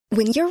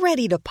When you're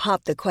ready to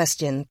pop the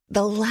question,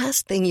 the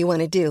last thing you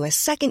want to do is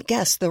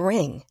second-guess the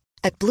ring.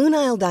 At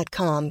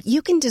BlueNile.com,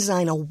 you can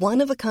design a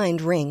one-of-a-kind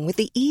ring with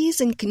the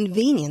ease and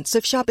convenience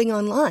of shopping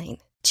online.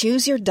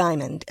 Choose your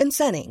diamond and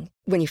setting.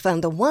 When you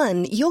find the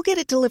one, you'll get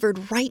it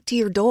delivered right to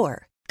your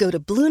door. Go to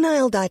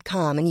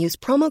BlueNile.com and use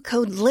promo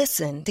code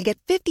LISTEN to get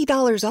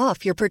 $50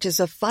 off your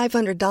purchase of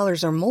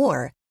 $500 or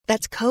more.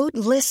 That's code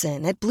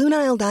LISTEN at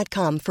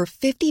BlueNile.com for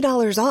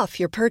 $50 off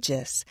your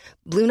purchase.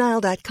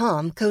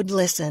 BlueNile.com, code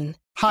LISTEN.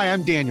 Hi,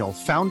 I'm Daniel,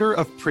 founder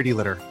of Pretty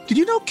Litter. Did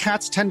you know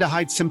cats tend to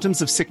hide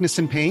symptoms of sickness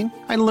and pain?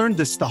 I learned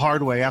this the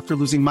hard way after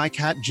losing my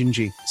cat,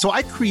 Gingy. So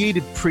I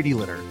created Pretty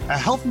Litter, a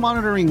health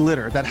monitoring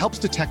litter that helps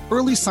detect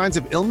early signs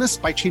of illness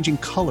by changing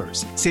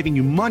colors, saving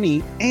you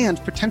money and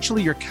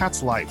potentially your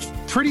cat's life.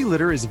 Pretty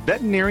Litter is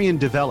veterinarian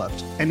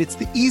developed, and it's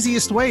the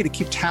easiest way to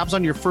keep tabs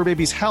on your fur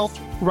baby's health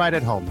right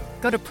at home.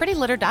 Go to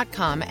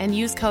prettylitter.com and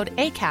use code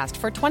ACAST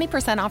for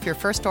 20% off your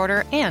first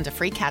order and a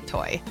free cat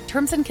toy.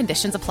 Terms and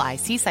conditions apply.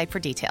 See site for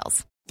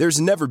details.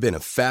 There's never been a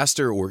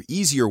faster or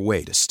easier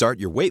way to start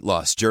your weight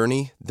loss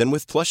journey than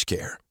with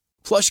PlushCare.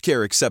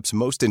 PlushCare accepts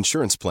most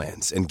insurance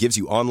plans and gives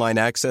you online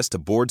access to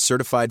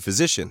board-certified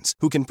physicians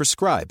who can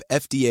prescribe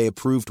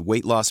FDA-approved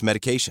weight loss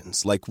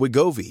medications like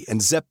Wegovy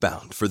and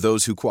Zepbound for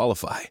those who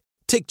qualify.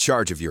 Take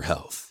charge of your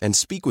health and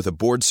speak with a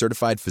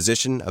board-certified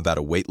physician about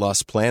a weight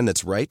loss plan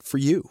that's right for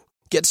you.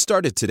 Get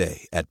started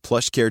today at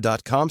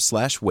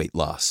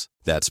plushcare.com/weightloss.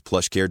 That's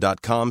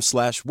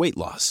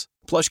plushcare.com/weightloss.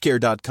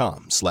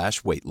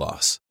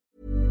 plushcare.com/weightloss.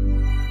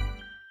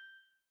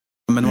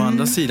 Men å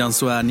andra sidan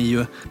så är ni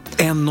ju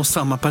en och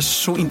samma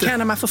person.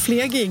 Kan man få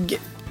fler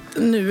gig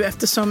nu,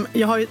 eftersom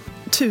jag har ju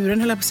turen,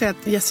 höll jag på att säga,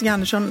 att Jessica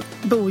Andersson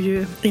bor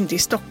ju inte i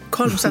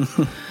Stockholm, så att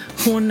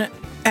hon,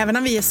 även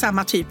om vi är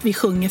samma typ, vi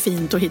sjunger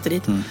fint och hit och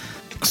dit,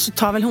 så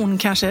tar väl hon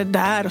kanske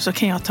där och så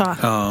kan jag ta.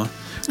 Ja.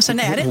 Och sen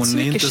är det inte så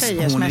mycket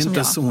tjejer som är som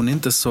jag. Hon är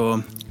inte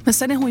så. Men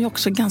sen är hon ju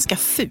också ganska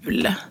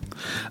ful.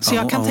 Så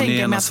jag kan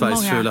tänka mig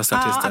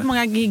att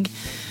många gig,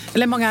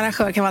 eller många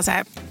arrangörer kan vara så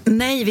här: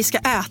 nej, vi ska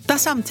äta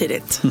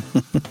samtidigt.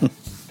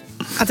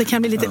 Att det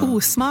kan bli lite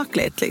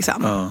osmakligt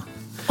liksom. Ja.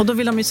 Och då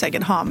vill de ju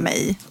säkert ha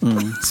mig.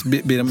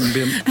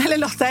 Eller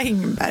Lotta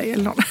Engberg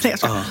eller någon.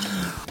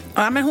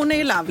 Ja, men hon är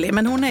ju lovely,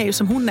 men hon är ju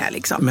som hon är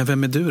liksom. Men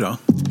vem är du då?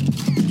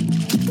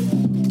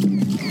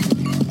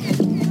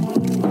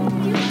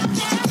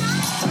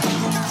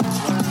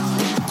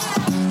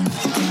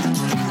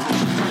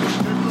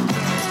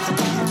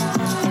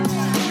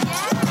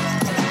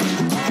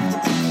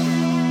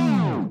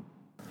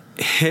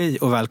 Hej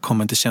och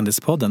välkommen till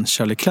Kändispodden,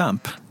 Shirley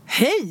Clamp.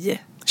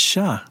 Hej!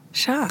 Tja!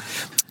 Tja!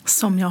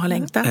 Som jag har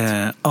längtat.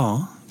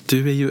 Ja,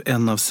 du är ju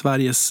en av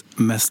Sveriges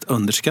mest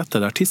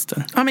underskattade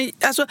artister. Ja, men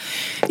alltså,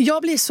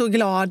 jag blir så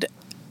glad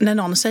när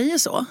någon säger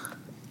så.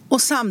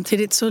 Och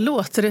samtidigt så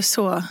låter det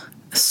så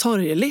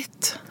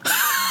sorgligt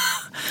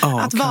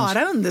att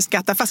vara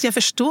underskattad. Fast jag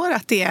förstår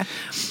att det är...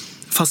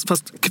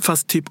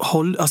 Fast typ,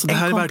 alltså det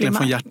här är verkligen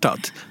från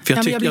hjärtat. För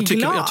jag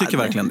tycker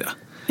verkligen det.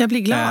 Jag blir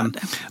glad.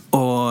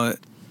 Och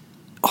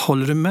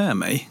håller du med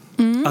mig?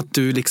 Att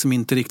du liksom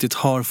inte riktigt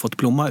har fått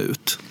blomma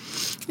ut?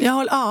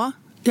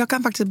 Jag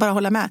kan faktiskt bara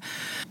hålla med.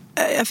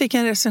 Jag fick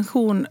en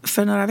recension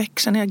för några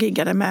veckor sedan när jag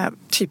giggade med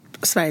typ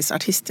Sveriges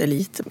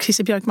artistelit.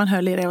 Chrissy Björkman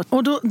höll i det.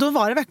 Och då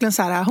var det verkligen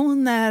så här: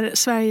 hon är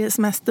Sveriges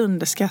mest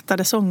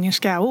underskattade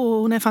sångerska.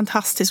 Hon är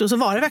fantastisk. Och så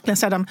var det verkligen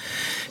så här, de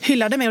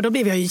hyllade mig och då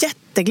blev jag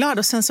jätteglad.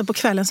 Och sen så på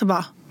kvällen så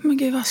bara, men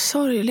gud vad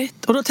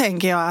sorgligt. Och då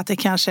tänker jag att det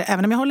kanske,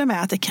 även om jag håller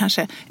med, att det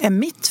kanske är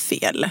mitt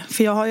fel.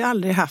 För jag har ju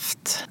aldrig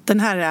haft den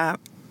här...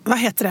 Vad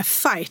heter det?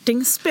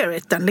 Fighting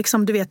spiriten.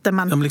 Liksom, du vet, där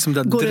man liksom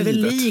går drivet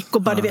över lik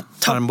och bara du vet,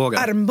 tar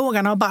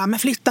armbågarna och bara, men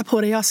flytta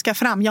på det, jag ska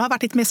fram. Jag har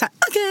varit lite mer så här,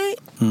 okej.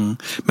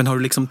 Men har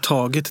du liksom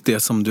tagit det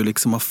som du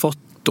liksom har fått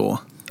då?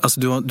 Alltså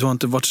du har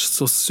inte varit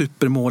så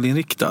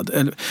supermålinriktad.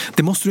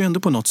 Det måste du ändå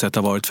på något sätt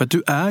ha varit. För att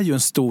du är ju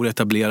en stor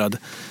etablerad...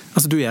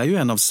 Alltså du är ju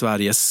en av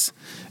Sveriges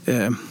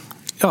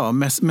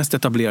mest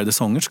etablerade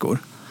sångerskor.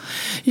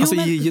 Jo, alltså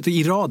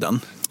i raden.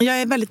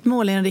 Jag är väldigt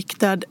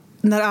målinriktad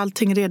när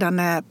allting redan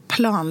är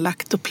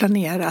planlagt och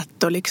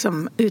planerat och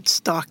liksom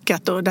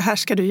utstakat och det här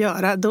ska du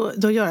göra,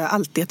 då gör jag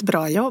alltid ett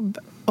bra jobb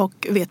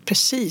och vet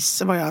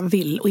precis vad jag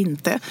vill och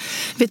inte.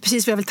 Vet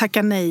precis vad jag vill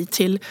tacka nej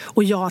till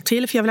och ja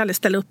till, för jag vill aldrig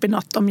ställa upp i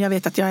något om jag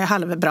vet att jag är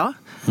halvbra.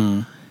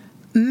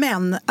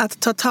 Men att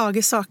ta tag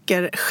i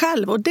saker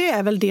själv, och det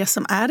är väl det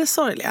som är det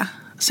sorgliga.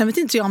 Sen vet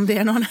inte jag om det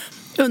är någon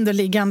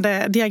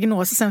underliggande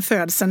diagnos sen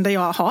födseln där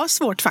jag har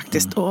svårt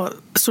faktiskt att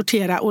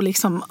sortera och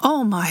liksom,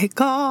 oh my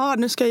god,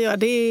 nu ska jag göra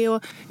det.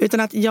 Utan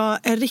att jag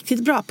är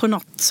riktigt bra på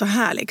något så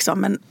här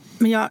liksom.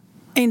 Men jag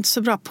är inte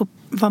så bra på att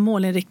vara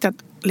målinriktad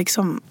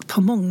liksom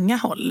på många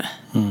håll.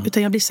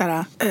 Utan jag blir så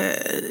här,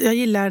 jag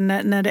gillar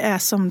när det är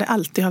som det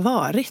alltid har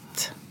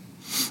varit.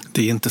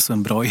 Det är inte så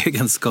en bra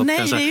egenskap. Nej,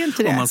 kanske. Det är ju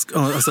inte det.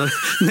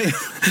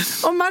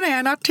 Om man är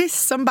en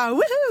artist som bara,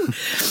 woohoo!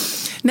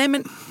 Nej,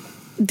 men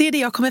det är det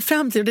jag kommer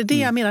fram till, och det är det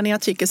jag menar när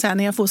jag tycker så här,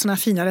 när jag får såna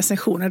fina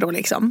recensioner då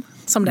liksom,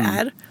 som det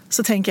är,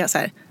 så tänker jag så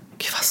här,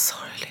 gud vad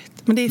sorgligt.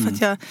 Men det är för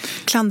att jag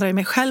klandrar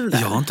mig själv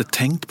där. Jag har inte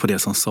tänkt på det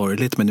som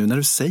sorgligt, men nu när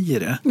du säger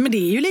det. Men det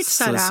är ju lite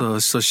så här...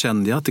 Så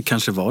kände jag att det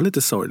kanske var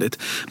lite sorgligt.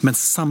 Men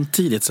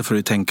samtidigt så får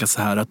du tänka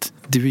så här att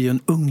du är ju en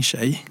ung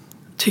tjej.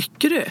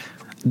 Tycker du?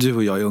 Du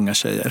och jag är unga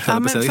tjejer. Ja,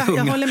 men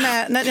jag håller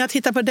med. När jag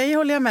tittar på dig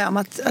håller jag med om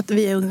att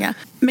vi är unga.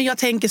 Men jag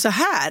tänker så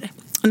här.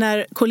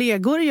 När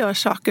kollegor gör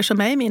saker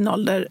som är i min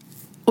ålder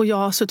och jag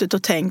har suttit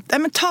och tänkt,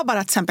 men ta bara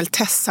till exempel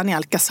Tessan i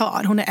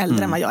Alcazar. Hon är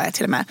äldre än vad jag är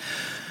till och med.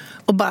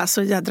 Och bara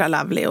så jädra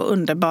lovely och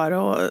underbar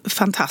och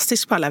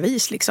fantastisk på alla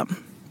vis liksom.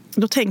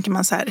 Då tänker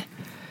man så här,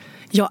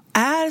 jag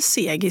är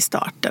seg i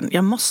starten.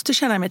 Jag måste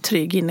känna mig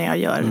trygg innan jag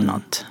gör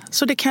något.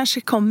 Så det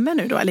kanske kommer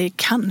nu då. Eller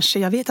kanske,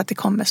 jag vet att det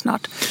kommer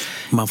snart.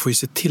 Man får ju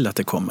se till att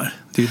det kommer.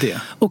 Det är ju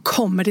det. Och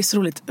kommer, det är så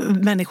roligt.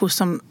 Människor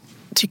som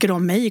tycker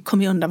om mig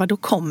kommer ju undra vad då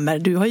kommer.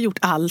 Du har gjort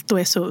allt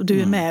och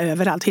du är med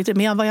överallt.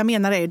 Men vad jag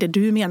menar är det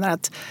du menar,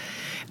 att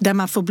där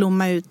man får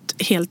blomma ut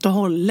helt och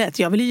hållet.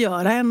 Jag vill ju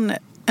göra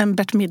en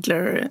Bert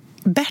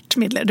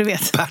Midler, du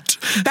vet. Bert.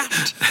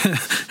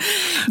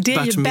 Det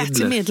är Bert ju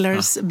Bette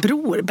Midlers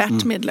bror,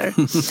 Bert Midler.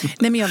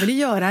 Nej, men jag vill ju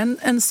göra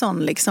en sån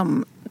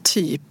liksom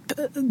typ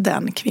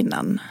den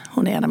kvinnan,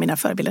 hon är en av mina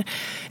förebilder.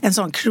 En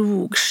sån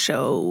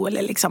krogshow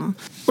eller liksom.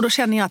 Och då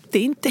känner jag att det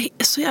inte är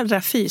så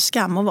jävla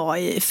skam att vara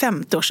i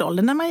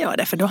 50-årsåldern när man gör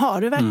det. För då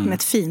har du verkligen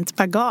ett fint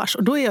bagage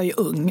och då är jag ju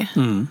ung.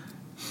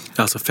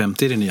 Alltså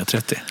 50 är det nya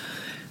 30.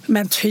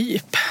 Men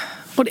typ.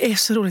 Och det är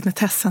så roligt när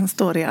Tessan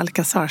står i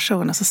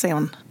Alcazar-showen och så ser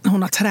hon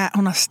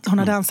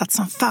har dansat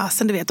som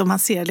fasen, du vet. Och man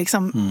ser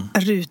liksom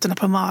rutorna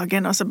på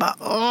magen och så bara,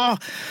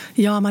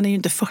 ja, man är ju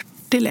inte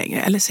 40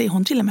 längre. Eller säger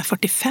hon till och med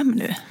 45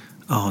 nu?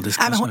 Ja, det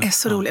ska men hon är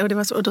så rolig. Och det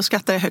var så, och då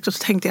skrattade jag högt och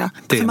så tänkte jag,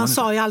 för man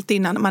sa ju alltid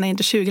innan, man är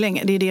inte 20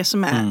 längre. Det är det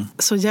som är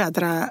så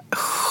jädra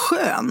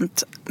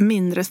skönt,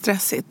 mindre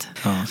stressigt.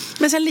 Ja.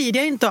 Men sen lider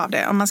jag inte av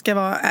det, om man ska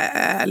vara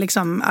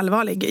liksom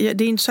allvarlig.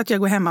 Det är inte så att jag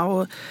går hemma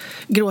och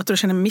gråter och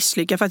känner mig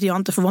misslyckad för att jag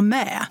inte får vara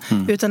med.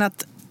 Utan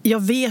att jag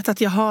vet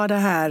att jag har det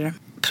här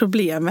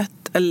problemet.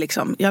 Eller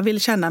liksom, jag vill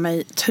känna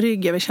mig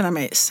trygg, jag vill känna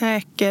mig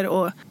säker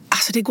och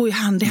alltså det går ju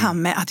hand i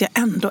hand med att jag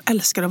ändå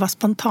älskar att vara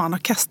spontan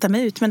och kasta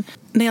mig ut. Men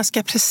när jag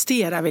ska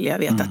prestera vill jag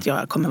veta att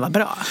jag kommer vara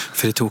bra.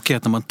 För det tokiga är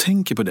att när man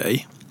tänker på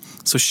dig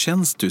så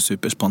känns du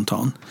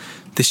superspontan.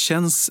 Det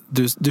känns,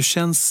 du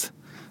känns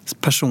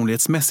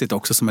personlighetsmässigt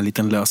också som en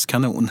liten lös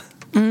kanon.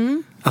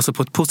 Alltså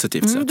på ett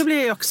positivt sätt. Då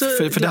blir jag också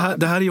för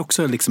det här är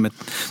också liksom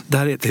det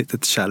här är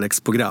ett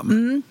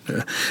kärleksprogram.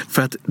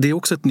 För att det är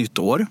också ett nytt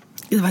år.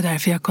 Det var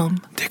därför jag kom.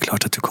 Det är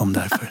klart att du kom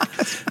därför.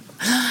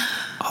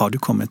 Har du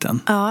kommit än?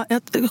 Ja,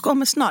 jag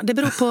kommer snart. Det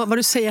beror på vad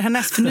du säger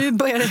härnäst. För nu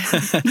börjar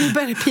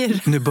det pirra.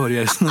 Nu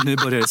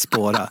börjar det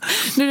spåra.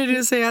 Nu när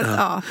du säger att,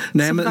 ja.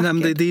 Nej,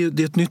 men det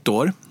är ett nytt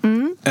år.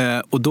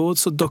 Och då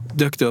så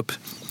dök det upp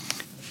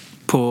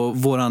på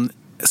våran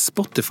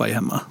Spotify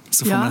hemma.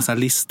 Så får man en sån här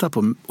lista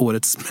på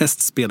årets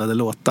mest spelade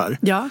låtar.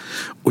 Ja.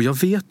 Och jag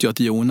vet ju att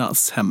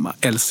Jonas hemma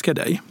älskar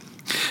dig.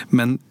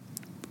 Men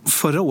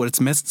förra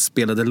årets mest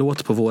spelade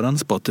låt på våran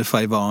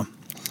Spotify var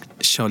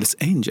Charlie's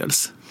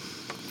Angels.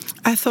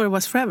 I thought it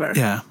was forever.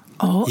 Yeah.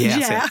 Oh,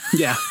 yeah.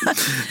 yeah.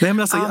 Nej, men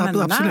alltså,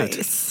 absolut.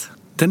 Nice.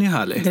 Den är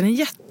härlig. Den är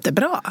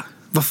jättebra.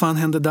 Vad fan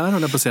hände där, håller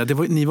jag på att säga?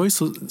 Ni var ju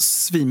så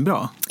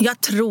svinbra.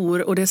 Jag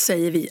tror, och det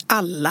säger vi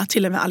alla,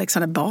 till och med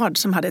Alexander Bard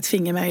som hade ett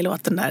finger med i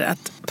låten där,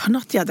 att på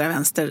något jädra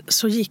vänster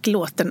så gick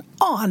låten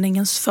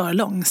aningens för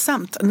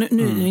långsamt.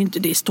 Nu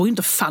det står ju inte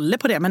och faller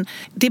på det, men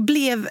det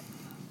blev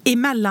i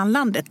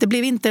mellanlandet. Det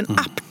blev inte en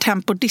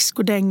uptempo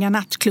discodänga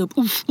nattklubb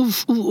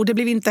och det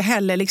blev inte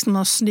heller liksom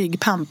någon snygg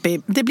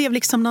pampig. Det blev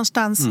liksom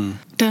någonstans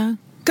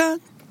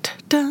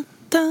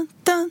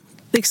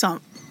liksom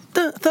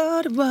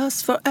thought it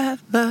was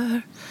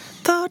forever,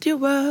 thought you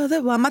were the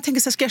one. Man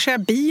tänker så, ska jag köra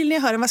bil när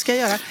jag hör den? Vad ska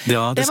jag göra?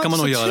 Ja, det ska man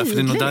nog göra, för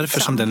det är nog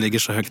därför som den ligger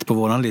så högt på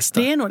våran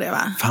lista. Det är nog det,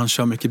 va? För han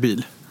kör mycket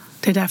bil.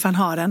 Det är därför han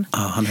har den. Ja,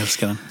 han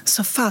älskar den.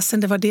 Så fasen,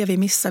 det var det vi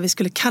missade. Vi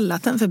skulle kalla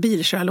den för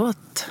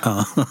bilkörlåt.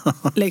 Ja.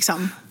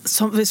 Liksom.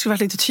 Som, vi skulle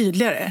varit lite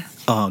tydligare.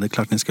 Ja, det är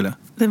klart ni skulle.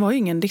 Det var ju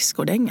ingen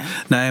discodänga.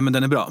 Nej, men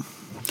den är bra.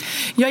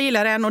 Jag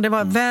gillar den och det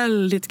var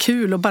väldigt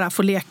kul att bara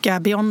få leka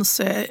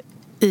Beyoncé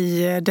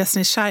i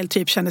Destiny's Child,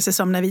 typ, kändes det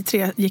som när vi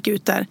tre gick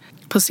ut där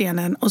på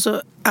scenen. Och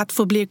så att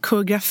få bli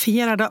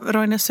koreograferad av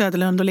Roine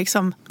Söderlund och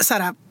liksom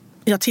såhär,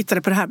 jag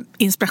tittade på det här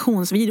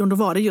inspirationsvideon, då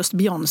var det just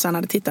Beyoncé han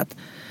hade tittat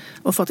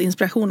och fått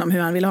inspiration om hur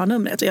han ville ha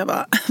numret. Och jag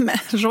bara, men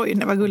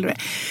Roine, vad gullig du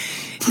är.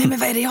 Nej, men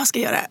vad är det jag ska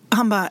göra?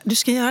 Han bara, du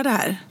ska göra det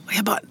här. Och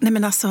jag bara, nej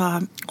men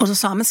alltså. Och så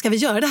sa han, men ska vi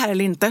göra det här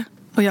eller inte?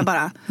 Och jag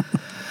bara,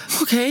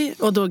 okej.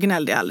 Och då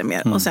gnällde jag aldrig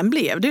mer. Och sen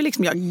blev det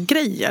liksom, jag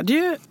grejade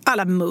ju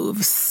alla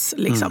moves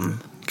liksom.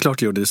 Klart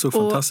det gjorde, det såg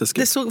fantastiskt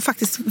ut. Det såg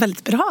faktiskt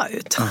väldigt bra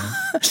ut.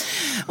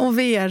 Och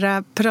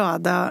Vera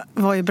Prada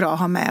var ju bra att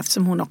ha med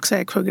eftersom hon också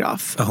är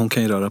koreograf. Ja, hon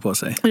kan ju röra på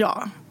sig.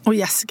 Ja, och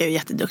Jessica är ju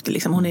jätteduktig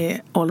liksom. Hon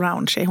är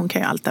allround-tjej, hon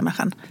kan ju allt där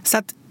människan. Så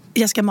att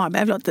Jessica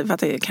Marberg, för att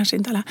det kanske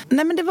inte alla.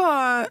 Nej, men det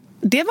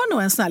var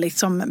nog en sån här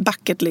liksom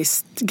bucket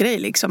list-grej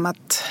liksom,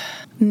 att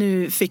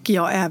nu fick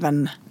jag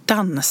även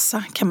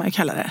dansa, kan man ju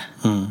kalla det.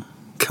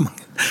 kan man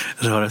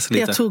röra sig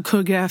lite. Jag tog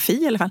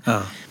koreografi i alla fall.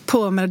 Ja.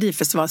 På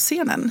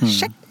Melodifestivalscenen.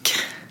 Check.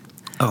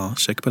 Ja,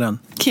 check på den.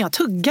 Kan jag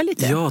tugga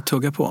lite? Ja,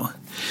 tugga på.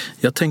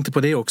 Jag tänkte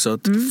på det också,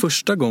 att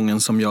första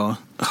gången som jag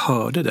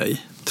hörde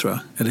dig, tror jag,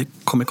 eller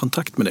kom i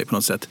kontakt med dig på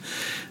något sätt,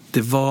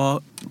 det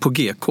var på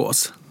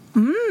GKs.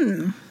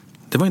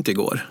 Det var inte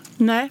igår.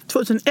 Nej,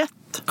 2001.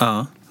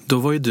 Ja, då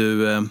var ju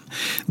du...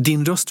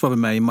 din röst var väl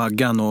med i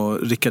Maggan och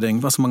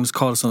Magnus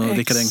Carlsson och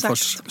Rickard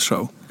Engfors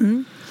show.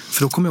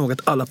 För då kommer jag ihåg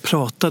att alla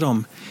pratade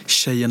om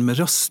tjejen med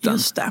rösten.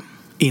 Just det.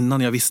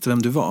 Innan jag visste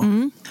vem du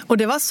var. Och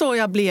det var så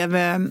jag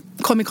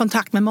kom i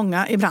kontakt med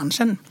många i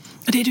branschen.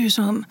 Det är du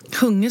som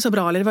sjunger så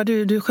bra. Eller det var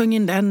du sjöng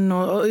in den,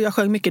 och jag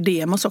sjöng mycket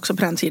demos också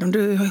på den tiden.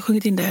 Du har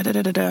sjungit in det.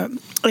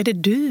 Är det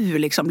du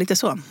liksom? Lite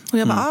så. Och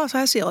jag bara, så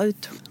här ser jag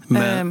ut.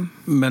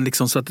 Men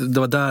liksom så att det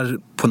var där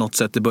på något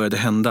sätt det började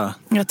hända.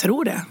 Jag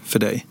tror det. För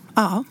dig.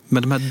 Ja.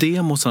 Men de här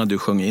demosarna du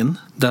sjöng in,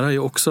 där har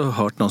jag också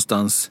hört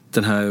någonstans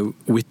den här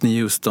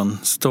Whitney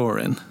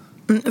Houston-storyn.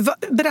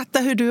 Berätta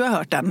hur du har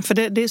hört den.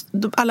 För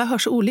alla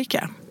hörs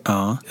olika.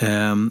 Ja,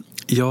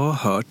 jag har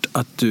hört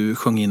att du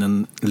sjöng in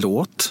en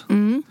låt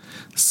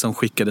som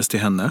skickades till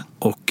henne,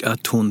 och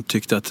att hon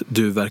tyckte att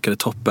du verkade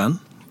toppen,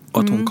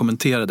 och att hon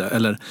kommenterade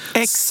eller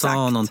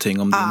sa någonting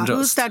om din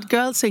röst. Who's that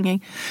girl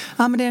singing?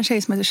 Ja, men det är en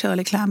tjej som heter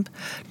Shirley Clamp.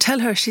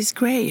 Tell her she's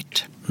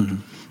great.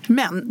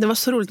 Men det var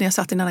så roligt när jag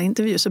satt i en annan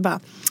intervju, så bara,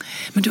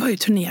 men du har ju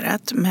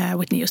turnerat med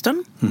Whitney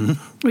Houston.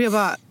 Och jag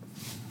bara,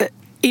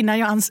 innan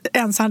jag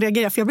ens hann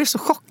reagera, för jag blev så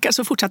chockad,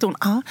 så fortsatte hon.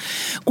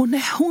 Och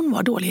när hon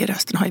var dålig i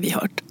rösten, har vi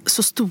hört,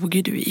 så stod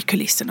ju du i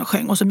kulissen och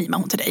sjöng, och så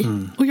mimade hon till dig.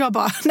 Och jag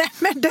bara, nej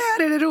men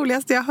där är det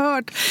roligaste jag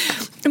hört.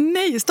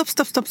 Nej, stopp.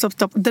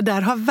 Det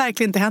där har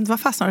verkligen inte hänt.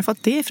 Vad fast har du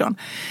fått det ifrån?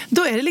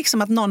 Då är det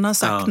liksom att någon har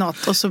sagt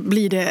något, och så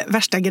blir det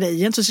värsta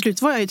grejen. Så till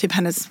slut var jag ju typ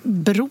hennes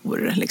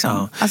bror. Liksom.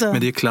 Ja, alltså,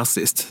 men det är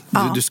klassiskt.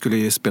 Du skulle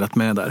ju spelat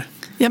med där.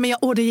 Ja, men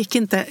det gick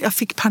inte. Jag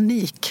fick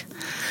panik.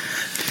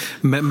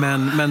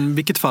 Men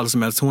vilket fall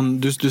som helst,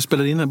 du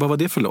spelade in, vad var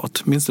det för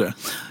låt? Minns du det?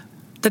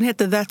 Den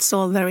heter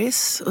That's All There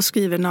Is, och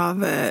skriven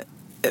av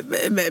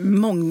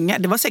många,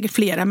 det var säkert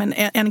flera, men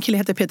en kille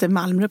heter Peter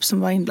Malmrup som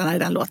var inblandad i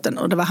den låten,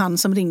 och det var han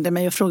som ringde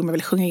mig och frågade om jag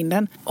ville sjunga in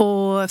den.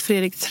 Och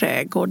Fredrik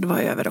Trädgård var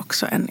över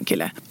också, en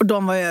kille, och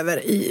de var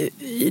över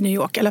i New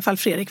York, i alla fall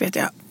Fredrik vet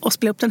jag, och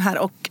spelade upp den här,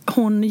 och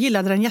hon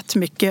gillade den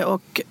jättemycket,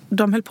 och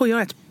de höll på att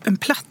göra en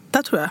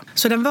platta, tror jag,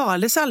 så den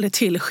valdes aldrig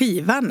till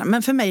skivan.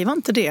 Men för mig var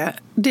inte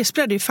det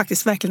spelade ju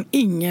faktiskt verkligen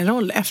ingen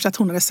roll efter att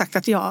hon hade sagt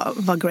att jag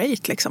var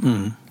great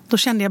liksom. Då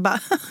kände jag bara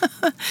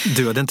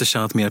du hade inte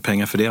tjänat mer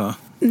pengar för det, va?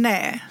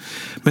 Nej.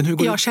 Men hur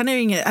går jag känner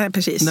ju inget,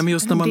 precis. Nej, men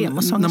just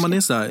när man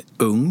är så här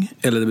ung,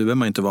 eller det behöver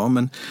man inte vara,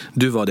 men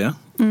du var det.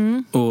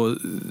 Och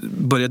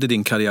började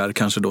din karriär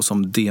kanske då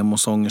som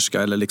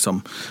demosångerska, eller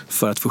liksom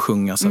för att få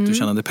sjunga så att du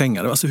tjänade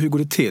pengar. Alltså hur går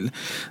det till?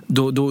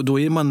 Då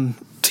är man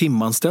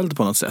timanställd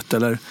på något sätt,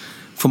 eller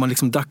får man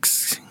liksom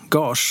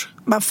dagsgage?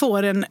 Man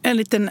får en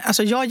liten,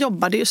 alltså jag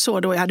jobbade ju så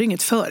då, jag hade ju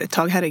inget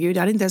företag, herregud,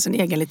 jag hade inte ens en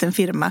egen liten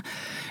firma.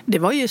 Det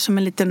var ju som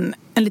en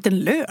liten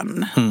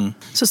lön.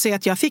 Så säg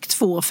att jag fick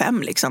 2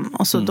 500 liksom,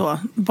 och så då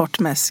bort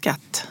med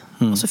skatt.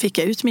 Och så fick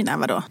jag ut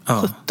mina,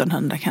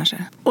 1700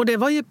 kanske. Och det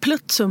var ju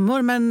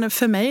pluttsummor, men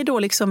för mig då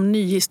liksom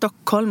ny i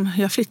Stockholm,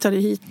 jag flyttade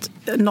hit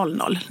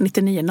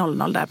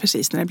 9900 där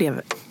precis när det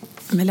blev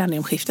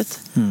millenniumskiftet.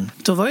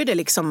 Då var ju det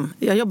liksom,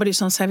 jag jobbade ju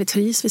som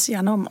servitris vid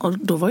sidan om, och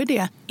då var ju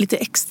det lite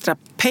extra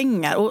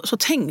pengar, och så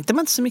tänkte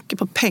man inte så mycket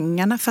på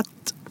pengarna, för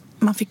att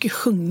man fick ju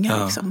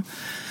sjunga liksom.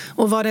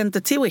 Och var det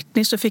inte till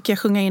Whitney så fick jag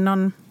sjunga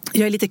in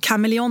jag är lite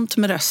kameleont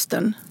med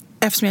rösten,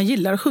 eftersom jag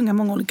gillar att sjunga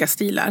många olika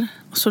stilar.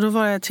 Så då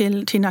var jag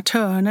till Tina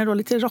Turner och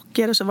lite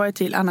rockigare, och så var jag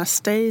till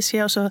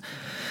Anastasia, och så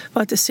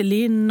var jag till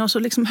Celine, och så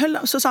liksom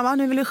så sa man,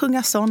 nu vill jag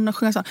sjunga sån och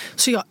sjunga sån.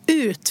 Så jag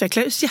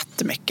utvecklades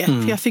jättemycket.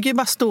 För jag fick ju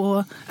bara stå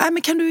och,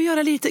 men kan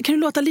du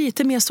låta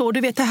lite mer så,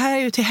 du vet, det här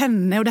är ju till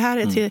henne,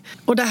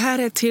 och det här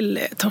är till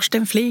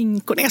Torsten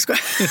Flink, och nej, jag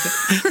skojar.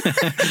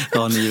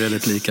 Ja, ni är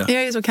väldigt lika.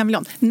 Jag är så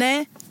kameleont.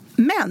 Nej,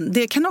 men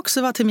det kan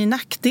också vara till min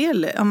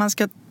nackdel, om man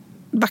ska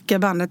backa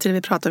bandet till det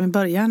vi pratade om i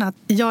början, att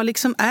jag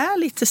liksom är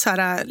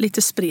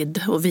lite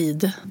spridd och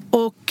vid,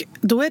 och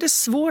då är det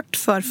svårt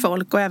för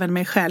folk, och även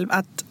mig själv,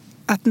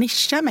 att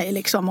nischa mig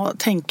liksom, och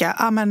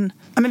tänka, men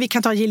vi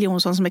kan ta Jill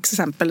Johnson som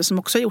exempel, som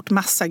också har gjort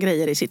massa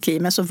grejer i sitt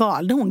liv, men så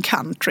valde hon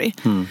country.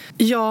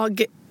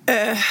 Jag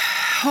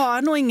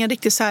har nog ingen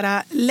riktigt så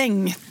här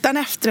längtan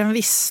efter en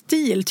viss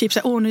stil, typ så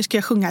här, nu ska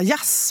jag sjunga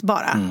jazz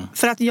bara.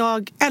 För att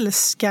jag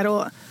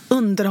älskar att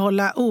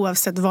underhålla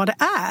oavsett vad det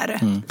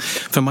är.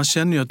 För man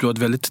känner ju att du har ett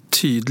väldigt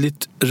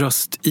tydligt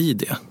röst i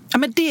det. Ja,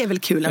 men det är väl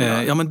kul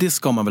ändå. Ja, men det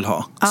ska man väl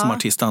ha som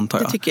artist, antar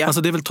jag. Det tycker jag.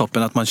 Alltså det är väl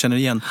toppen att man känner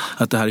igen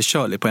att det här är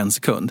Shirley på en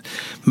sekund.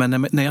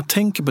 Men när jag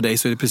tänker på dig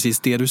så är det precis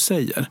det du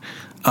säger.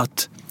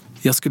 Att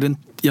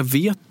jag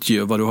vet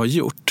ju vad du har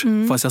gjort,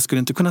 fast jag skulle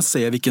inte kunna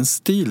säga vilken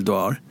stil du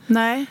har.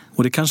 Nej.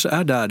 Och det kanske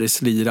är där det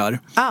slirar.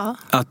 Ja.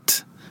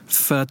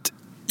 För att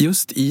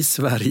just i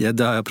Sverige,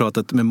 där jag har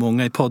pratat med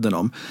många i podden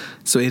om,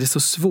 så är det så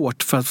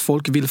svårt för att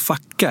folk vill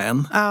facka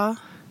en. Ja.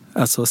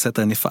 Alltså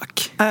sätta en i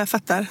fack. Ja, jag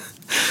fattar.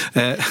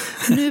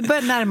 Nu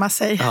börjar närma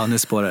sig. Ja, nu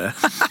spårar det.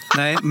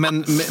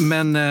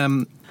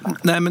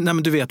 Nej,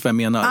 men du vet vad jag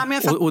menar. Ja,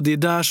 men och det är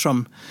där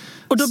som...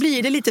 Och då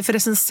blir det lite för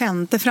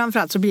recensenter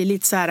framförallt, så blir det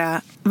lite så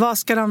här, vad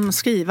ska de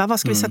skriva, vad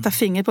ska vi sätta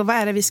fingret på, vad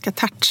är det vi ska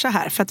toucha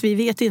här, för att vi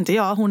vet inte,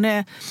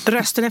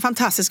 rösten är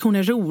fantastisk, hon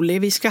är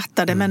rolig, vi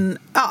skrattade, men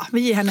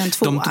vi ger henne en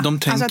 2. De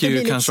tänker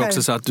ju kanske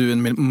också så att du är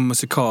en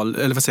musikal,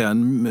 eller vad säger jag,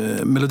 en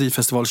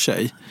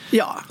melodifestivaltjej.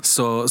 Ja.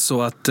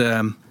 Så att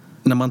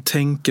när man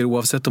tänker,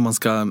 oavsett om man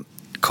ska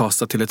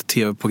kasta till ett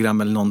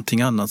tv-program eller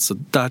någonting annat, så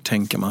där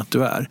tänker man att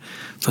du är,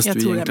 fast du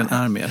egentligen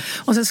är mer.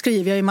 Och sen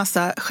skriver jag ju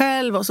massa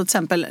själv, och så till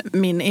exempel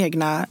min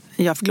egna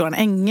Jag förlorar en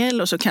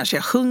ängel, och så kanske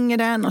jag sjunger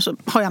den, och så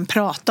har jag en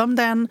prat om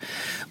den,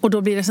 och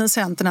då blir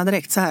recensenterna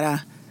direkt så här: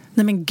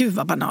 nej men gud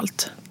vad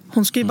banalt,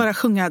 hon ska ju bara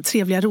sjunga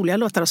trevliga, roliga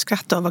låtar och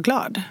skratta och vara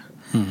glad.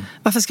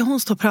 Varför ska hon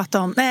stå och prata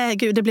om, nej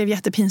gud, det blev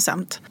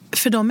jättepinsamt,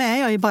 för då är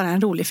jag ju bara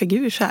en rolig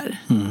figur så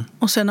här.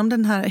 Och sen om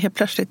den här helt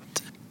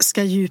plötsligt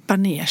ska djupa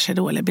ner sig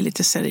då, eller bli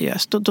lite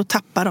seriöst, då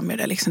tappar de ju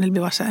det liksom. Det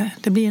blir bara så här,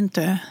 det blir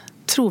inte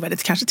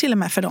trovärdigt kanske till och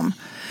med för dem.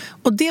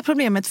 Och det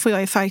problemet får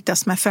jag ju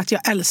fightas med, för att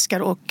jag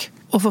älskar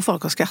att få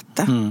folk att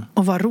skratta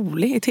och vara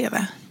rolig i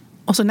tv.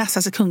 Och så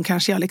nästa sekund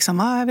kanske jag liksom,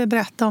 jag vill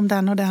berätta om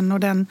den och den, och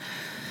den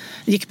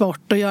gick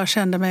bort och jag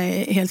kände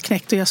mig helt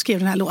knäckt och jag skrev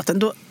den här låten.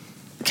 Då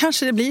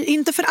kanske det blir,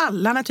 inte för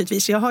alla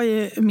naturligtvis, jag har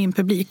ju min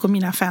publik och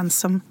mina fans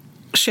som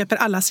köper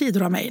alla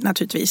sidor av mig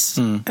naturligtvis,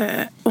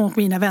 och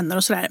mina vänner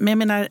och sådär. Men jag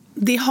menar,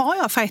 det har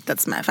jag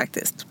fightats med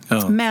faktiskt.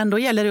 Ja. Men då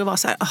gäller det att vara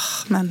så här,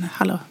 men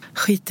hallå,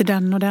 skit i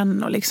den och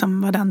den och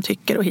liksom vad den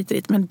tycker och hit och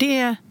dit. Men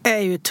det är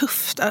ju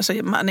tufft, alltså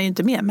man är ju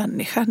inte mer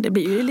människa. Det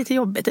blir ju lite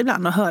jobbigt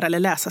ibland att höra eller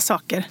läsa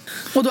saker.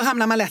 Och då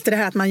hamnar man lätt i det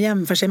här att man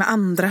jämför sig med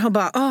andra och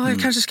bara,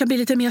 jag kanske ska bli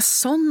lite mer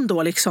sån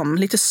då liksom.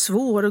 Lite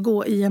svår att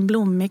gå i en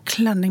blommig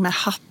klänning med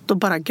hatt och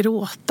bara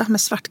gråta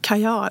med svart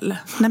kajal.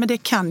 Nej, men det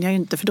kan jag ju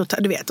inte, för då,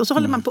 du vet. Och så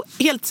håller man på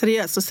helt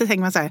seriöst och så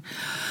tänker man så här,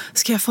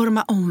 ska jag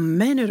forma om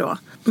mig nu då?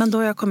 Men då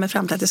har jag kommit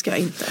fram till att det ska jag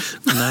inte.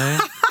 Nej,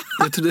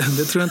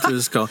 det tror jag inte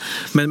du ska.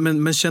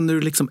 Men känner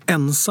du liksom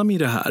ensam i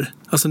det här?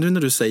 Alltså nu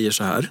när du säger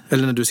så här,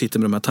 eller när du sitter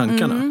med de här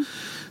tankarna,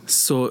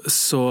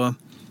 så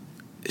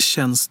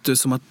känns det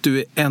som att du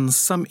är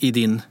ensam i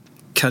din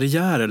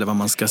karriär, eller vad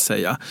man ska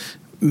säga.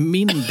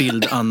 Min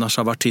bild annars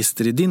av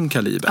artister i din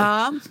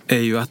kaliber är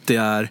ju att det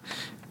är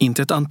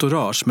inte ett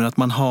entourage, men att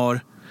man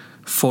har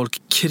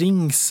folk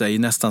kring sig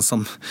nästan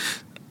som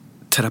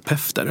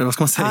terapeuter, eller vad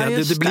ska man säga?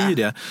 Det blir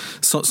det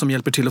som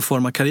hjälper till att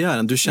forma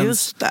karriären. Du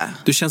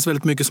känns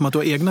väldigt mycket som att du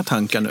har egna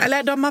tankar nu.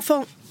 Eller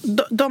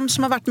de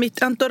som har varit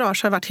mitt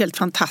entourage har varit helt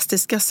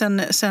fantastiska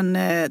sen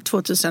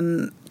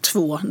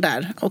 2002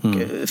 där och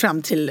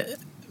fram till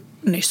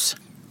nyss.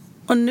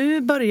 Och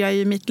nu börjar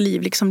ju mitt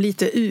liv liksom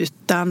lite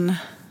utan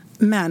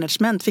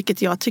management,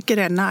 vilket jag tycker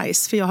är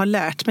nice, för jag har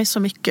lärt mig så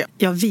mycket.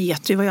 Jag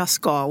vet ju vad jag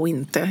ska och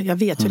inte. Jag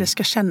vet hur det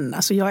ska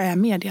kännas, och jag är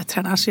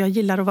medietränare, så jag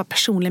gillar att vara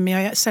personlig, men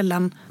jag är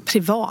sällan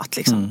privat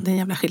liksom. Det är en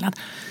jävla skillnad.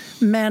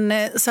 Men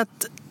så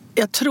att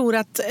jag tror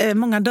att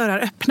många dörrar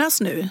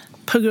öppnas nu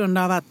på grund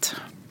av att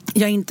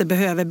jag inte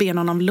behöver be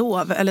någon om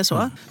lov eller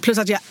så. Plus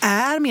att jag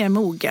är mer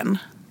mogen.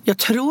 Jag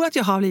tror att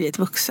jag har blivit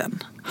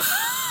vuxen.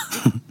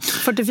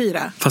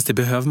 44. Fast det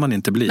behöver man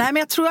inte bli. Nej, men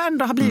jag tror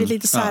ändå har blivit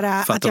lite så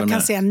här att jag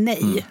kan säga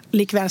nej.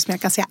 Likväl som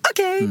jag kan säga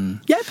okej,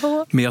 jag är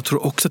på. Men jag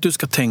tror också att du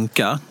ska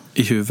tänka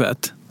i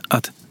huvudet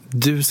att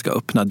du ska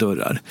öppna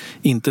dörrar.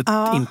 Inte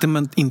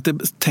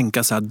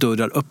tänka så här,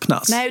 dörrar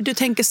öppnas. Nej, du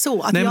tänker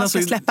så att jag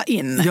ska släppa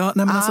in. Ja,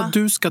 nej, men alltså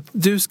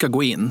du ska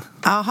gå in.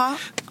 Aha.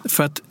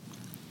 För att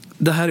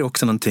det här är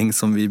också någonting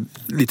som vi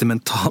lite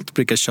mentalt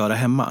brukar köra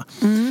hemma.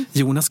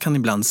 Jonas kan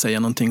ibland säga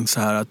någonting så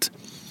här att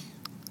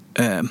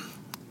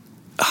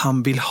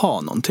han vill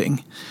ha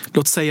någonting.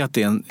 Låt säga att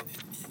det är en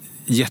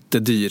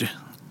jättedyr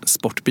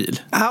sportbil.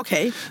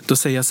 Okay. Då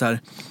säger jag så här,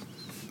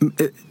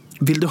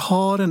 vill du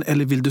ha den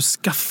eller vill du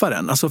skaffa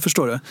den? Alltså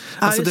förstår du?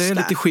 Alltså det är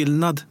lite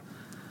skillnad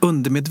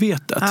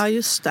undermedvetet. Ja,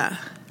 just det.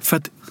 För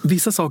att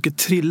vissa saker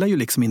trillar ju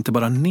liksom inte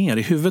bara ner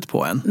i huvudet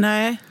på en.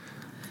 Nej.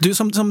 Du,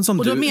 som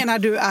och då menar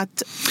du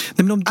att,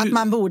 att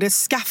man borde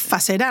skaffa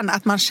sig den,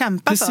 att man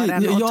kämpar för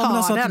den och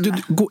tar den. Att du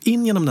går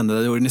in genom den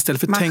där dörren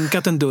istället för att tänka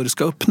att en dörr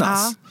ska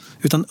öppnas.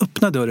 Utan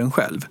öppna dörren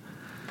själv.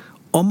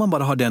 Om man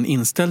bara har den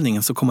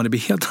inställningen så kommer det bli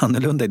helt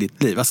annorlunda i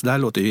ditt liv. Alltså det här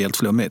låter ju helt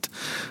flummigt.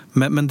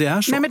 Men det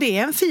är så. Nej, men det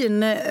är en fin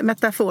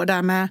metafor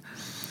där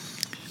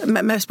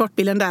med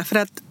sportbilen där,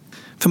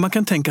 för man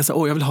kan tänka sig,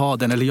 jag vill ha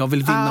den, eller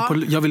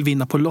jag vill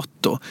vinna på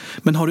Lotto.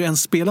 Men har du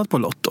ens spelat på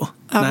Lotto?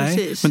 Ja, nej,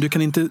 precis. Men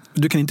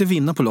du kan inte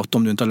vinna på Lotto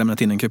om du inte har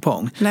lämnat in en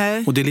kupong.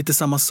 Nej. Och det är lite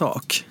samma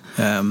sak.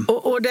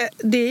 Och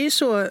det är ju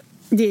så,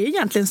 det är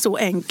egentligen så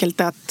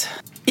enkelt att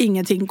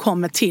ingenting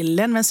kommer till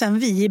en, men sen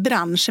vi i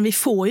branschen, vi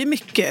får ju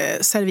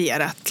mycket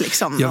serverat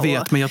liksom. Jag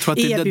vet, men jag tror att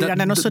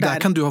där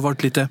kan du ha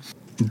varit lite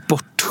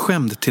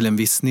bortskämd till en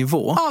viss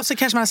nivå. Ja, så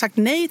kanske man har sagt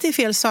nej till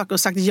fel saker och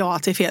sagt ja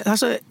till fel.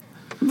 Alltså,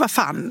 vad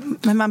fan,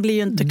 men man blir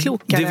ju inte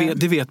klokare.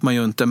 Det vet man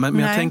ju inte, men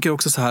jag tänker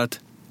också så här att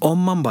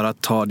om man bara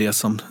tar det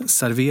som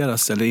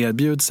serveras eller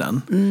erbjuds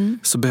en,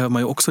 så behöver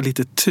man ju också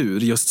lite tur,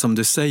 just som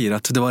du säger,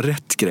 att det var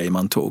rätt grej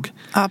man tog.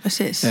 Ja,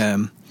 precis.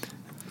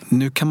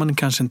 Nu kan man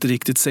kanske inte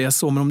riktigt säga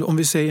så, men om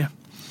vi säger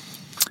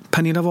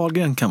Pernilla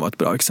Wahlgren kan vara ett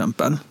bra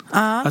exempel.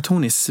 Att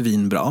hon är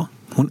svinbra.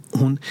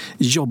 Hon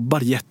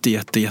jobbar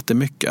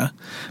jättemycket.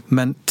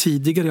 Men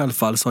tidigare i alla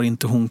fall så har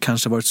inte hon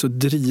kanske varit så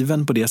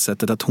driven på det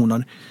sättet att hon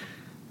har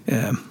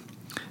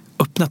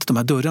öppnat de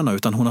här dörrarna,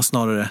 utan hon har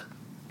snarare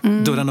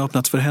dörrarna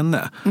öppnat för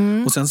henne.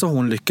 Och sen så har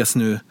hon lyckats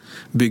nu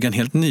bygga en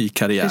helt ny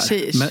karriär.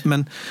 Precis.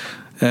 Men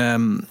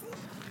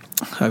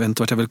jag vet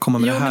inte vart jag vill komma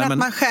med det här. Men att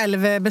man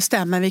själv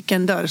bestämmer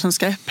vilken dörr som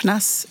ska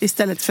öppnas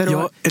istället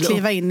för att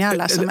kliva in i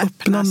alla som öppnas.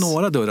 Öppna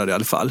några dörrar i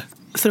alla fall.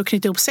 För att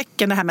knyta ihop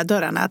säcken det här med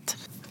dörrarna, att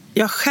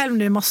jag själv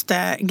nu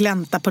måste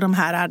glänta på de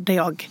här där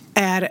jag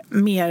är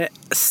mer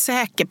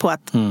säker på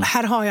att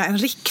här har jag en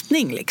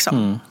riktning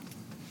liksom.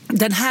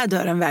 Den här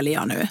dörren väljer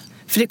jag nu.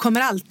 För det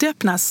kommer alltid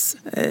öppnas,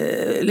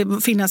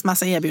 finnas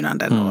massa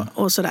erbjudanden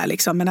och sådär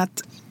liksom. Men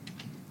att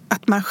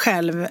man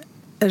själv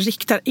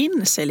riktar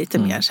in sig lite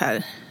mer så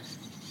här.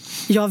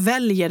 Jag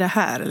väljer det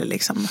här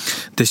liksom.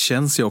 Det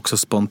känns ju också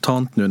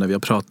spontant nu när vi har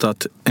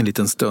pratat en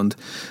liten stund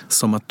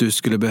som att du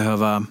skulle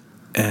behöva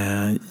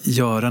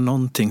göra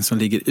någonting som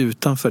ligger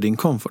utanför din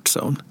comfort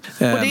zone.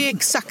 Och det är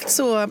exakt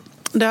så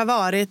det har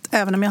varit,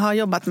 även om jag har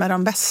jobbat med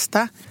de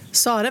bästa,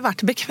 så har det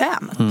varit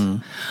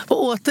bekvämt.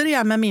 Och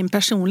återigen med min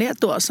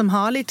personlighet då, som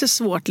har lite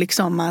svårt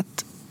liksom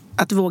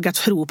att våga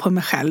tro på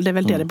mig själv, det är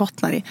väl det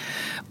bottnar i,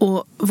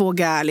 och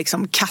våga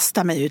liksom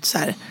kasta mig ut så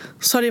här.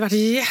 Så har det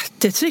varit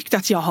jättetryggt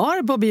att jag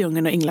har Bobby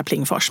Ljunggren och Ingela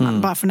Pling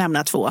Forsman, bara för att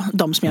nämna två,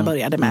 de som jag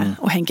började med,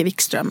 och Henke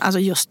Wikström, alltså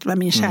just med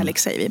Min kärlek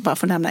säger vi, bara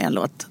för att nämna en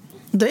låt.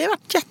 Det har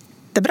varit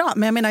jättebra,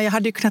 men jag menar, jag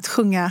hade ju kunnat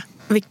sjunga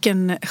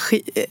vilken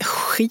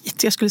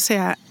skit, jag skulle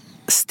säga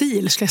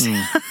stil skulle jag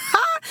säga.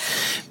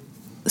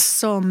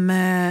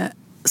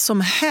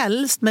 som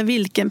helst, med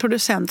vilken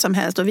producent som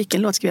helst och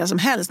vilken låtskrivare som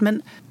helst,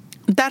 men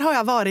där har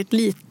jag varit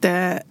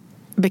lite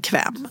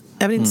bekväm.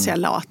 Jag vill inte säga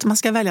lat. Man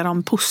ska välja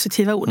de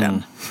positiva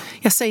orden.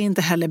 Jag säger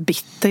inte heller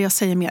bitter. Jag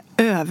säger mer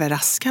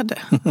överraskad.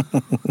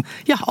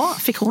 Jaha,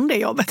 fick hon det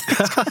jobbet?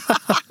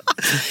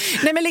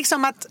 Nej, men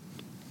liksom att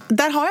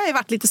där har jag ju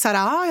varit lite så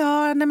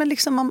här, nej men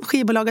liksom om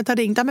skivbolaget har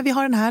ringt, men vi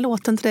har den här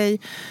låten till dig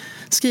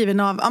skriven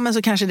av, men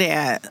så kanske det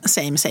är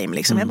same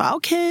liksom. Jag bara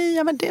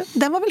okej, men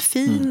den var väl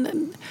fin.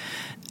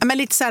 Men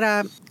lite så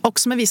här,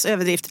 också med viss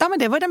överdrift. Men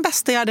det var den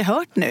bästa jag hade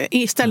hört nu.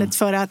 Istället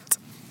för att,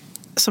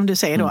 som du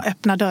säger då,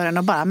 öppna dörren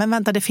och bara, men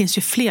vänta, det finns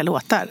ju fler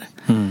låtar.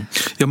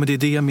 Ja, men det är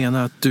det jag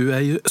menar, att du är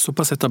ju så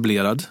pass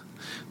etablerad.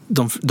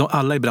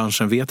 Alla i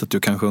branschen vet att du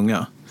kan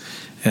sjunga.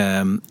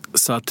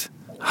 Så att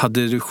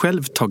hade du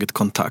själv tagit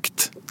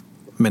kontakt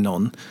med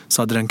någon,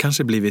 så hade den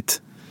kanske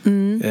blivit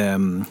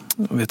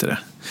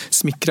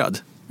smickrad.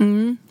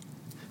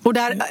 Och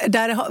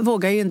där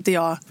vågar ju inte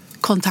jag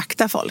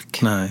kontakta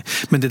folk. Nej,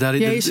 men det där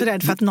jag är ju så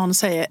rädd för att någon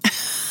säger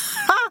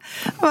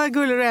vad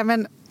gullig du är,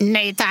 men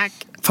nej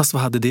tack. Fast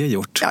vad hade det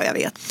gjort? Ja, jag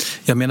vet.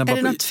 Jag menar bara,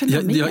 är det något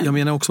fenomen? Jag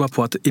menar också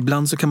på att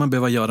ibland så kan man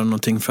behöva göra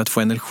någonting för att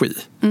få energi.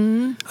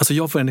 Alltså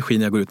jag får energi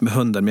när jag går ut med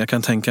hunden, men jag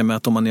kan tänka mig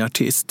att om man är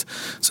artist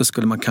så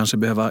skulle man kanske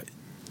behöva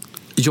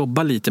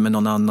jobba lite med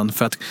någon annan,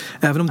 för att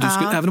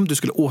även om du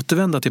skulle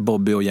återvända till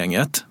Bobby och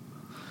gänget,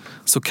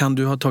 så kan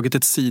du ha tagit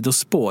ett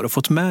sidospår och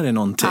fått med dig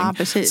någonting,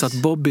 så att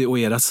Bobby och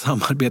era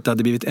samarbete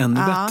hade blivit ännu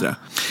bättre.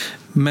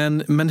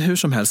 Men hur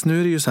som helst, nu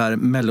är det ju så här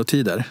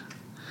mellotider.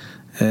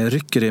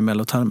 Rycker det i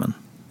mellotarmen?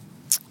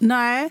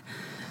 Nej,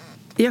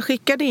 jag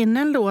skickade in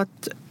en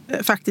låt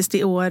faktiskt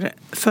i år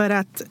för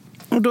att,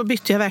 och då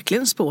bytte jag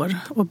verkligen spår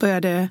och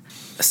började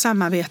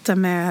samarbeta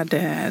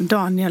med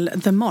Daniel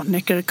The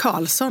Moniker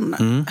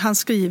Karlsson. Han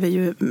skriver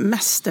ju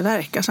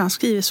mästerverk, alltså han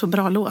skriver så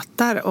bra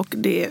låtar, och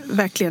det är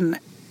verkligen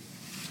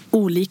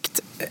olikt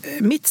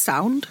mitt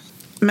sound.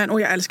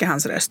 Och jag älskar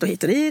hans röst och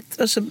hit och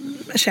dit. Och så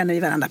känner vi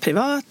varandra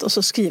privat. Och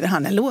så skriver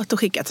han en låt och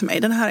skickar till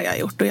mig. Den här har jag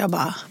gjort. Och jag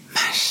bara,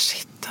 men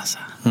shit alltså.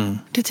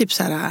 Det är typ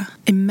så här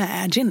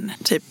Imagine.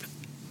 Typ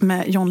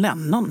med John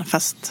Lennon.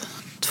 Fast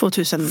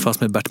 2017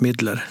 Fast med Bert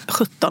Midler.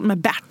 Med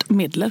Bert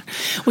Midler.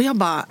 Och jag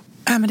bara,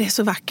 men det är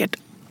så vackert.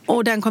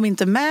 Och den kom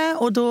inte med.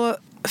 Och då,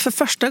 för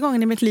första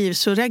gången i mitt liv,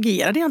 så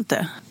reagerade jag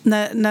inte.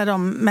 När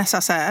de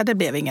messade så här, det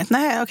blev inget.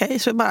 Nej, okej.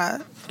 Så bara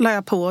la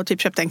jag på och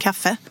typ köpte en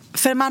kaffe.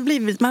 För man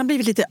har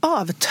blivit lite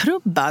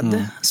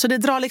avtrubbad. Så det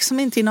drar liksom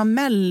inte i någon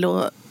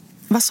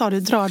Vad sa du?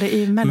 Drar det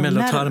i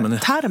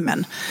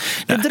mellotarmen?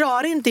 Det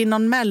drar inte i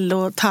någon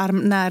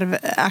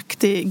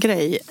mellotarmnervaktig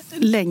grej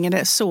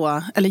längre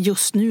så. Eller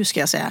just nu ska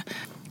jag säga.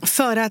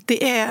 För att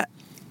det är,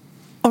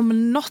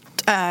 om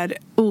något är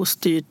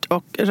ostyrt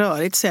och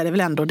rörigt, så är det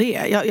väl ändå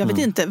det. Jag vet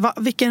inte,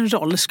 vilken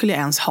roll skulle jag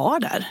ens ha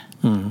där?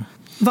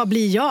 Vad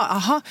blir jag?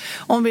 Aha,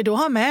 om vi då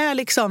har med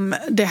liksom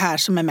det här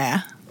som är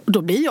med,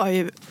 då blir jag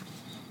ju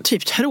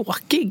typ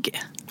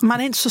tråkig.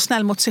 Man är inte så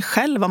snäll mot sig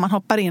själv om man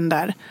hoppar in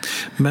där.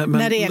 Men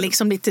när det är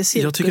liksom lite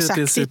cirkusaktigt. Jag tycker att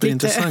det är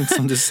superintressant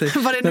som du säger.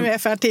 Vad det nu är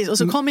för artist. Och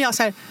så kommer jag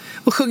så här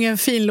och sjunger en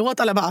fin låt,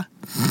 alla bara...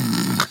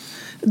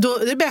 Då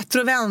är det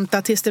bättre att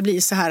vänta tills det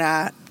blir så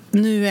här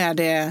nu är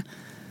det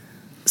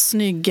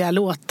snygga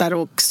låtar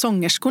och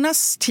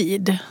sångerskornas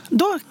tid.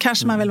 Då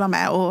kanske man vill vara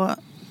med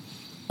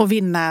och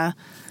vinna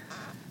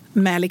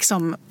med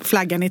liksom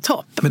flaggan i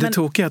topp. Men det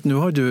tråkiga är att nu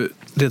har du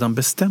redan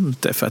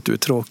bestämt dig för att du är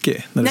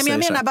tråkig. Nej, men jag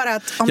menar bara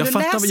att om du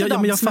läser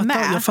dem som är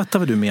med, jag fattar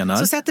vad du menar.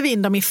 Så sätter vi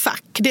in dem i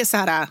fack. Det är så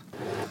här,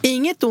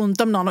 inget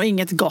ont om någon och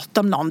inget gott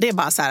om någon. Det är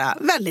bara så här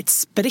väldigt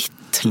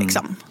spritt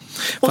liksom.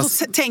 Och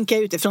så tänker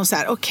jag utifrån så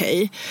här,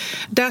 okej,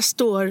 där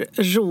står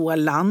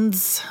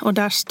Rolands och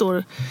där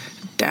står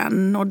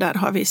den och där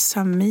har vi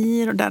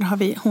Samir och där har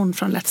vi hon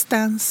från Let's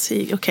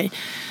Dance. Okej.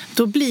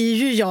 Då blir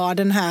ju jag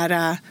den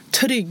här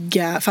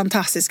trygga,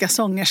 fantastiska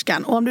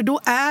sångerskan. Och om du då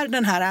är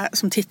den här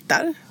som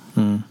tittar,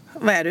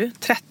 vad är du?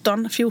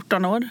 13,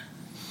 14 år?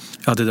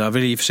 Ja, det där är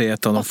väl i och för sig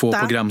ett av de få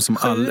program som,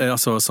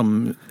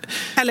 som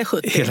eller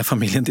 70. Hela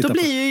familjen tittar på.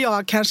 Då blir ju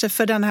jag kanske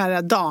för den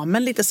här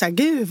damen lite så här,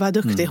 gud vad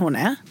duktig hon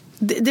är.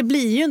 Det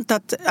blir ju inte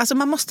att, alltså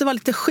man måste vara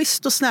lite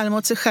schysst och snäll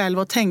mot sig själv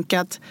och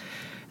tänka att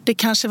det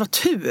kanske var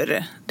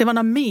tur. Det var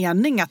någon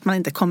mening att man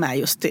inte kom med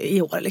just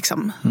i år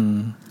liksom.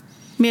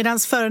 Medan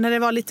förr när det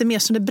var lite mer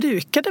som det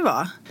brukade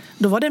vara,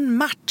 då var det en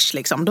match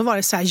liksom. Då var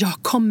det så här, jag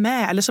kom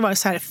med. Eller så var det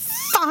så här,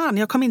 fan,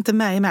 jag kom inte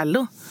med i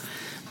Mello.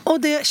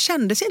 Och det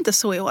kändes inte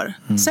så i år.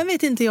 Sen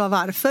vet inte jag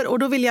varför. Och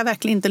då vill jag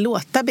verkligen inte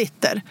låta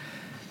bitter.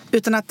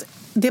 Utan att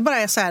det bara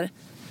är så här,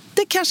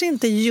 det kanske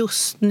inte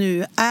just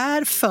nu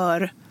är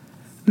för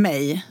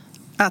mig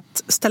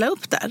att ställa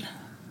upp där.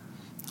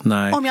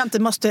 Nej. Om jag inte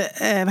måste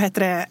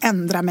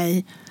ändra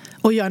mig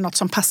och göra något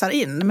som passar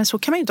in. Men så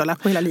kan man ju inte hålla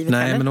på hela livet.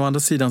 Nej, heller. men å andra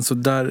sidan så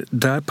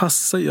där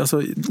passar ju,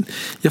 alltså,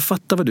 jag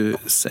fattar vad du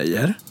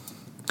säger.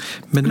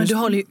 Men du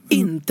håller ju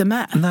inte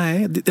med.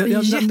 Nej,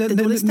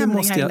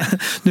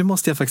 nu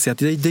måste jag faktiskt säga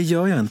att det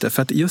gör jag inte.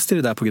 För att just i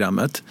det där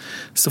programmet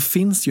så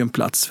finns ju en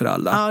plats för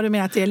alla. Ja, du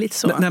menar att det är lite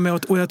så. Nej, men,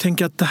 och jag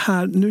tänker att det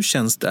här, nu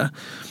känns det.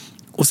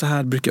 Och så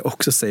här brukar jag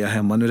också säga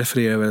hemma. Nu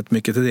refererar jag väldigt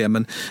mycket till det.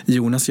 Men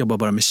Jonas jobbar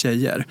bara med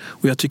tjejer.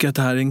 Och jag tycker att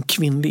det här är en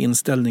kvinnlig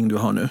inställning du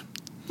har nu.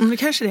 Men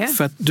kanske det.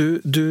 För att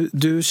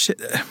du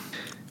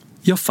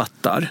jag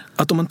fattar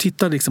att om man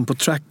tittar liksom på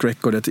track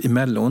recordet i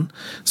Mellon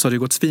så har det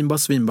gått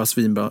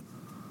svinbra.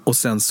 Och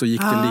sen så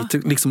gick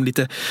det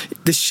lite...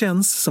 Det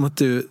känns som att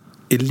du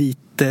är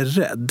lite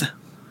rädd.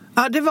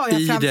 Ja, det var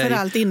jag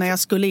framförallt innan jag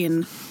skulle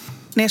in.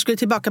 När jag skulle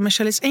tillbaka med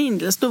Charlie's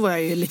Angels, då var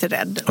jag ju lite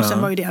rädd. Och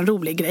sen var ju det en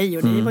rolig grej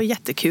och det var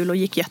jättekul och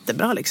gick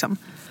jättebra liksom.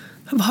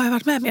 Vad har jag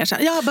varit med mer?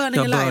 Ja, Burning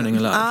Alive.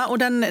 Ja, och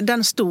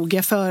den stod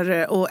jag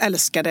för och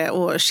älskade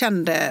och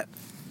kände...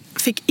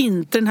 Fick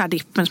inte den här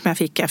dippen som jag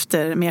fick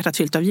efter Med hjärtat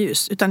fyllt av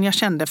ljus. Utan jag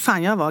kände,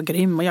 fan jag var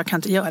grym och jag kan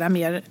inte göra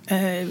mer.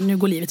 Nu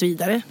går livet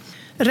vidare.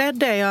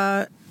 Rädd är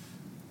jag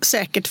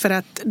säkert för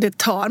att det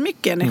tar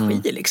mycket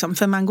energi liksom.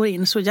 För man går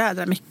in så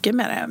jädra mycket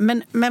med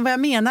det. Men vad jag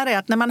menar är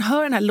att när man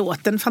hör den här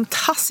låten,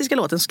 fantastiska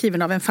låten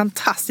skriven av en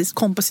fantastisk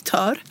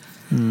kompositör.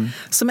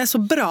 Som är så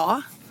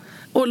bra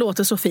och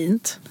låter så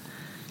fint.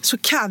 Så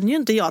kan ju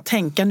inte jag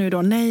tänka nu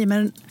då, nej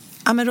men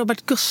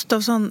Robert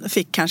Gustafsson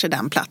fick kanske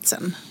den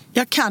platsen.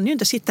 Jag kan ju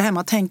inte sitta hemma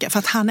och tänka för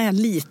att han är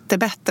lite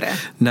bättre.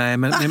 Nej,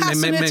 men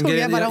nu tog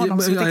jag bara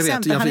honom som ett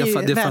exempel. Han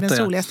är ju världens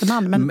roligaste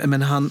man.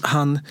 Men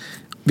han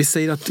vi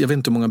säger att, jag vet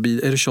inte hur många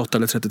bidrag, är det 28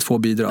 eller 32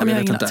 bidrag? Jag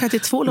vet inte.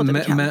 32 låter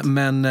bekant.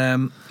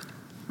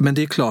 Men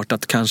det är klart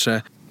att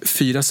kanske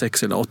 4,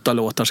 6 eller 8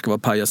 låtar ska vara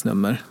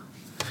pajasnummer.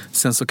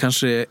 Sen så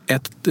kanske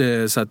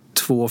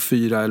 2,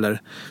 4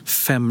 eller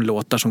 5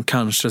 låtar som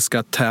kanske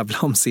ska tävla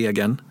om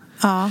segern.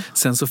 Ja.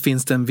 Sen så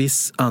finns det en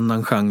viss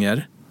annan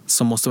genre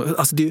som måste,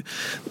 alltså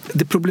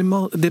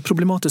det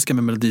problematiska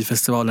med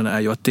Melodifestivalen är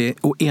ju att det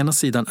å ena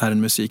sidan är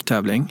en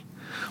musiktävling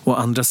och å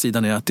andra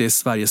sidan är att det är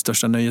Sveriges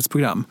största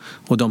nöjesprogram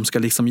och de ska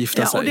liksom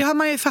gifta sig. Ja, och det har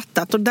man ju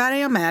fattat och där är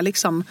jag med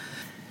liksom.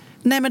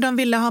 Nej, men de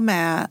ville ha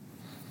med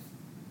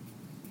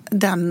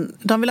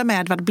de vill ha med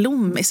Edvard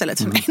Blom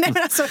istället för mig. Nej,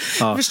 men alltså,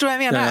 förstår vad jag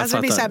menar? Ja, alltså,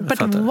 det blir så här,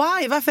 but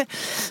why? Varför?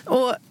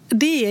 Och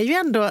det är ju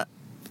ändå,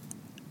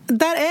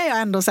 där är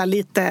jag ändå så här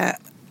lite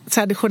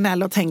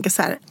traditionell och tänker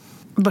så här,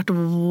 but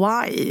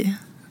why?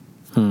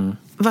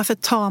 Varför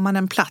tar man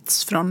en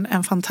plats från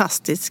en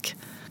fantastisk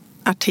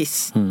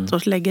artist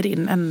och lägger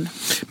in en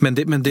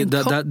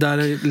där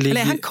ligger...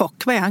 Eller är han kock?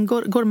 Vad är han?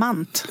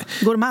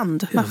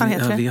 Gourmand? Vad fan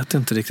heter det? Jag vet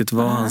inte riktigt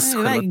vad hans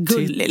själva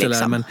titel är.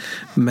 Liksom.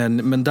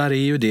 Men där är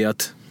ju det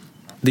att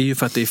det är ju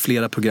för att det är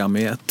flera program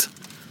i ett.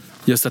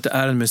 Just att det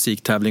är en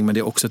musiktävling men det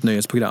är också ett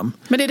nöjesprogram.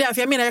 Men det är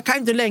därför jag menar, jag kan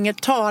inte längre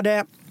ta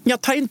det.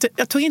 Jag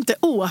tog inte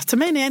åt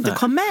mig när jag inte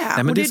kom med.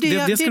 Nej, och det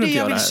är det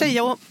jag vill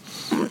säga. Och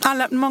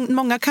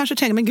många kanske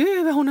tänker, men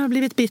gud, hon har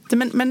blivit bitter.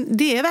 Men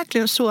det är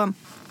verkligen så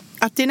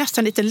att det är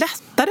nästan lite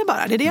lättare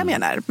bara. Det är det jag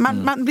menar.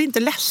 Man blir inte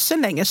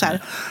ledsen längre så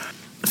här.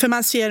 För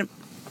man ser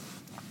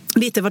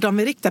lite vad de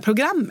vill rikta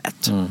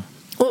programmet.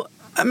 Och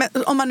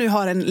om man nu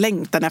har en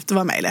längtan efter att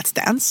vara med i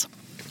Let's Dance.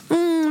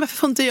 Varför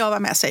får inte jag vara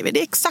med, säger vi. Det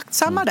är exakt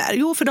samma där.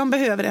 Jo, för de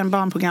behöver en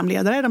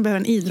barnprogramledare. De behöver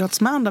en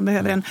idrottsman. De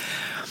behöver en...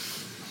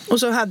 Och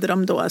så hade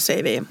de då,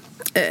 säger vi,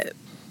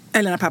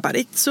 Elena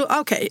Paparizou.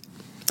 Okej.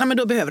 Ja, men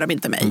då behöver de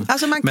inte mig.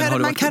 Alltså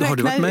har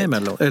du varit med i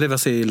Mello? Eller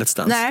vad säger Let's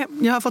Dance? Nej,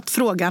 jag har fått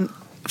frågan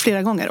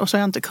flera gånger och så har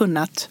jag inte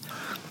kunnat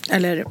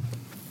eller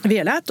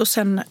velat. Och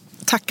sen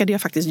tackade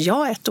jag faktiskt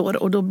ja ett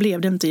år och då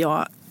blev det inte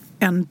jag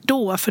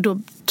ändå. För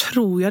då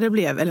tror jag det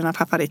blev Elena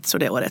Paparizou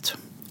det året.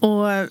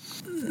 Och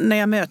när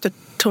jag möter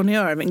Tony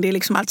Irving, det är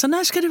liksom alltså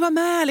när ska du vara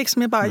med?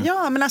 Liksom jag bara,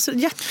 ja men alltså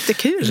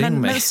jättekul.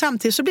 Men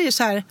samtidigt så blir det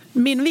så här,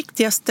 min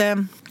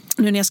viktigaste,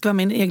 nu när jag ska vara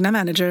min egna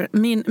manager,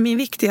 min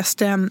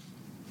viktigaste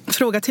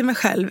fråga till mig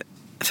själv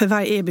för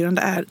varje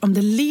erbjudande är om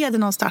det leder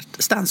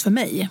någonstans för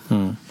mig.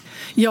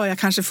 Ja, jag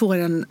kanske får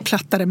en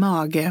plattare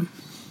mage.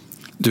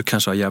 Du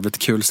kanske har jävligt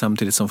kul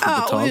samtidigt som får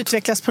betalt. Ja, och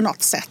utvecklas på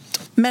något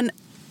sätt. Men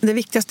det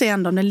viktigaste är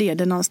ändå om det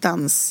leder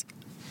någonstans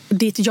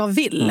dit jag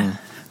vill.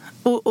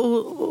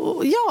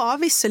 Och ja,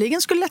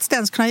 visserligen skulle Let's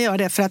Dance kunna göra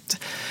det för att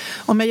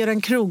om jag gör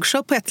en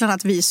krogshow på ett eller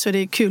annat vis så är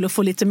det kul att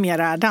få lite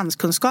mera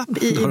danskunskap i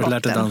botten. Du har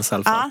lärt dig dansa i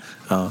alla fall.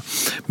 Ja.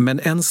 Men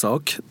en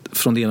sak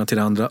från det ena till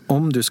det andra,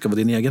 om du ska vara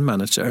din egen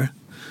manager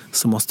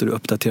så måste du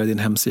uppdatera din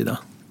hemsida.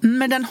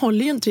 Men den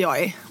håller ju inte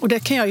jag i. Och det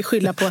kan jag ju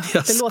skylla på.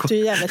 Det låter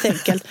ju jävligt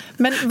enkelt.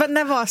 Men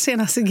när var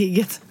senaste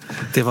giget?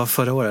 Det var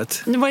förra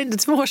året. Det var inte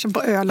 2 år sedan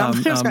på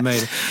Öland.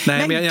 Nej,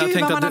 men jag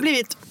tänkte vad man har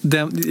blivit.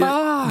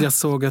 Jag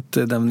såg att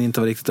den inte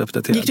var riktigt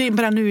uppdaterad. Gick du in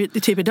på den nu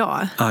typ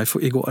idag? Ja,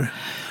 igår.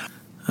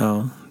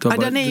 Ja,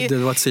 det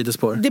var ett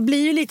sidospår. Det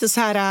blir ju lite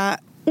så här,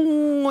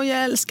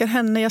 jag älskar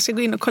henne. Jag ska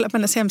gå in och kolla på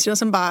hennes hemsida och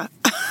sen bara...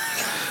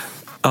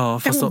 Ja,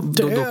 fast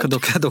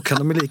då kan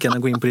de lika gärna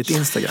gå in på ditt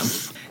Instagram.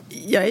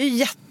 Jag är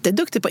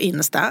jätteduktig på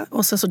Insta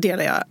och sen så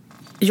delar jag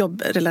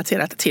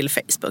jobbrelaterat till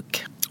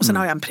Facebook. Och sen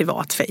har jag en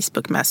privat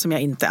Facebook med som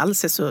jag inte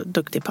alls är så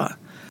duktig på.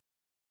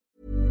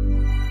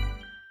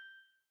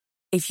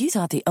 If you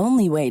thought the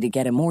only way to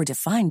get a more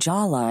defined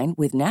jawline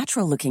with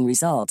natural-looking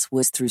results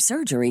was through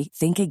surgery,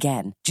 think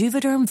again.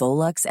 Juvederm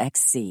Volux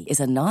XC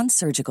is a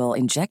non-surgical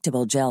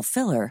injectable gel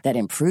filler that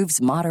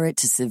improves moderate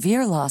to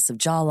severe loss of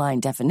jawline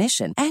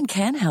definition and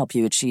can help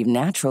you achieve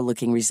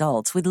natural-looking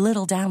results with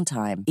little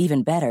downtime.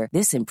 Even better,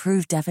 this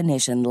improved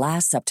definition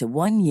lasts up to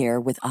 1 year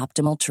with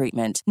optimal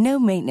treatment. No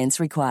maintenance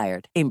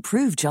required.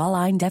 Improve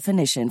jawline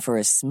definition for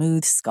a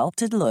smooth,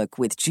 sculpted look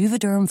with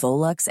Juvederm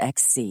Volux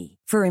XC.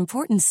 For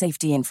important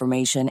safety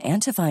information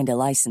and to find a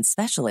licensed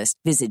specialist,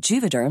 visit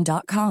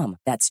Juvederm.com.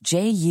 That's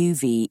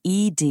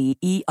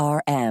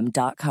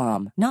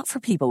Juvederm.com. Not for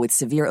people with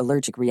severe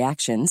allergic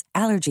reactions,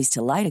 allergies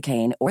to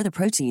lidocaine, or the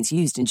proteins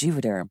used in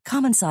Juvederm.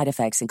 Common side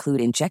effects include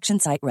injection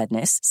site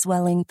redness,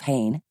 swelling,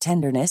 pain,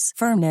 tenderness,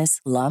 firmness,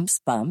 lumps,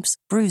 bumps,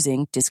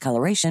 bruising,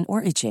 discoloration,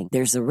 or itching.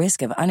 There's a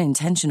risk of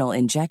unintentional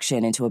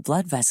injection into a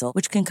blood vessel,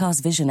 which can cause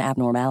vision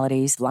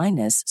abnormalities,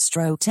 blindness,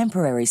 stroke,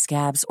 temporary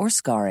scabs, or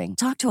scarring.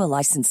 Talk to a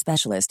licensed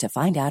specialist to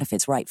find out if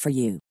it's right for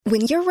you.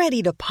 When you're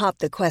ready to pop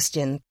the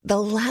question, the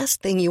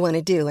last thing you want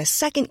to do is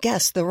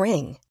second-guess the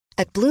ring.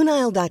 At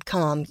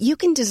BlueNile.com, you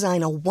can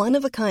design a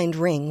one-of-a-kind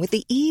ring with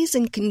the ease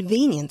and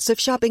convenience of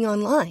shopping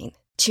online.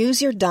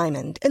 Choose your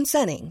diamond and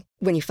setting.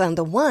 When you find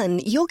the one,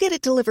 you'll get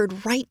it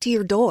delivered right to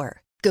your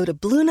door. Go to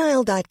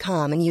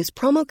BlueNile.com and use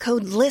promo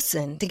code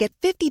LISTEN to get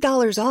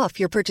 $50 off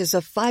your purchase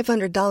of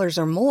 $500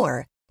 or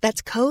more.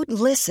 That's code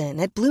LISTEN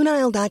at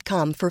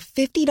BlueNile.com for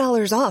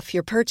 $50 off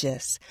your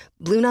purchase.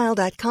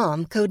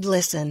 BlueNile.com, code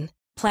LISTEN.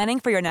 Planning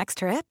for your next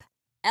trip?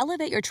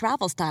 Elevate your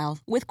travel style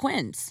with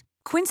Quince.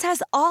 Quince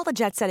has all the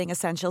jet-setting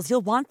essentials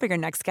you'll want for your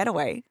next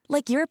getaway,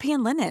 like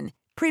European linen,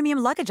 premium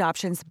luggage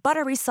options,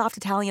 buttery soft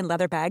Italian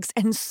leather bags,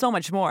 and so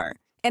much more.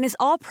 And is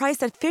all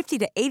priced at 50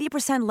 to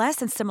 80% less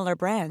than similar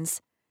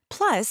brands.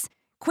 Plus,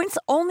 Quince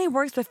only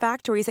works with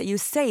factories that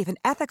use safe and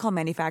ethical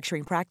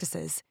manufacturing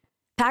practices.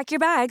 Pack your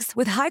bags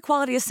with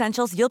high-quality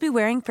essentials you'll be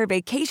wearing for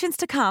vacations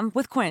to come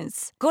with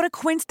Quince. Go to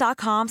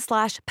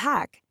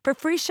quince.com/pack for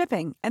free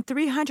shipping and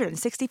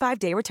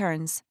 365-day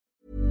returns.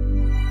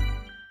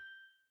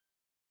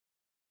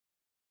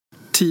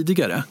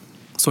 Tidigare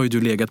så har ju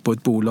du legat på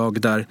ett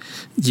bolag där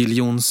Jill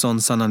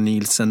Johnson, Sanna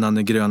Nielsen,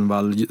 Nanne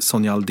Grönvall,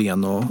 Sonja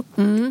Aldén och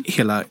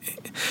hela...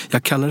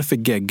 Jag kallar det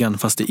för geggan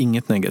fast det är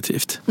inget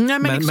negativt. Nej,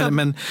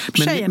 men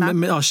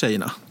tjejerna.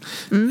 Tjejerna.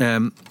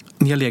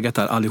 Ni har legat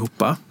där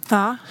allihopa.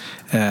 Ja.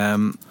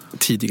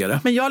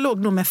 Tidigare. Men jag låg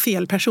nog med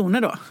fel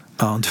personer då.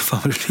 Ja,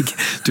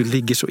 du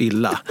ligger så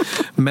illa.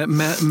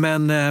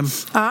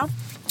 Ja.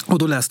 Och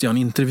då läste jag en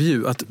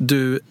intervju att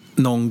du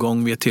någon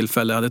gång vid ett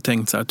tillfälle hade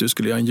tänkt så här att du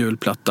skulle göra en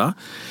julplatta.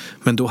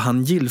 Men då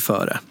hann Jill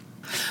före.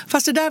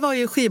 Fast det där var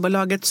ju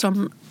skivbolaget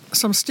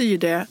som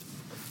styrde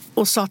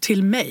och sa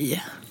till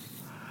mig.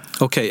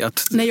 Okej,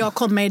 när jag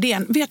kom med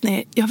idén, vet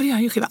ni, jag vill göra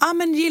en skiva.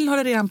 Men Jill har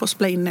det redan på att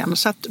spela in den,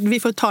 så att vi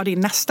får ta det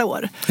in nästa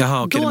år.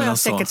 Jaha, då har jag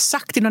säkert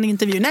sagt i någon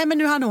intervju, nej men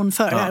nu har hon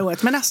för det här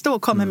året, men nästa år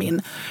kommer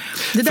min.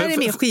 Det där är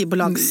mer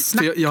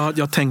skivbolagssnack.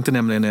 Jag tänkte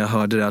nämligen när jag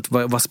hörde det, att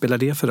vad spelar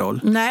det för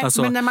roll? Nej,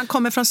 alltså, men när man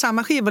kommer från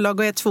samma skivbolag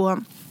och är 2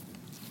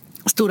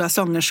 stora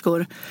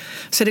sångerskor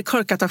så är det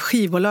korkat av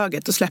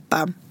skivbolaget att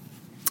släppa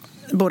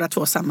båda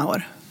 2 samma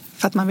år.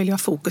 För att man vill ju ha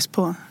fokus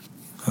på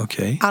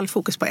all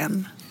fokus på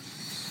en.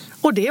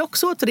 Och det är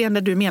också återigen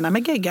det du menar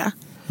med gegga.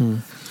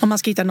 Om man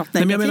ska hitta något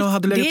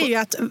negativt. Det är ju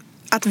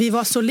att vi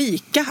var så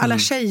lika. Alla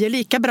tjejer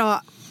lika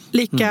bra,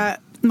 lika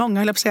många,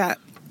 höll jag på att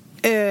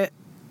säga.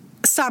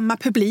 samma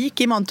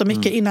publik i mångt och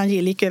mycket innan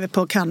Jill gick över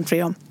på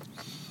country.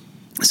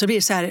 Så blir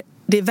det så här,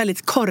 det är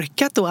väldigt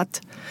korkat då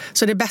att,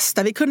 så det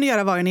bästa vi kunde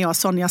göra var ju när jag,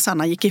 Sonja och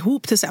Sanna gick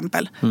ihop till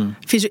exempel.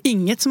 Det finns ju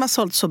inget som har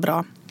sålt så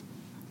bra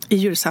i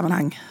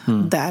julsammanhang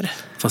där.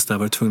 Fast där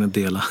var du tvungen att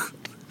dela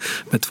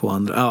med 2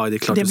 andra. Ja, det är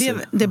klart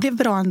det blev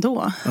bra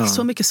ändå. Ja.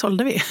 Så mycket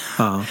sålde vi.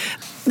 Ja.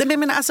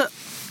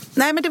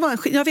 Nej, men det var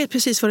jag vet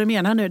precis vad du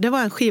menar nu. Det var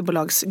en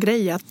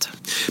skivbolagsgrej att...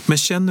 Men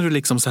känner du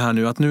liksom så här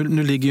nu att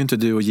nu ligger ju inte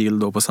du och Jill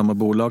då på samma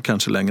bolag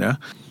kanske längre.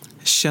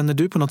 Känner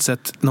du på något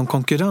sätt någon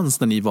konkurrens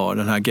när ni var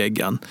den här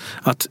geggan?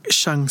 Att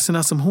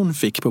chanserna som hon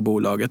fick på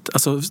bolaget,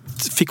 alltså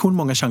fick hon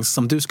många chanser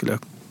som du skulle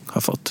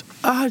ha fått?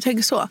 Ja, jag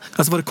tänker så.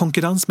 Alltså var det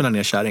konkurrens mellan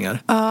er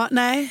kärringar? Ja,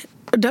 nej.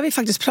 Det har vi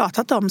faktiskt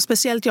pratat om.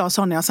 Speciellt jag,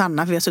 Sonja och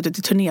Sanna. För vi har suttit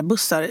i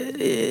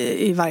turnébussar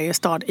i varje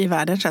stad i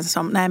världen, känns det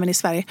som. Nej, men i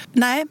Sverige.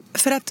 Nej,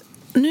 för att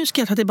nu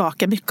ska jag ta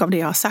tillbaka mycket av det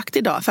jag har sagt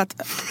idag. För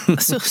att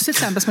Susie till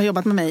exempel, som har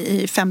jobbat med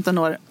mig i 15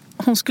 år,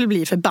 hon skulle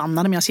bli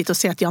förbannad om jag sitter och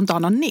säger att jag inte har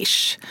någon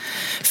nisch.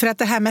 För att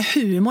det här med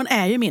humorn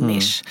är ju min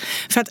nisch.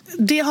 För att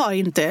det har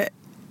inte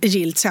Jill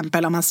till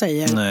exempel, om man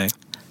säger. Nej.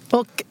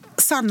 Och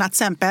Sanna till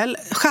exempel,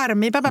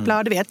 charmig, bla bla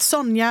bla, du vet.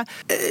 Sonja,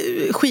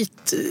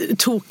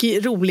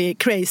 skittokig, rolig,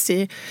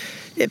 crazy,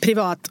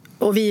 privat,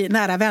 och vi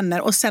nära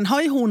vänner. Och sen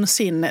har ju hon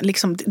sin,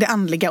 liksom, det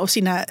andliga och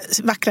sina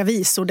vackra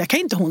visor. Där kan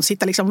inte hon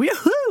sitta liksom,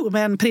 woho,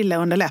 med en prilla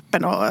under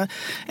läppen och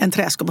en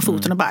träskåp på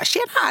foten och bara,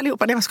 tjena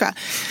allihopa, det var ska.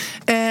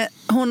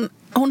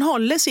 Hon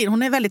håller sin,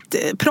 hon är väldigt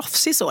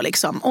proffsig så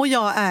liksom. Och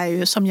jag är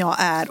ju som jag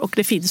är, och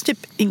det finns typ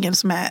ingen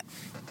som är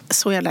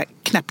så jävla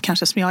knäpp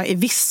kanske som jag är i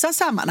vissa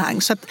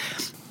sammanhang. Så att,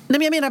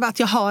 men jag menar bara att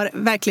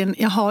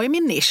jag har ju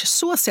min nisch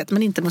så sett,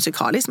 men inte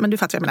musikaliskt, men du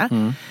fattar vad jag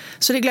menar.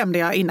 Så det glömde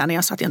jag innan när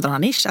jag sa att jag inte har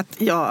någon nisch, att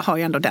jag har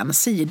ju ändå den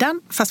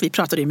sidan, fast vi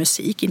pratade ju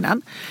musik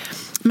innan.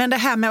 Men det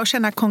här med att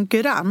känna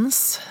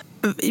konkurrens,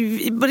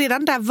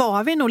 redan där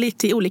var vi nog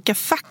lite i olika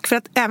fack, för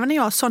att även när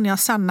jag, Sonja och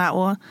Sanna,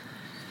 och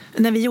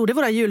när vi gjorde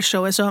våra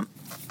julshower, så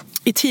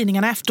i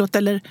tidningarna efteråt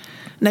eller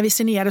när vi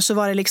signerade, så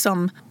var det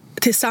liksom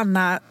till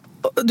Sanna,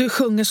 du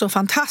sjunger så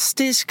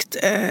fantastiskt,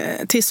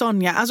 till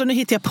Sonja, alltså nu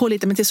hittar jag på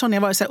lite, men till Sonja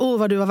var det så här,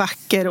 vad du var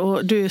vacker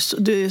och du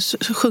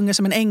sjunger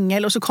som en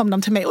ängel, och så kom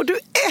de till mig, och du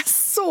är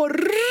så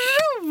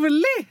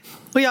rolig,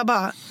 och jag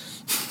bara,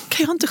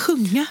 kan jag inte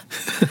sjunga?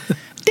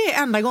 Det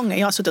är enda gången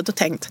jag har suttit och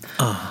tänkt,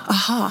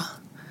 aha,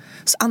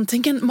 så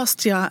antingen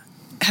måste jag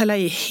hälla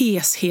i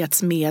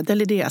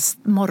heshetsmedel i deras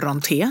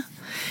morgonte,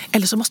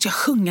 eller så måste jag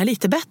sjunga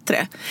lite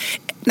bättre.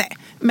 Nej,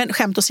 men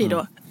skämt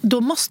åsido,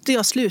 då måste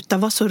jag sluta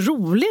vara så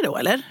rolig då,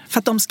 eller? För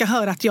att de ska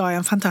höra att jag är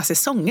en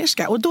fantastisk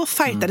sångerska. Och då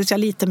fightades jag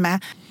lite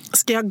med,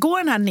 ska jag gå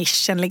den här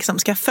nischen liksom?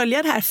 Ska jag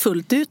följa det här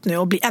fullt ut nu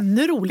och bli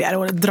ännu roligare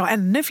och dra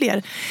ännu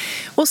fler?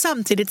 Och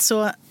samtidigt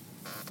så,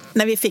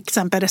 när vi fick till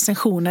exempel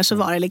recensioner, så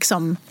var det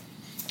liksom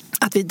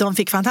att de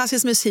fick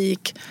fantastisk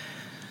musik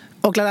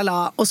och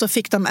lalala, och så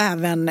fick de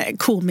även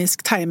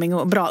komisk timing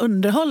och bra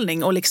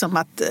underhållning, och liksom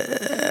att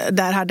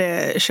där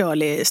hade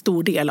Shirley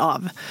stor del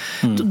av.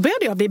 Då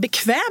började jag bli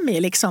bekväm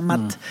i liksom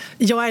att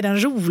jag är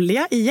den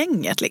roliga i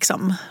gänget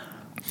liksom.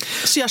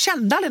 Så jag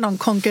kände aldrig någon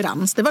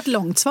konkurrens. Det var ett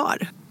långt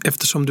svar.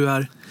 Eftersom du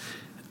är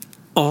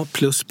A+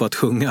 på att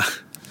sjunga,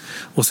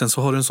 och sen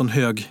så har du en sån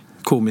hög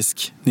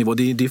komisk nivå.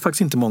 Det är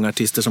faktiskt inte många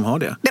artister som har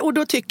det. Och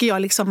då tycker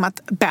jag liksom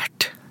att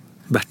Bert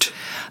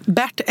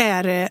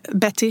är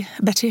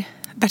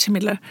Betty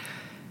Midler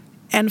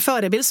en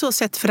förebild så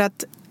sett, för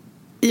att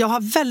jag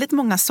har väldigt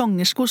många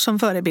sångerskor som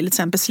förebild, till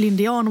exempel Celine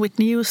Dion,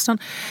 Whitney Houston,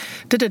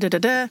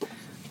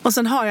 och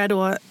sen har jag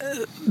då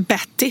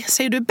Betty.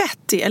 Säger du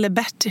Betty eller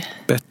Betty?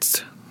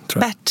 Bett,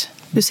 tror jag. Bert.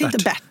 Du säger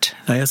inte Bert.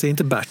 Nej, jag säger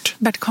inte Bert.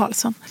 Bert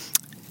Karlsson.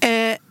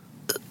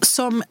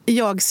 Som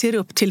jag ser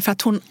upp till, för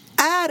att hon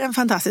är en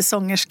fantastisk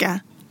sångerska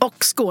och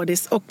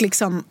skådis och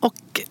liksom,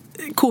 och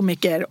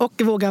komiker,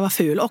 och vågar vara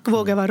ful och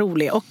vågar vara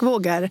rolig och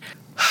vågar,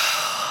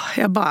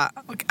 jag bara,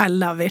 I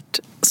love it,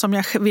 som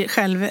jag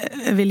själv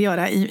vill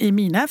göra i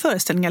mina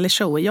föreställningar eller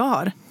shower jag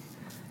har,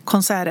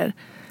 konserter,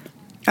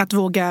 att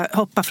våga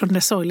hoppa från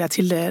det sorgliga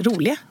till det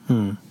roliga.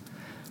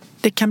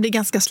 Det kan bli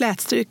ganska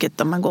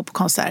slätstruket om man går på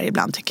konserter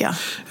ibland, tycker jag.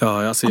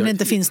 Ja, alltså om det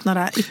inte finns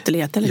några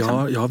ytterligheter liksom.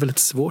 Ja, jag har väldigt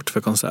svårt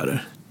för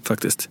konserter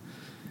faktiskt,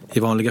 i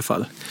vanliga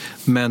fall.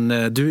 Men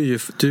du är ju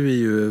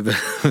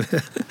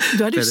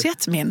du har ju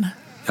sett min.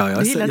 Ja, jag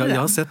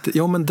har sett.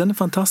 Ja, men den är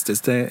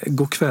fantastisk. Det är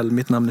God kväll,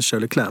 mitt namn är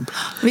Shirley Clamp.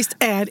 Visst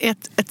är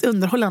ett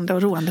underhållande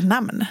och roande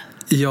namn?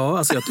 Ja,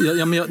 alltså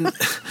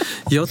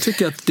jag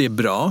tycker att det är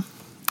bra.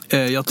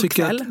 Jag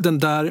tycker att den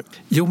där,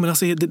 men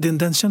alltså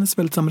den känns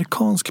väldigt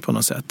amerikansk på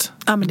något sätt.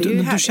 Ja, men det är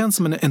ju du känns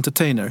som en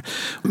entertainer.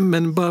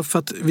 Men bara för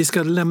att vi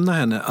ska lämna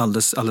henne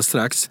alldeles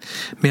strax.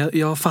 Men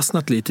jag har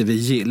fastnat lite vid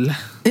Jill.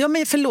 Ja,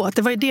 men förlåt,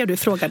 det var ju det du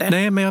frågade.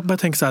 Nej, men jag bara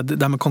tänker så här, det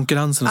där med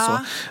konkurrensen och så.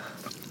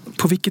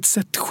 På vilket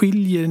sätt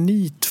skiljer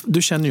ni?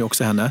 Du känner ju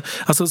också henne.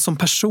 Alltså som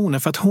personer,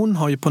 för att hon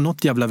har ju på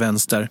något jävla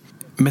vänster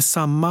med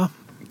samma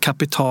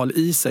kapital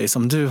i sig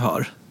som du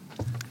har.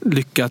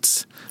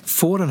 lyckats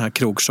få den här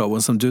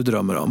krogshowen som du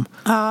drömmer om.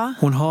 Ja.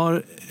 Hon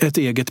har ett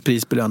eget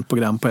prisbelönt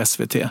program på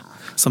SVT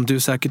som du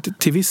säkert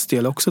till viss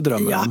del också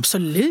drömmer om. Ja,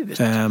 absolut.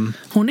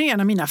 Hon är en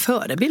av mina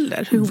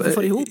förebilder. Hur hon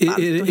får ihop allt.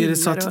 Är det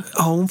så att,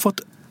 har hon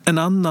fått en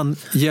annan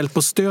hjälp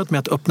och stöd med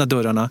att öppna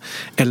dörrarna,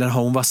 eller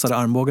har hon vassare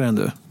armbågar än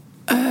du?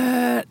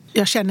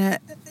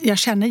 Jag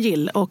känner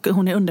Jill och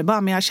hon är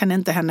underbar, men jag känner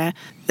inte henne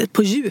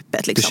på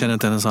djupet. Liksom. Du känner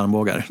inte hennes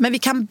armbågar? Men vi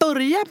kan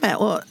börja med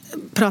att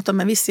prata om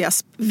en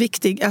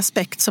viktig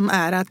aspekt som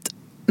är att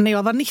när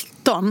jag var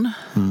 19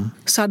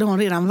 så hade hon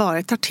redan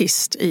varit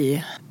artist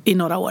i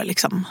några år.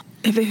 Liksom.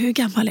 Hur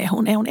gammal är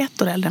hon? Är hon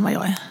 1 år äldre än vad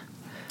jag är?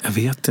 Jag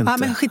vet inte. Ja,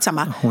 men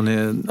skitsamma. Hon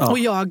är, ja. Och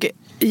jag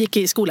gick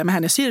i skolan med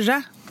hennes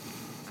syrra.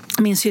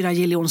 Min syrra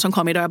Jill Jonsson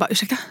kom idag. Jag bara,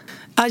 ursäkta?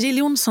 Ja, Jill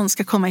Jonsson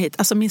ska komma hit.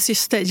 Alltså min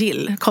syster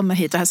Jill kommer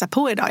hit och hälsa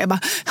på idag. Jag bara,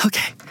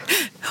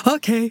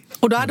 okej.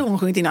 Och då hade hon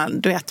sjungit in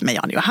en duett med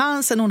Jan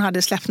Johansen. Hon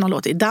hade släppt någon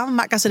låt i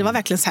Danmark. Alltså det var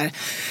verkligen så här,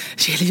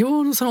 Jill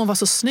Jonsson, hon var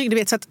så snygg. Du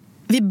vet, så att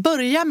vi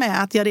börjar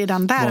med att jag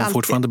redan där... Var hon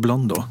fortfarande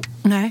blond då?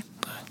 Nej.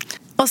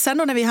 Och sen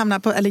då när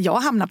jag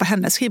hamnade på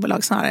hennes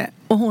skivbolag snarare,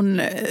 och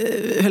hon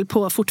höll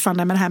på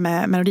fortfarande med det här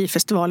med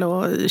Melodifestival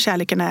och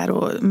Kärleken är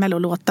och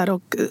mellolåtar,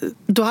 och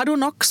då hade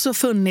hon också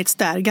funnits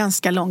där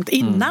ganska långt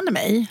innan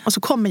mig. Och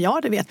så kommer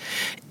jag, du vet.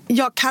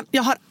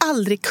 Jag har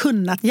aldrig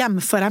kunnat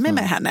jämföra mig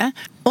med henne.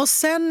 Och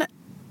sen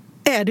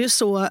är det ju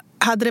så,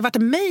 hade det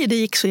varit mig det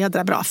gick så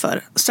jädra bra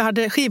för, så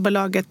hade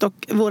skivbolaget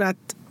och vårat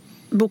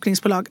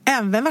bokningsbolag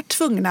även varit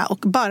tvungna och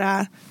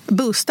bara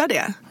boosta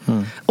det.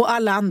 Och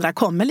alla andra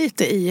kommer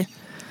lite i...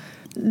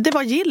 Det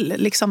var Jill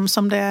liksom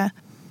som det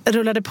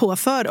rullade på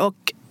för,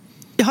 och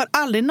jag har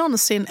aldrig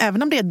någonsin,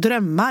 även om det är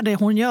drömmar, det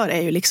hon gör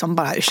är ju liksom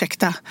bara,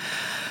 ursäkta,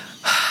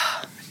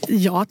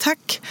 ja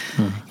tack,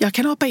 jag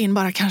kan hoppa in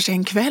bara kanske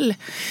en kväll,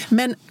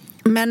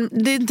 men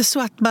det är inte så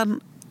att man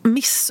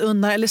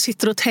missunnar eller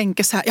sitter och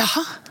tänker så här,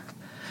 jaha,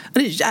 det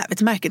är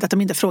jävligt märkligt att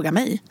de inte frågar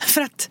mig,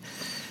 för att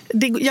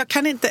jag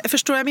kan inte,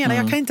 förstår jag menar,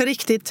 jag kan inte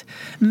riktigt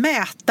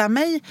mäta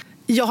mig.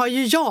 Jag har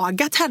ju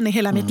jagat henne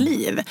hela mitt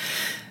liv.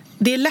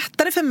 Det är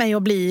lättare för mig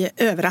att bli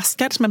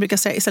överraskad, som jag brukar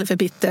säga, istället för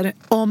bitter,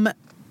 om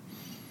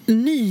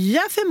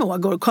nya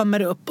förmågor kommer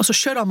upp och så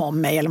kör de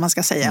om mig, eller man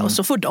ska säga, och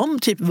så får de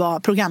typ vara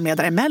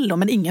programledare i Mello,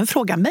 men ingen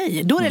frågar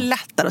mig. Då är det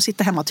lättare att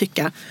sitta hemma och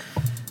tycka,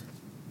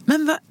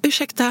 men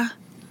ursäkta,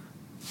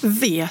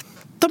 vet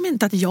de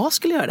inte att jag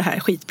skulle göra det här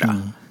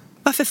skitbra?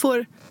 Varför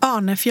får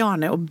Arne,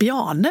 Fjane och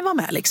Bjarne vara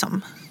med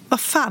liksom? Vad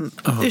fan,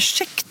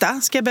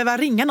 ursäkta, ska jag behöva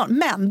ringa någon?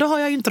 Men då har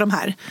jag ju inte de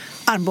här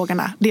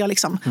armbågarna. Det är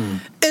liksom,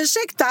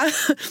 ursäkta,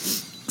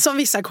 som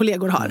vissa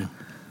kollegor har.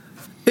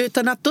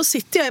 Utan att då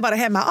sitter jag bara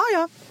hemma,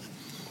 ja.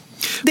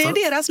 Det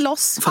är deras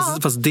loss.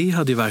 Fast det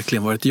hade ju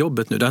verkligen varit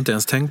jobbet nu, det har jag inte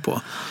ens tänkt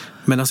på.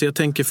 Men alltså jag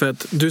tänker, för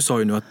att du sa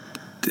ju nu att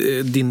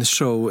din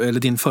show, eller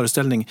din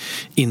föreställning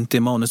inte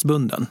är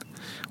manusbunden.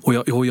 Och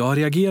jag har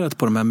reagerat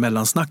på de här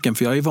mellansnacken,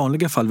 för jag är i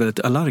vanliga fall väldigt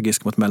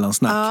allergisk mot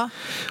mellansnack. Ja.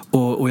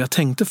 Och jag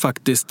tänkte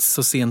faktiskt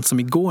så sent som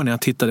igår när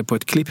jag tittade på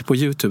ett klipp på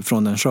YouTube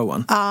från den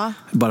showen,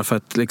 bara för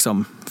att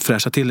liksom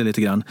fräscha till det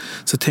lite grann,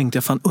 så tänkte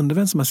jag, fan, undrar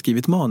vem som har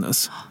skrivit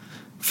manus.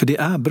 För det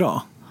är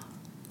bra.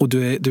 Och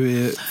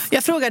du är...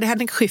 Jag frågade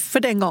Henrik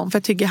Schyffert den gång, för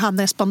jag tycker han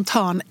är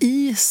spontan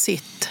i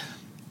sitt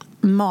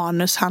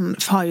manus. Han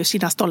har ju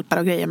sina stolpar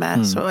och grejer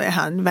med, så är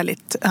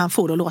han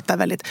får att låta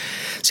väldigt,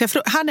 så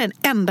han är den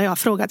enda jag har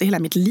frågat i hela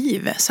mitt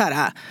liv så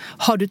här,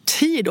 har du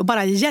tid att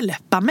bara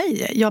hjälpa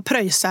mig? Jag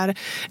pröjsar,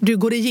 du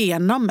går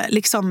igenom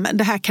liksom,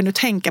 det här kan du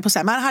tänka på så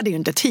här. Men han hade ju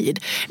inte tid.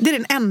 Det är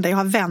den enda jag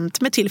har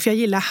vänt mig till, för jag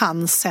gillar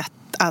hans sätt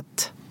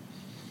att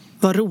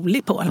vara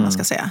rolig på, eller man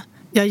ska säga.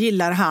 Jag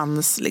gillar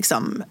hans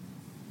liksom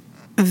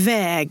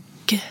väg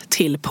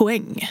till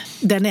poäng.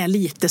 Den är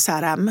lite så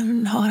här,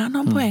 men har han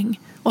någon poäng?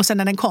 Och sen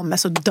när den kommer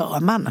så dör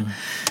man.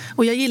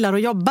 Och jag gillar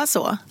att jobba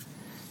så.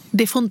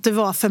 Det får inte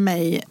vara för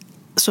mig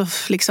så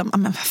liksom,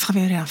 men fan,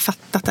 vi har redan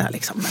fattat det här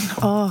liksom.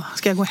 Men,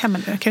 ska jag gå hem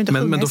nu? Kan inte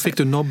men då fick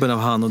du nobben av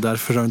han, och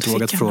därför har du inte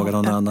vågat fråga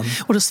någon annan.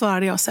 Och då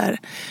svarade jag så här,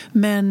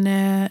 men...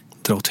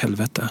 dra åt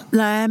helvete.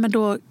 Nej, men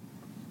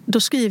då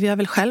skriver jag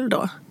väl själv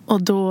då.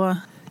 Och då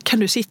kan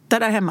du sitta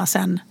där hemma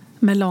sen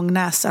med lång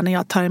näsa när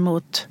jag tar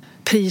emot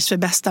pris för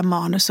bästa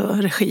manus och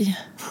regi.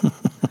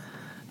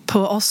 På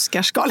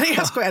Oscarsgalan.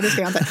 Jag skojar, det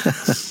ska jag inte.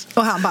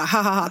 Och han bara,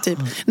 haha, typ.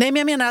 Nej, men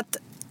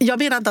jag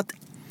menar inte att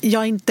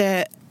jag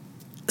inte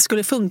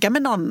skulle funka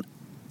med någon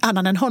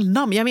annan än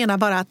honom. Jag menar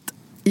bara att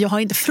jag har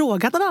inte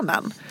frågat någon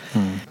annan.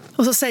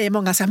 Och så säger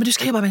många så här, men du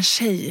ska jobba med en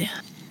tjej.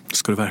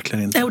 Ska du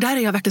verkligen inte? Och där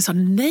är jag verkligen så,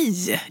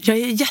 nej. Jag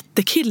är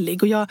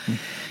jättekillig och jag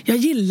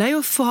gillar ju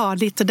att få ha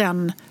lite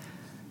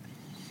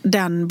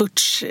den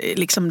butch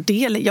liksom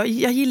del. Jag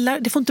gillar,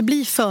 det får inte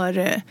bli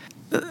för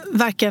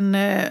varken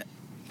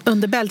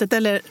under bältet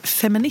eller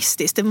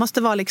feministiskt. Det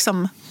måste vara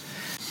liksom...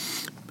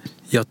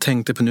 Jag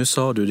tänkte på, nu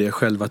sa du det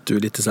själv, att du är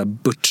lite så här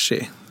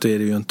butchy. Det är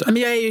det ju inte.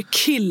 Men jag är ju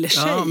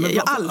killtjej.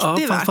 Jag har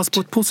alltid varit. Fast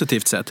på ett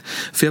positivt sätt.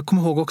 För jag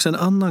kommer ihåg också en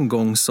annan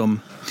gång som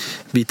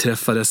vi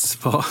träffades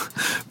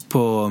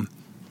på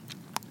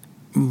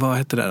vad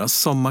heter det då?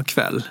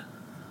 Sommarkväll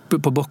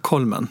på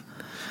Bockholmen.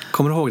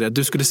 Kommer du ihåg det?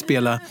 Du skulle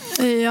spela...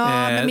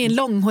 med min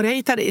långhåriga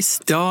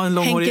gitarrist. Ja, en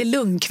långhårig... Henke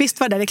Lundqvist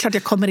var där, det är klart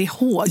jag kommer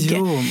ihåg.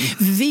 Jo.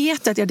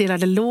 Vet att jag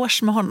delade loge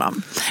med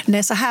honom.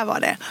 Nej, så här var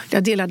det.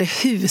 Jag delade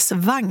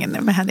husvagn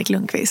med Henrik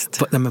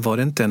Lundqvist. Nej, men var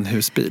det inte en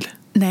husbil?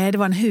 Nej, det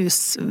var en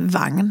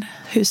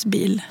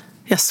husbil.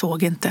 Jag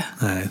såg inte.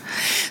 Nej.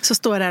 Så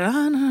står jag där och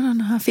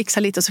han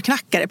fixar lite och så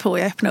knackar det på.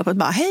 Jag öppnar upp och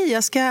bara, hej,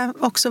 jag ska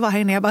också vara här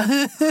inne. Jag bara,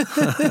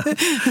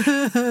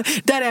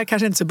 där är jag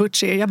kanske inte så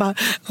butchig. Jag bara,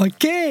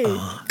 okej,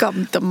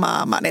 kom till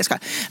mamma. Nej,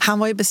 han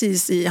var ju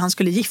precis han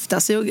skulle gifta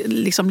sig och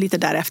liksom lite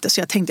därefter.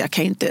 Så jag tänkte,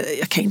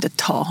 jag kan inte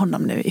ta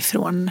honom nu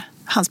ifrån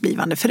hans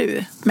blivande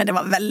fru. Men det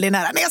var väldigt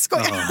nära. Nej, jag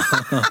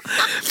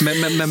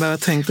skojar. Men jag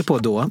tänkte på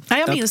då. Ja,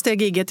 jag minns det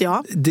gigget,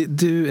 ja.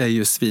 Du är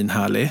ju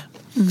svinhärlig.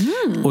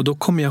 Och då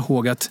kommer jag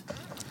ihåg att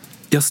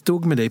jag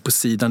stod med dig på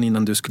sidan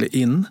innan du skulle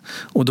in.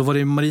 Och då var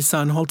det Marie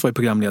Serneholt var ju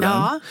programledaren.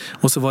 Ja.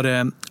 Och så var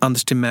det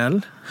Anders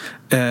Timell,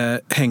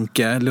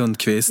 Henke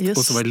Lundqvist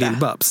och så var det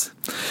Lill-Babs.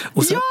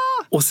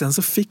 Och sen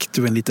så fick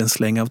du en liten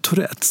släng av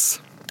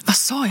Tourettes. Vad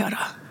sa jag då?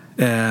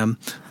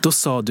 Då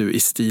sa du i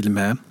stil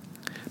med...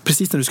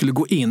 Precis när du skulle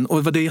gå in.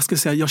 Och vad det jag skulle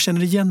säga, jag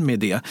känner igen mig i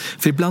det.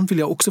 För ibland vill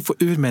jag också få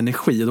ur med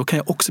energi. Och då kan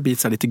jag också bli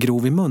så lite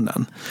grov i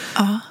munnen.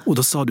 Och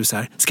då sa du så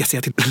här, ska jag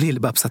säga till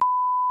Lill-Babs att...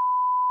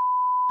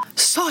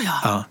 Sa jag?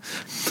 Ja.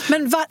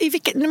 Men i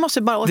vilket... Nu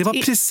måste bara... Det var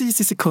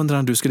precis i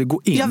sekunderna du skulle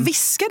gå in. Jag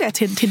viskade det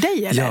till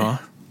dig, eller? Ja.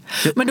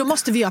 Men då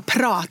måste vi ha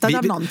pratat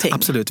om någonting.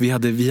 Absolut, vi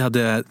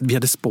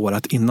hade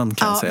spårat innan,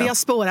 kan jag säga. Ja, vi har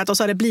spårat och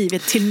så har det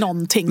blivit till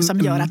någonting som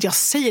gör att jag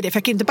säger det. För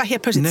jag kan inte bara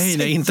helt plötsligt säga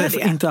det.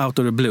 Nej, inte out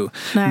of the blue.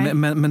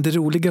 Men det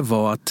roliga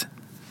var att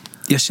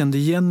jag kände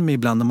igen mig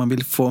ibland när man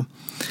vill få...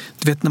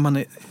 Du vet,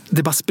 när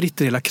det bara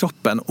spritter hela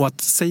kroppen. Och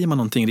att säger man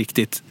någonting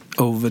riktigt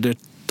over the...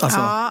 Alltså,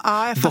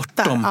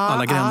 bortom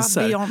alla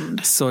gränser.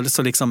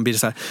 Så liksom blir det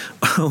så här...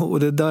 Och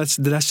det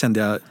där kände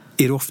jag...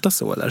 Är det ofta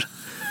så, eller?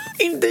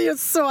 Inte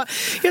just så.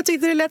 Jag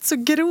tyckte det lät så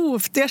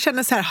grovt. Jag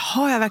känner så här,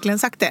 har jag verkligen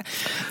sagt det?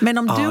 Men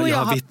om du och jag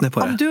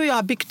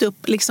har byggt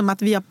upp liksom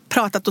att vi har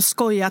pratat och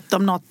skojat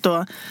om något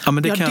och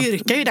jag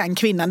dyrkar ju den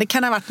kvinnan. Det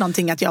kan ha varit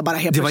någonting att jag bara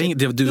helt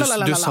plötsligt...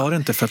 Du sa det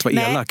inte för att vara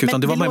elak.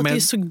 Utan det var låter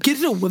ju så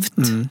grovt.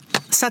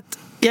 Så att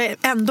jag är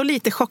ändå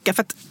lite chockad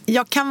för att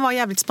jag kan vara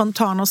jävligt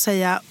spontan och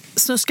säga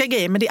snuska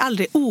grejer, men det är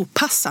aldrig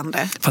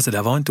opassande. Fast det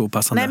där var inte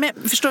opassande. Nej,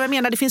 men förstår vad jag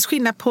menar? Det finns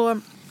skillnad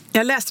på...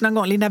 Jag läste någon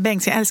gång, Linda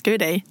Bengtz, jag älskar ju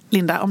dig,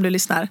 Linda, om du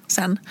lyssnar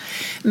sen.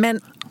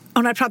 Men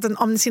hon hade pratat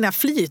om sina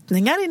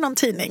flytningar i någon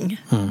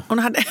tidning. Och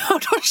då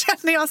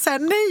känner jag så här,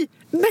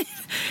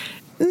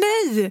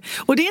 nej.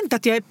 Och det är inte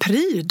att jag är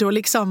pryd och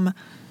liksom,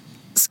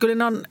 skulle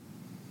någon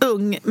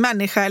ung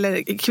människa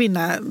eller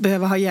kvinna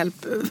behöva ha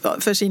hjälp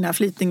för sina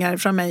flytningar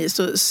från mig,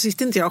 så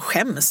sitter inte jag och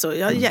skäms och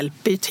jag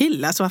hjälper ju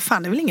till. Alltså vad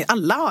fan, det är väl inget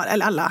alla har,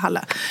 eller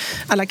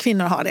alla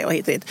kvinnor har det och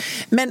hit och hit.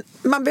 Men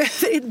man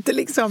behöver inte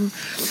liksom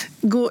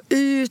gå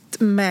ut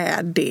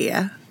med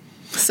det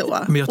så.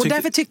 Och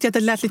därför tyckte jag att det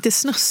lät lite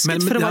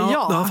snuskigt för att vara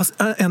jag. Ja, fast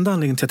enda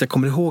anledningen till att jag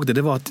kommer ihåg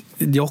det var att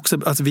jag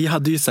också, alltså vi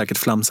hade ju säkert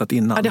flamsat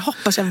innan. Ja, det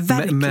hoppas jag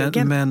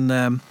verkligen.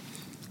 Men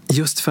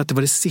just för att det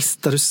var det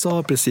sista du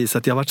sa precis,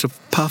 att jag var så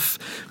paff,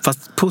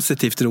 fast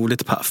positivt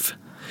roligt paff.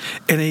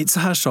 Eller så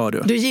här sa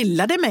du. Du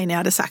gillade mig när jag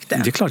hade sagt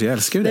det. Det är klart, jag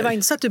älskar dig. Det var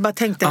inte så att du bara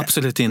tänkte...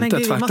 Absolut inte, men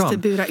gud, tvärtom. Vi måste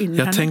bura in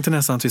jag tänkte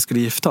nästan att vi skulle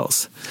gifta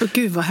oss.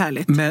 Gud, vad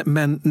härligt.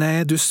 Men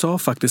nej, du sa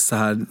faktiskt så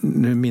här...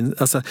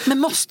 Men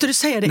måste du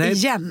säga det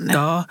igen?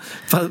 Ja,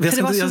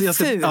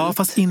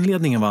 fast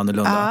inledningen var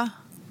annorlunda.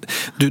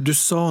 Du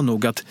sa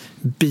nog att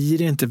blir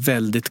det inte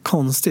väldigt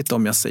konstigt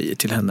om jag säger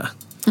till henne?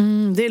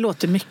 Det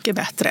låter mycket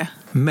bättre.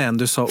 Men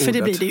du sa ordet. För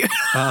det blir det ju.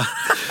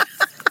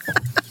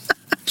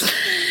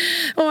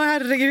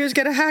 Herregud, hur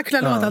ska det här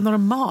kunna låta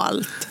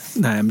normalt?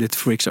 Nej, men det är ett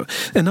freakshow.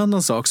 En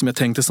annan sak som jag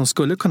tänkte som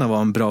skulle kunna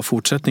vara en bra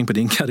fortsättning på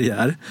din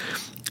karriär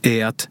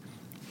är att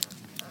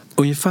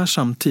ungefär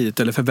samtidigt,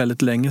 eller för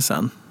väldigt länge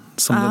sedan,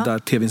 som den där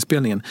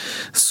tv-inspelningen,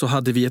 så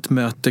hade vi ett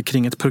möte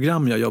kring ett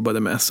program jag jobbade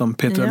med som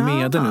Petra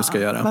Mede nu ska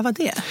göra. Vad var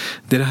det?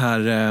 Det är det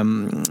här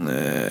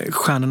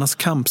Stjärnornas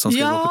kamp som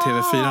ska gå på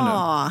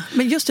TV4 nu.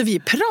 Men just det, vi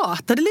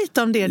pratade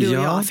lite om det du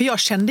och jag, för jag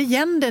kände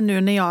igen det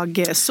nu när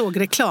jag såg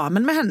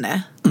reklamen med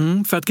henne.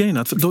 För att grejen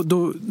är att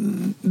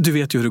du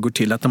vet ju hur det går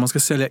till, att när man ska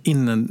sälja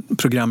in en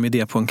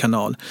programidé på en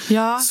kanal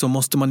så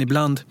måste man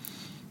ibland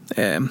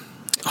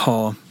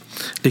ha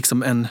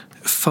liksom en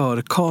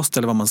förkast,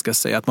 eller vad man ska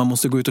säga, att man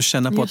måste gå ut och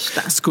känna på att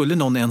skulle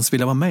någon ens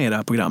vilja vara med i det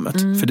här programmet,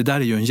 för det där är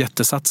ju en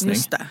jättesatsning.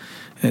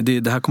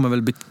 Det här kommer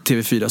väl bli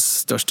TV4s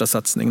största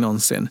satsning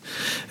någonsin,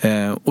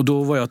 och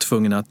då var jag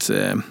tvungen att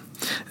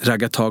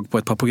ragga tag på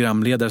ett par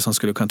programledare som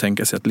skulle kunna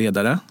tänka sig att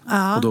ledare,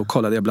 och då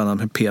kollade jag bland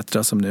annat med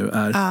Petra som nu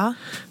är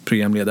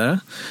programledare,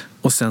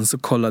 och sen så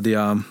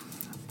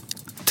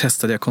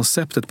testade jag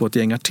konceptet på ett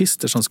gäng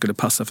artister som skulle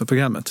passa för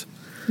programmet.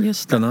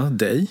 Bland annat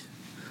dig.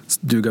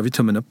 Du gav vi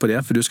tummen upp på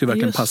det, för du skulle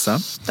verkligen passa.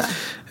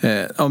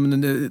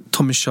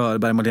 Tommy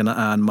Körberg, Malena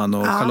Ernman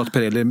och Charlotte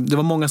Perrelli. Det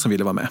var många som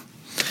ville vara med.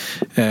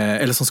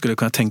 Eller som skulle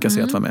kunna tänka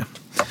sig att vara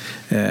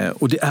med.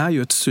 Och det är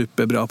ju ett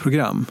superbra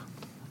program.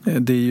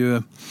 Det är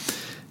ju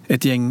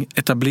ett gäng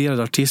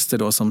etablerade artister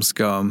då som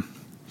ska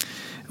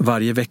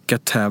varje vecka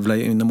tävla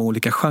inom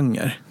olika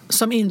genrer.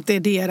 Som inte är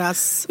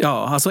deras...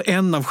 Ja, alltså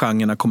en av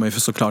genrerna kommer ju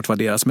för såklart vara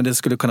deras. Men det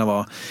skulle kunna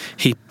vara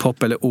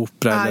hiphop eller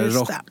opera eller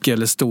rock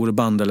eller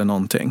storband eller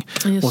någonting.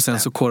 Just och sen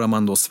så korar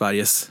man då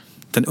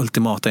den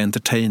ultimata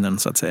entertainern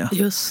så att säga.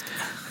 Just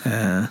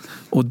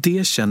och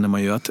det känner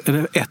man ju att,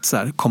 eller så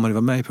här, kommer det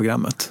vara med i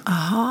programmet?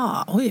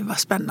 Aha, oj vad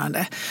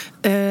spännande.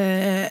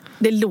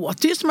 Det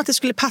låter ju som att det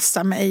skulle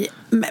passa mig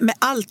med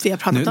allt vi har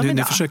pratat om idag.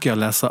 Nu försöker jag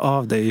läsa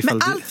av dig.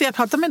 Med allt vi har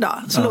pratat om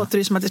idag så låter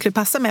det som att det skulle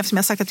passa mig, eftersom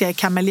jag har sagt att jag är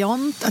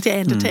kameleont, att jag är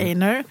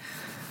entertainer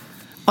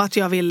och att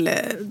jag vill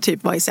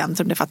typ vara i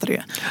centrum, det fattar du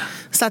ju.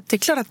 Så att det är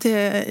klart att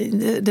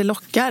det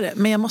lockar,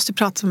 men jag måste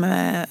prata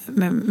med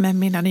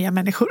mina nya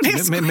människor.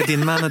 Med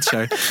din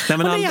manager.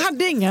 Nej, jag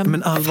hade ingen.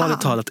 Men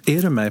allvarligt talat,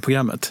 är du med i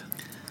programmet?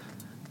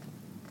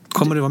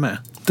 Kommer du vara med?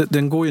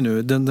 Den går ju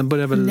nu, den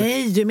börjar väl...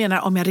 Nej, du menar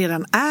om jag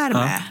redan är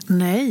med?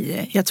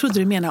 Nej, jag trodde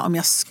du menar om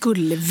jag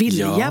skulle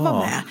vilja vara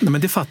med. Nej,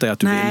 men det fattar jag att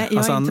du vill. Nej,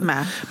 jag är inte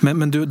med.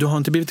 Men du har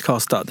inte blivit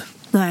castad?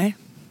 Nej.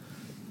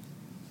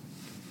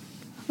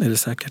 Är det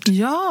säkert?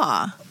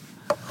 Ja.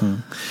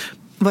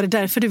 Var det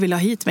därför du ville ha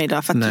hit mig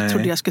idag? För att du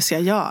trodde jag skulle säga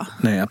ja?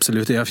 Nej,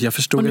 absolut. Jag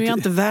förstod och nu är jag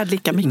inte värd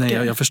lika mycket. Nej,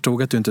 jag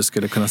förstod att du inte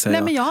skulle kunna säga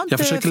ja. Men jag har inte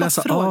försöker fått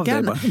läsa frågan. Av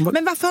dig bara.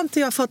 Men varför har inte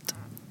jag fått...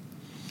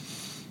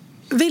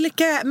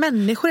 Vilka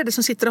människor är det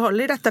som sitter och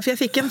håller i detta? För jag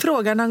fick en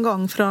fråga någon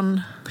gång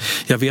från...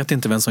 Jag vet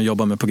inte vem som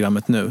jobbar med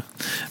programmet nu.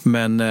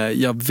 Men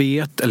jag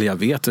vet,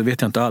 det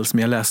vet jag inte alls,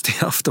 men jag läste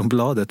i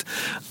Aftonbladet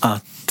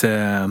att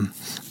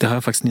det har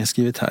jag faktiskt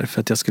nedskrivit här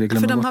för att jag skulle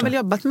glömma bort det. För de har väl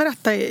jobbat med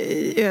detta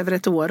i över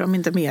ett år, om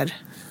inte mer?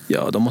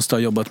 Ja, de måste ha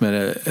jobbat med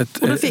det.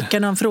 Och då fick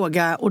jag någon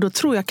fråga och då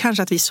tror jag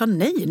kanske att vi sa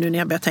nej nu när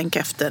jag börjar tänka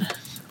efter.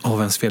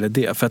 Vems fel är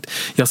det? För att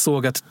jag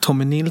såg att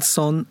Tommy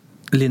Nilsson,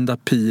 Linda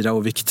Pira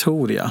och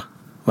Victoria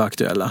var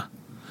aktuella.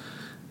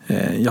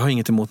 Jag har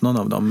inget emot någon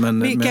av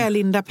dem. Vilka är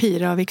Linda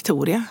Pira och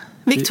Victoria?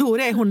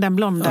 Victoria är hon den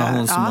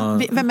blonda.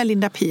 Ja, vem är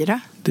Linda Pira?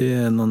 Det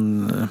är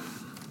någon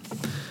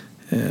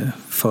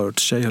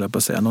förortstjej, höll jag på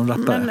att säga. Någon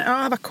rappare.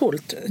 Men, vad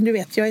coolt. Du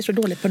vet, jag är så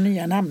dålig på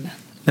nya namn.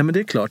 Nej, men det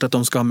är klart att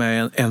de ska ha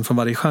med en från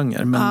varje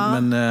genre.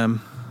 Men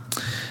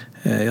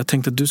jag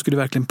tänkte att du skulle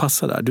verkligen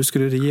passa där. Du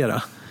skulle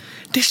regera.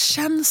 Det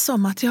känns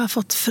som att jag har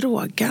fått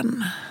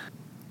frågan.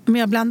 Men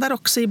jag blandar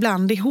också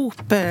ibland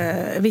ihop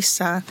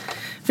vissa...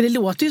 För det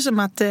låter ju som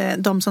att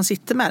de som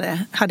sitter med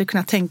det hade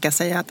kunnat tänka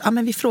sig att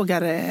men vi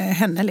frågar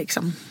henne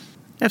liksom.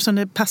 Eftersom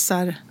det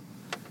passar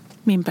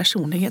min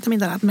personlighet.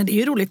 Men det är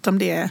ju roligt om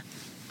det är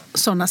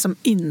sådana som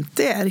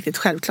inte är riktigt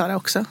självklara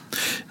också.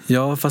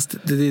 Ja, fast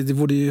det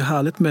vore ju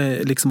härligt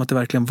med liksom att det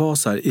verkligen var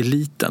så här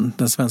eliten,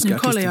 den svenska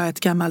artisten. Nu kollar jag ett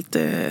gammalt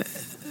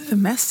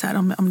mess här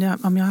om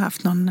jag har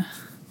haft någon...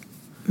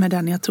 med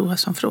den jag tror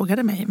som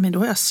frågade mig. Men då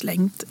har jag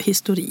slängt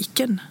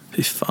historiken.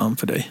 Fy fan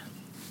för dig.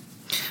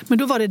 Men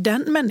då var det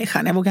den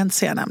människan, jag vågar inte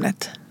säga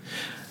namnet.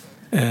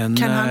 Kan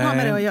han ha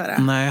med det att göra?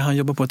 Nej, han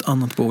jobbar på ett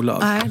annat bolag.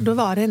 Nej, då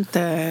var det inte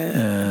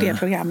det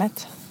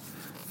programmet.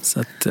 Så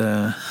att,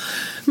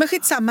 men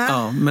skitsamma.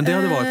 Ja, men det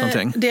hade varit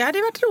någonting. Det hade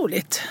varit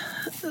roligt.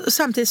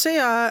 Samtidigt så är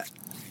jag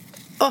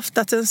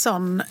ofta en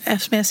sån,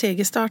 eftersom jag ser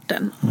i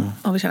starten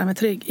och vill känna mig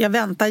trygg. Jag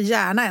väntar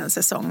gärna en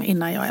säsong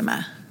innan jag är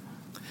med.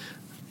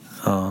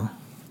 Ja.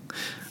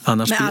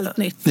 Annars med allt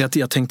nytt.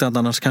 Jag tänkte att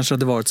annars kanske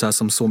det varit så här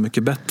som Så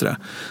mycket bättre.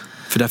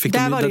 För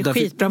där var det ju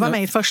skitbra att vara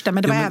med i första,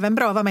 men det var även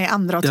bra att vara med i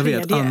andra och tredje. Jag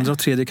vet, andra och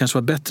tredje kanske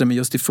var bättre, men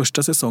just i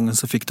första säsongen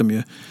så fick de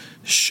ju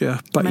köpa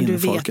in folket. Men du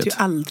vet ju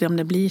aldrig om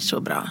det blir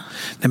så bra.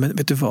 Nej, men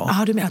vet du vad?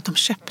 Jaha, du menar att de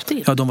köpte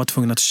in? Ja, de var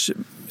tvungna att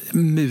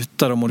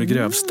muta dem och det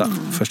grövsta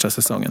första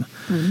säsongen.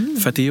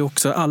 För att det är ju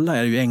också, alla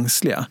är ju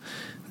ängsliga.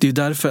 Det är ju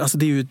därför, alltså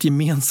det är ju ett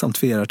gemensamt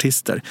för er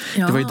artister.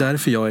 Ja. Det var ju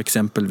därför jag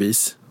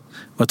exempelvis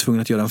var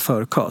tvungen att göra en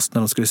förkast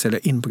när de skulle sälja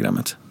in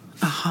programmet.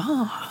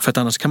 Aha. För att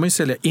annars kan man ju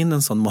sälja in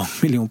en sån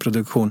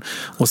mångmiljonproduktion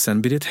och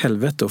sen blir det ett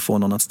helvete att få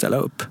någon att ställa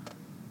upp.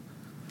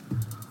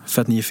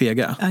 För att ni är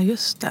fega. Ja,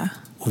 just det.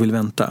 Och vill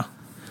vänta.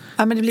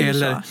 Ja, men det blir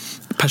eller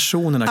så.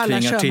 Personerna alla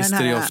kring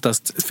artister är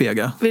oftast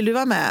fega. Vill du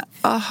vara med?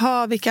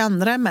 Aha, vilka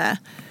andra är med?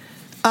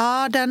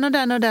 Ja, den och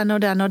den och den och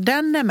den och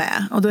den är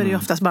med. Och då är det ju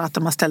oftast bara att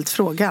de har ställt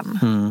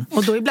frågan.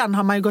 Och då ibland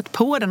har man ju gått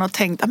på den och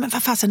tänkt, men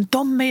vad fasen,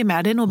 de är ju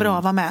med, det är nog bra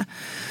att vara med.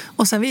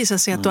 Och sen visar det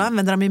sig att då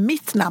använder de ju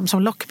mitt namn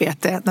som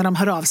lockbete när de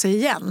hör av sig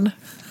igen.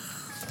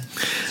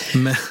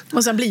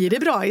 Och sen blir det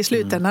bra i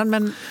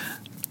slutändan.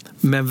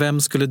 Men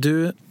vem skulle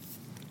du...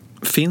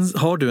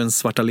 Har du en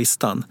svarta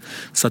listan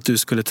så att du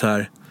skulle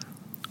ta...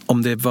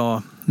 Om det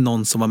var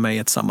någon som var med i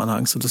ett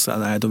sammanhang så du säger,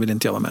 nej, då vill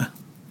inte jag vara med.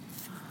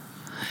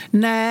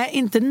 Nej,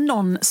 inte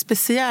någon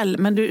speciell,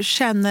 men du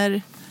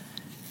känner...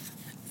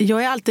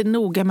 Jag är alltid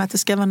noga med att det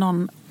ska vara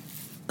någon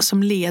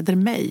som leder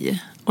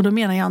mig. Och då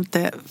menar jag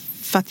inte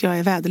för att jag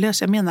är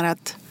värdelös. Jag menar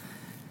att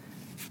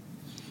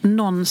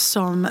någon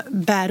som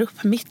bär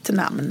upp mitt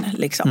namn,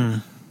 liksom.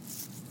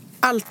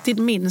 Alltid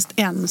minst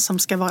en som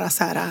ska vara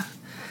så här...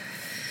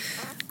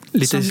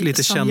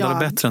 Lite kändare och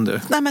bättre än du.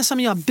 Nej, men som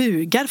jag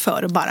bugar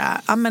för och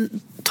bara... Ja, men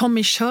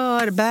Tommy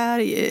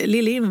Körberg,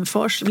 Lill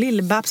Lindfors,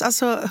 Lill-Babs,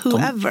 alltså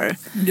whoever.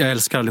 Jag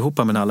älskar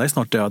allihopa, men alla är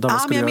snart döda.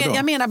 Vad ska men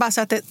jag menar bara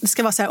så att det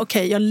ska vara så här,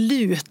 okej, jag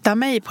lutar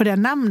mig på det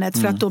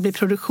namnet för att då blir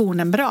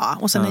produktionen bra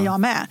och sen är jag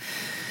med.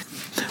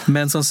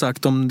 Men som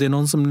sagt, om det är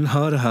någon som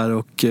hör det här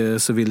och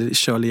så vill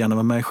Shirley gärna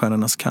vara med i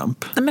Stjärnornas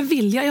kamp. Nej, men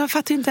vill jag? Jag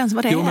fattar inte ens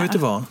vad det är. Jo, men vet du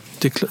vad?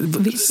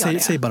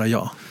 Säg bara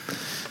ja.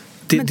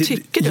 Men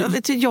tycker du?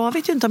 Jag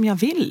vet ju inte om jag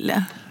vill.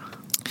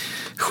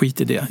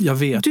 Skit i det, jag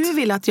vet. Du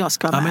vill att jag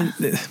ska vara med.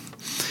 Men,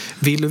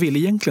 vill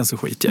egentligen så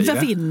skit jag i det.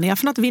 Vad vinner jag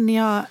för något? Vinner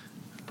jag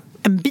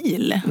en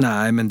bil?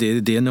 Nej, men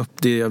det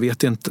är jag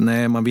vet inte.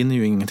 Nej, man vinner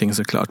ju ingenting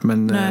såklart.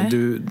 Men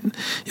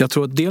jag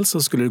tror att dels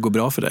så skulle det gå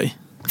bra för dig.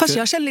 Fast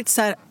jag känner lite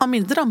så här, om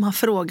inte de har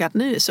frågat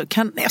nu så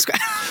kan... Nej, jag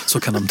skojar. Så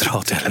kan de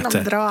dra till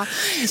helvete.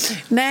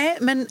 Nej,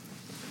 men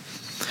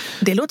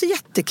det låter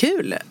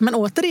jättekul. Men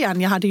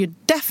återigen, jag hade ju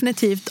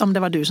definitivt, om det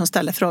var du som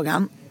ställde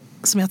frågan,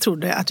 som jag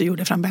trodde att du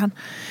gjorde från början,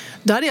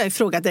 då hade jag ju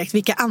frågat direkt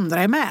vilka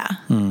andra är med.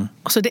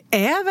 Så det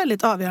är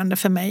väldigt avgörande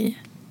för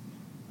mig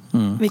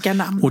vilka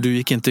namn. Och du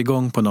gick inte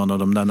igång på någon av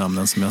de där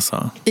namnen som jag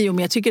sa? Jo,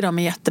 men jag tycker de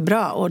är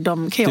jättebra. Och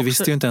de kan du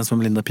visste ju inte ens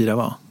vem Linda Pira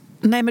var.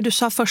 Nej, men du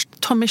sa först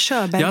Tommy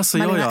Körberg,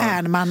 Malena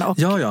Ernman och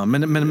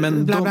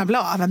men bla bla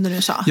bla, vem du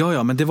nu sa.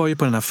 Ja, men det var ju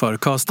på den här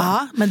förkasten.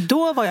 Ja, men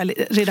då var jag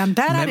redan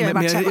där hade jag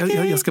varit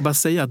men jag ska bara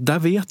säga att där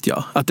vet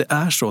jag att det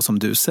är så som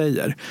du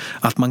säger.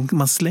 Att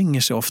man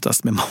slänger sig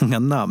oftast med många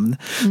namn.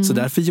 Så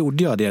därför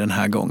gjorde jag det den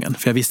här gången.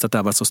 För jag visste att det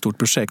här var ett så stort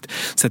projekt.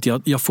 Så att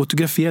jag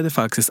fotograferade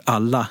faktiskt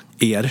alla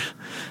er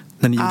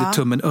när ni gjorde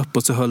tummen upp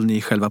och så höll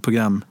ni själva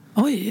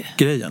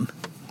programgrejen.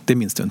 Det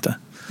minns du inte?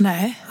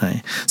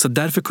 Nej. Så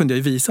därför kunde jag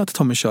ju visa att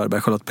Tommy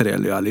Körberg, Charlotte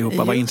Perrelli och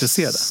allihopa var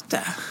intresserade.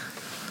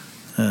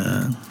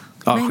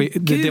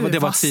 Det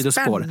var ett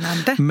sidospår.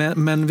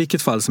 Men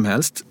vilket fall som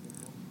helst.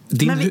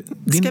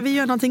 Ska vi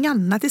göra någonting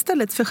annat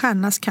istället för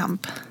Stjärnornas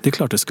kamp? Det är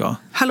klart det ska.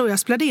 Hallå, jag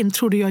spelade in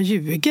Tror du jag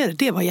ljuger?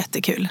 Det var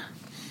jättekul.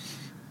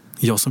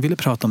 Jag som ville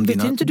prata om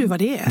dina... Vet inte du vad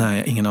det är?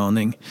 Nej, ingen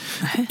aning.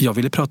 Jag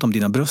ville prata om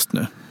dina bröst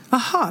nu.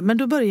 Aha, men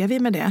då börjar vi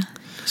med det.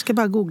 Jag ska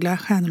bara googla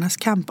Stjärnornas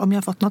kamp om jag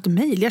har fått något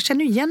mejl. Jag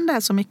känner ju igen det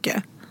här så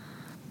mycket.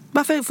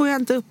 Varför får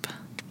jag inte upp?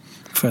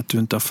 För att du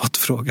inte har fått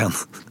frågan.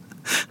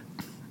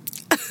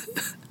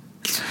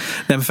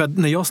 Nej, men för att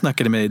när jag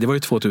snackade med dig, det var ju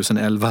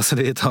 2011, så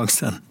det är ett tag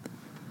sedan.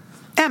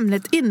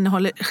 Ämnet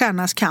innehåller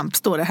Stjärnornas kamp,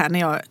 står det här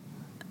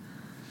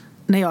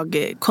när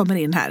jag kommer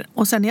in här.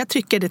 Och sen när jag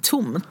trycker det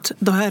tomt,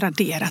 då har jag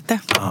raderat det.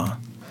 Ja.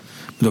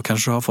 Då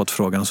kanske du har fått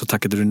frågan och så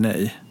tackade du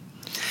nej.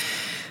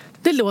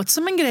 Det låter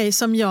som en grej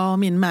som jag och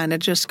min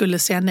manager skulle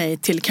säga nej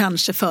till,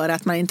 kanske för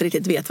att man inte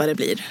riktigt vet vad det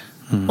blir.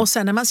 Och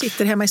sen när man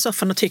sitter hemma i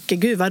soffan och tycker,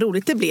 gud vad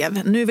roligt det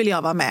blev, nu vill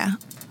jag vara med,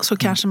 så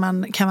kanske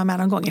man kan vara med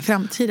någon gång i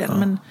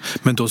framtiden. Ja.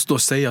 Men då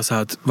säger jag så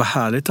här att vad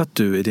härligt att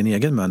du är din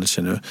egen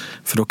manager nu,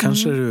 för då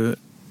kanske du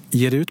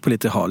ger ut på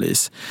lite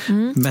halis.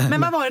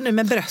 Men vad var det nu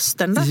med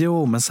brösten då?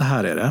 Jo, men så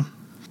här är det.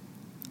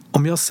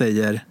 Om jag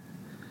säger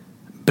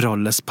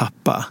Brolles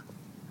pappa,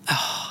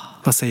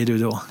 vad säger du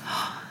då?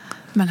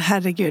 Men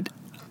herregud,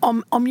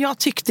 om jag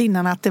tyckte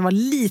innan att det var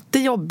lite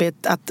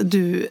jobbigt att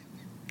du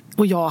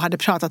och jag hade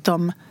pratat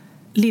om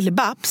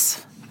Lill-Babs,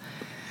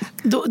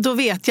 då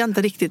vet jag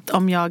inte riktigt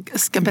om jag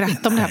ska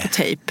berätta om det här på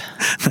tejp.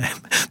 Nej,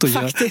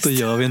 då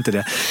gör vi inte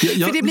det.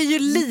 För det blir ju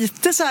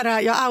lite så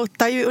här, jag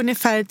outar ju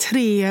ungefär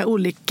 3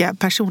 olika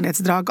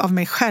personlighetsdrag av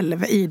mig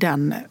själv i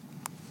den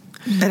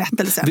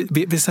berättelsen.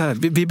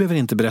 Vi behöver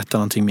inte berätta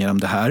någonting mer om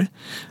det här.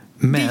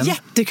 Men det är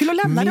jättekul att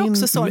lämna det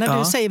också så när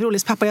du säger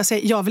Brolles pappa. Jag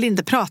säger, jag vill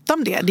inte prata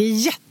om det. Det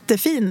är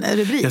jättefin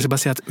rubrik. Jag ska bara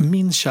säga att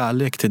min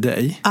kärlek till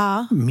dig,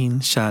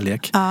 min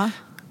kärlek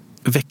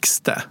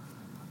växte.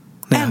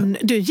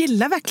 Du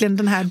gillar verkligen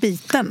den här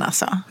biten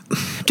alltså.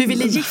 Du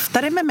ville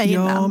gifta dig med mig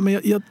innan. Ja,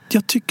 men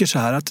jag tycker så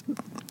här att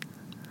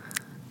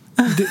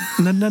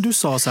när du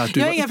sa så här att du...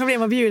 Jag har inga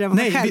problem att bjuda på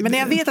mig själv, men när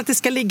jag vet att det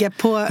ska ligga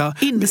på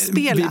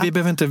inspelat. Vi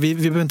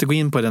behöver inte gå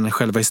in på den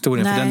själva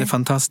historien, för den är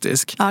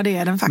fantastisk. Ja, det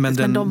är den faktiskt, men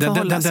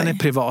den är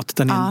privat,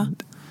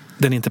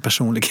 den är inte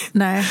personlig.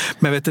 Nej.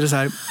 Men vet du så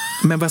här,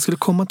 men vad jag skulle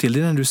komma till, det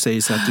är när du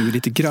säger så att du är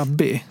lite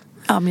grabbig.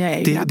 Ja, men jag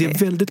är grabbig. Det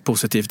är väldigt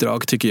positivt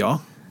drag, tycker jag.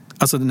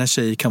 Alltså den här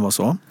tjejen kan vara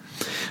så.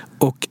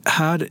 Och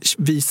här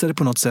visar det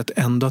på något sätt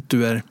ändå att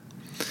du är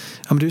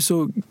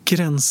så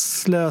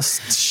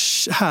gränslöst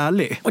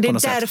härlig. Och det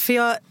är därför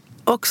jag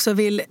också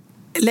vill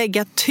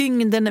lägga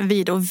tyngden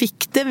vid och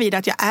vikten vid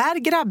att jag är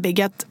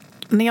grabbig. Att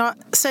när jag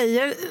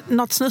säger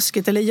något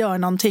snuskigt eller gör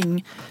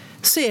någonting,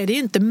 så är det ju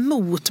inte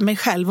mot mig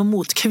själv och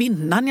mot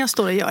kvinnan jag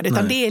står och gör det.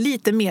 Utan det är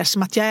lite mer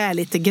som att jag är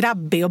lite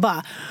grabbig och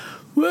bara...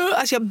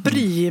 Alltså jag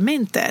bryr mig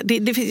inte.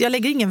 Jag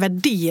lägger ingen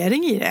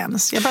värdering i det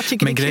ens. Jag bara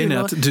tycker men det är grejen är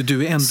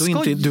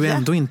att du är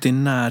ändå inte i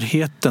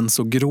närheten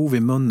så grov i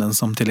munnen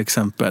som till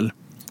exempel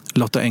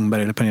Lotta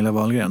Engberg eller Pernilla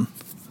Wahlgren.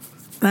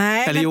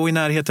 Nej. Eller i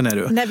närheten är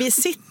du. När vi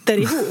sitter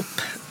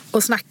ihop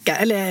och snackar,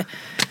 eller...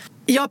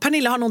 Jag och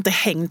Pernilla har nog inte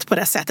hängt på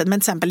det sättet, men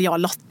till exempel jag och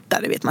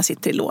Lotta, du vet, man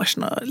sitter i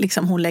logen och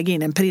liksom hon lägger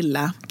in en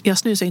prilla. Jag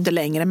snusar ju inte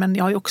längre, men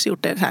jag har ju också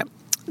gjort det här.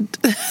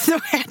 Då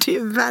är det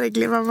ju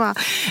verkligen mamma.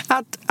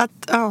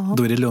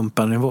 Då är det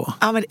lumparnivå.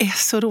 Ja, men det är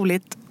så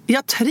roligt.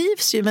 Jag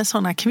trivs ju med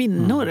såna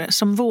kvinnor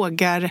som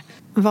vågar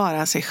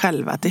vara sig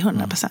själva till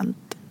 100%.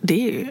 Det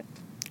är ju,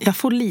 jag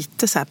får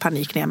lite så här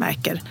panik när jag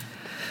märker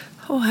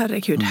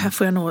herregud, här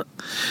får jag nog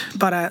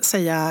bara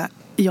säga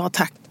ja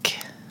tack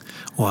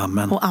och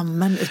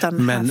amen. Utan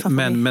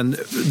men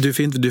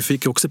du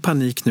fick också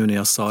panik nu när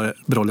jag sa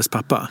Brolles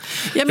pappa.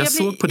 Ja, jag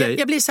såg på dig.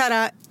 Jag blir så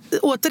här,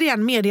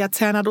 återigen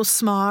mediatränad och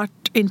smart,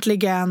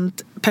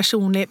 intelligent,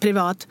 personlig,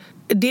 privat.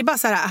 Det är bara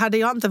så här, hade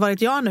jag inte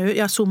varit jag nu,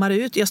 jag zoomar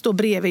ut, jag står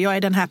bredvid, jag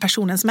är den här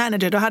personens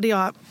manager, då hade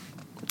jag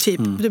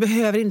typ, du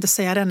behöver inte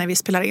säga det när vi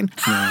spelar in.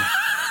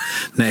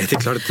 Nej, det är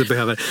klart att du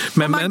behöver.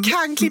 Men man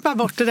kan klippa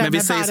bort det där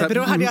med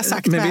Barbro, hade jag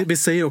sagt. Men vi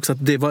säger också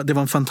att det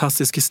var en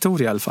fantastisk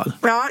historia i alla fall.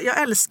 Ja,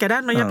 jag älskar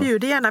den och jag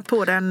bjuder gärna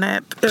på den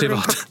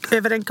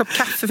över en kopp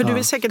kaffe. För du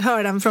vill säkert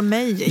höra den från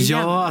mig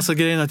igen. Ja, alltså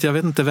grejen är att jag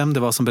vet inte vem det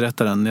var som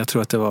berättade den. Jag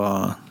tror att det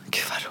var...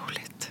 Gud vad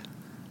roligt.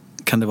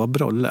 Kan det vara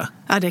Brolle?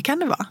 Ja, det kan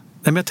det vara.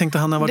 Nej, men jag tänkte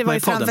han har varit med i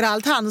podden. Det var ju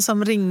framförallt han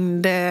som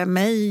ringde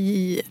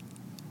mig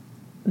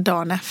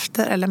dagen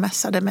efter eller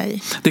mässade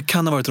mig. Det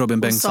kan ha varit Robin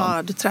Bengtsson. Och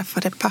sa, du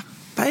träffade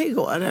pappa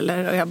igår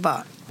eller? Och jag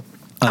bara...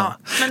 Ja,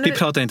 vi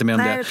pratar inte mer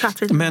om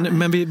det.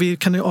 Men vi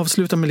kan ju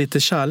avsluta med lite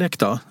kärlek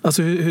då.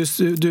 Alltså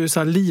hur du så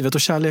här, livet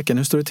och kärleken,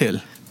 hur står det till?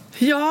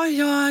 Ja,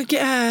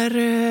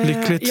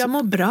 jag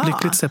mår bra.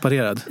 Lyckligt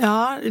separerad.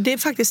 Ja, det är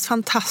faktiskt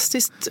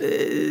fantastiskt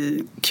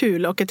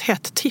kul och ett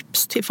hett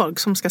tips till folk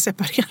som ska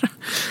separera. Nej,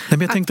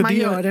 men jag tänkte, att man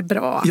gör det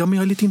bra. Ja, men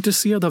jag är lite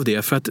intresserad av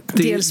det. För att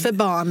dels för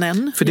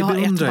barnen. För det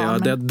beundrar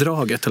jag, det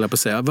draget, eller på att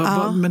säga.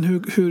 Men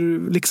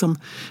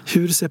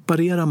hur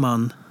separerar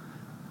man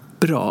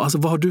bra? Alltså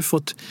vad har du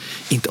fått,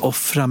 inte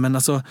offra, men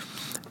alltså...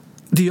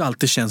 Det är ju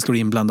alltid känslor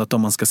inblandat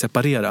om man ska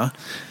separera.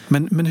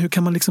 Men hur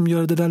kan man liksom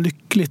göra det där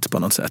lyckligt på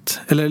något sätt?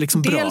 Eller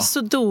liksom bra? Dels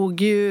så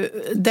dog ju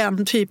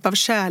den typ av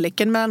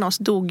kärleken mellan oss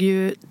dog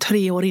ju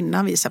 3 år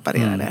innan vi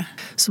separerade.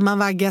 Så man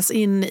vaggas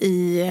in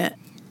i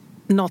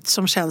något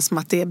som känns som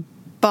att det är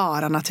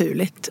bara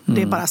naturligt.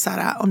 Det är bara så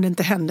här, om det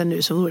inte händer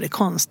nu så vore det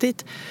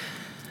konstigt.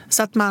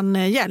 Så att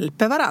man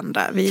hjälper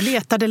varandra. Vi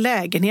letade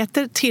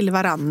lägenheter till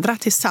varandra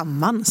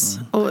tillsammans.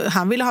 Och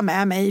han ville ha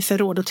med mig för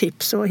råd och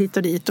tips och hit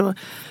och dit. Och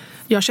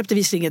jag köpte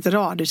visserligen ett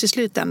radhus i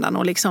slutändan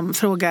och liksom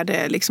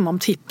frågade liksom om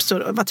tips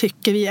och vad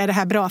tycker vi, är det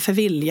här bra för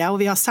Vilja,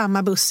 och vi har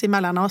samma buss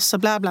emellan oss och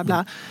bla bla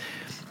bla.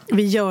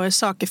 Vi gör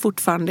saker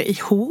fortfarande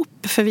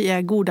ihop för vi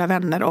är goda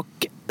vänner,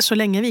 och så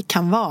länge vi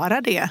kan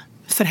vara det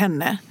för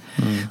henne,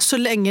 så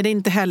länge det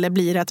inte heller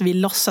blir att vi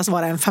låtsas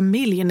vara en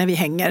familj när vi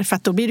hänger, för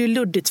att då blir det ju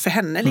luddigt för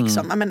henne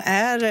liksom. Men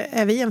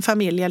är vi en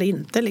familj eller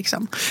inte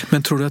liksom?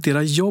 Men tror du att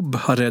era jobb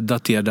har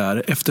räddat er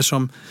där,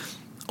 eftersom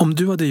om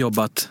du hade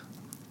jobbat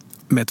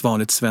med ett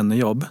vanligt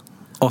svennejobb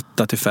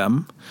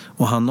 8-5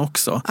 och han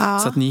också,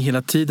 så att ni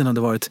hela tiden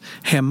hade varit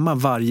hemma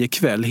varje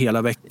kväll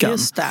hela veckan,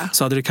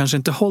 så hade det kanske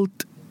inte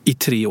hållit i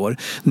 3 år.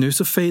 Nu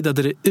så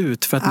fejdade det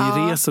ut för att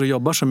ni reser och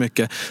jobbar så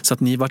mycket, så att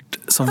ni varit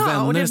som vänner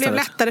istället. Och det blev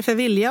lättare för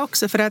Vilja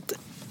också, för att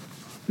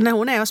när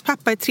hon är hos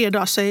pappa i 3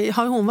 dagar så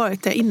har hon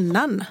varit där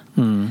innan,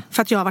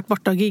 för att jag har varit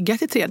borta och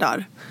giggat i 3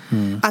 dagar.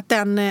 Att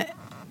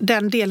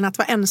den delen att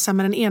vara ensam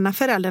med den ena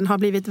föräldern har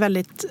blivit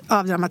väldigt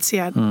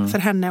avdramatiserad för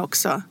henne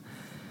också.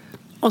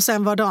 Och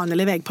sen var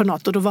Daniel iväg på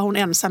något och då var hon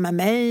ensam med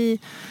mig.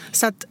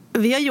 Så att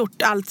vi har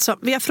gjort allt som...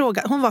 Vi har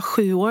frågat, hon var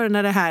 7 år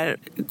när det här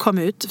kom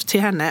ut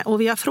till henne.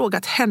 Och vi har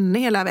frågat henne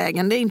hela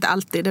vägen. Det är inte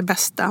alltid det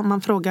bästa om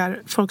man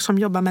frågar folk som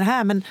jobbar med det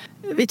här. Men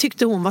vi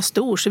tyckte hon var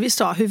stor, så vi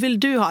sa, hur vill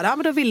du ha det? Ja,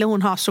 men då ville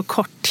hon ha så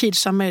kort tid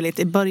som möjligt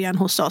i början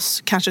hos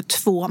oss. Kanske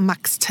 2,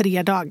 max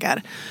 3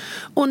 dagar.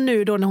 Och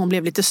nu då när hon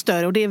blev lite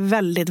större, och det är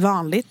väldigt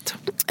vanligt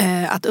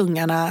att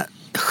ungarna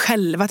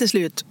själva till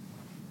slut,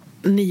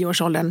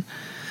 9-årsåldern,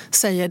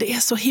 säger det är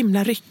så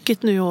himla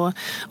ryckigt nu och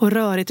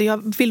rörigt, och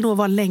jag vill nog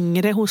vara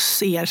längre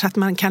hos er så att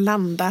man kan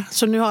landa.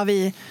 Så nu har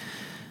vi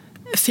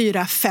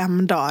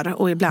 4-5 dagar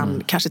och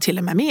ibland kanske till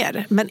och med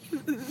mer.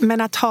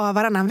 Men att ha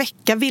varannan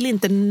vecka vill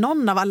inte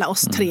någon av alla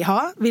oss 3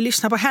 ha. Vi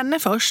lyssnar på henne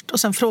först och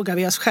sen frågar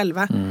vi oss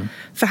själva.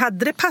 För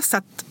hade det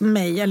passat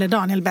mig eller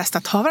Daniel bäst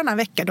att ha varannan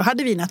vecka, då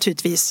hade vi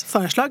naturligtvis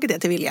föreslagit det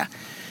till Vilja.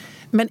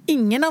 Men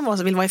ingen av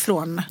oss vill vara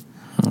ifrån...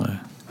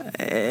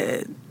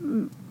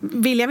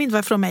 Vilja vill inte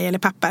vara från mig eller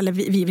pappa, eller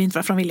vi vill inte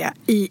vara från Vilja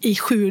i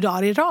 7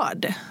 dagar i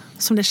rad,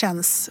 som det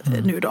känns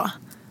nu då.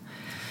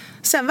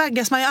 Sen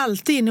vaggas man ju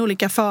alltid in i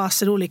olika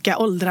faser, olika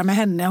åldrar med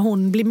henne.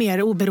 Hon blir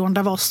mer oberoende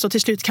av oss och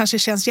till slut kanske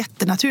känns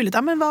jättenaturligt.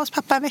 Ja, men var hos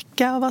pappa en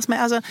vecka och var hos mig.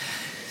 Alltså,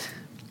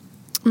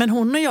 men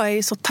hon och jag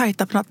är så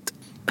tajta på något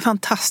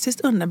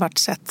fantastiskt underbart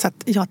sätt, så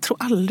att jag tror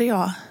aldrig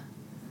jag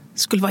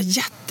skulle vara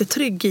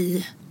jättetrygg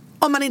i,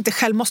 om man inte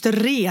själv måste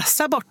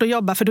resa bort och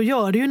jobba, för då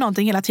gör du ju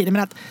någonting hela tiden.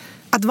 Men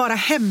att vara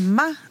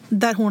hemma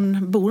där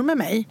hon bor med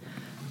mig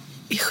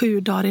i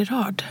 7 dagar i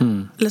rad.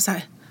 Eller så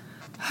här,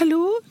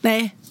 hallå?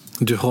 Nej.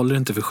 Du håller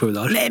inte för 7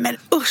 dagar. Nej, men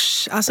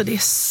usch. Alltså det är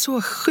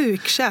så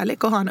sjuk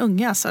kärlek att ha en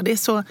unge. Alltså. Det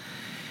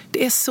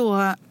är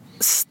så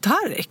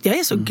starkt. Jag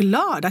är så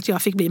glad att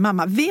jag fick bli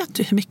mamma. Vet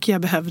du hur mycket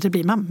jag behövde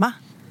bli mamma?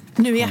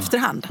 Nu i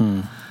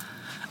efterhand.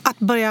 att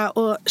börja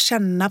och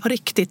känna på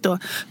riktigt och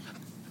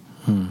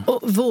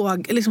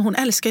våga, liksom, hon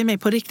älskar ju mig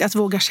på riktigt, att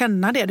våga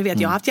känna det, du vet.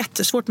 Jag har haft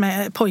jättesvårt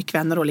med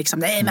pojkvänner och liksom,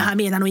 nej men han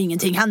menar nog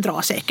ingenting, han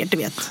drar säkert, du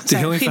vet. Det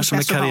är ungefär som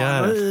en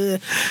karriär.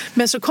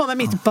 Men så kommer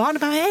mitt barn och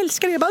bara, jag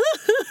älskar det, jag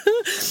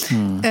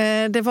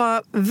bara, det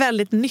var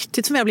väldigt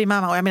nyttigt för mig att bli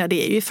mamma, och jag menar,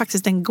 det är ju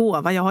faktiskt en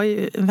gåva. Jag har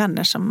ju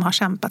vänner som har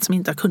kämpat som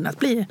inte har kunnat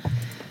bli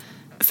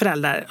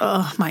föräldrar.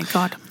 Oh my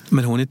god.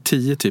 Men hon är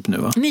 10 typ nu,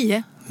 va?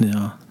 9.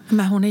 Ja.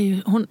 Men hon är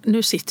ju,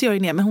 nu sitter jag ju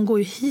ner, men hon går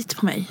ju hit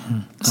på mig.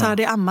 Så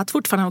hade jag ammat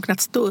fortfarande och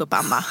kunnat stå upp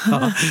amma.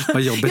 Ja,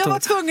 vad jobbigt. Jag var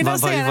tvungen att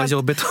säga vad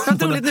jobbigt.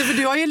 Vad roligt nu, för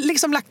du har ju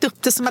liksom lagt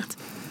upp det som att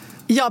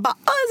jag bara,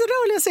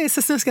 så roligt att säga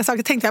så snuskiga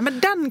saker. Tänkte jag, men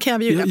den kan jag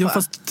bjuda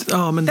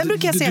på. Men den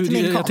brukar jag säga till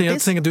min kompis. Jag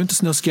tänker att du är inte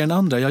snuskigare än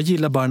andra. Jag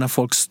gillar bara när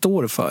folk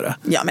står för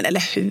det. Ja, men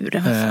eller hur?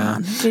 Vad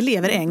fan? Vi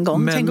lever en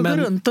gång. Tänk att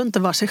gå runt och inte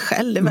vara sig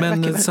själv.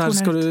 Men så här,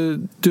 ska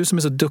du som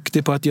är så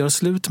duktig på att göra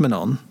slut med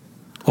någon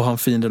och ha en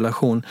fin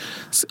relation,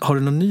 har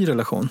du någon ny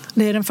relation?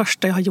 Det är den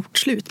första jag har gjort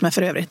slut med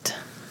för övrigt.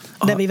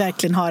 Där vi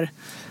verkligen har...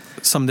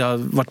 Som det har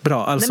varit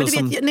bra. Alltså, nej,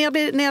 men du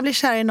vet, när jag blir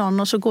kär i någon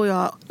och så går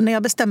jag, när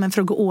jag bestämmer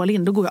för att gå all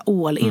in, då går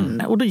jag all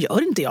in. Och då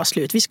gör inte jag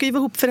slut. Vi ska ju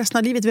vara ihop för resten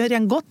av livet. Vi har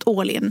redan gått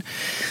all in.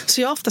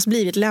 Så jag har oftast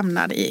blivit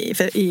lämnad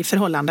i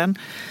förhållanden.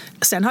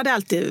 Sen har det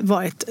alltid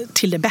varit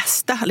till det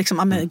bästa.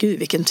 Liksom, men gud,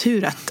 vilken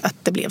tur att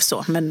det blev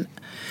så. Men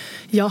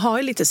jag har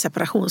ju lite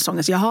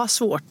separationsångest. Jag har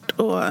svårt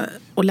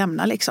att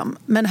lämna liksom.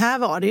 Men här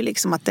var det ju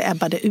liksom att det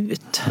ebbade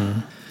ut.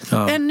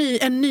 Ja.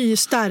 En ny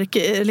stark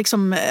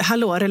liksom,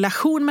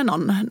 relation med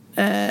någon.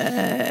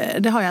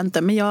 Det har jag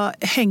inte. Men jag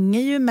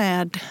hänger ju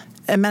med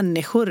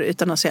människor,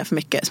 utan att säga för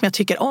mycket, som jag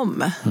tycker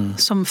om.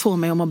 Som får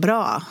mig att må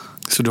bra.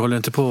 Så du håller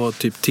inte på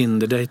typ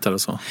Tinder-dejtar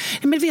och så?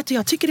 Men vet du,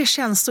 jag tycker det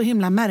känns så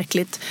himla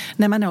märkligt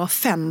när man är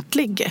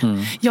offentlig.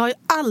 Jag har ju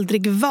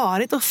aldrig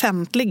varit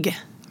offentlig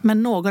med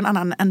någon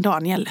annan än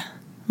Daniel,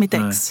 mitt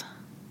ex. Nej.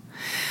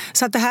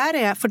 Så att det här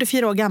är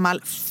 44 år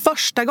gammal.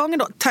 Första gången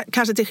då,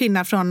 kanske till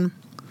skillnad från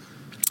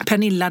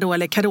Pernilla då,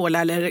 eller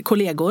Carola eller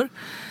kollegor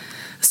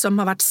som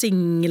har varit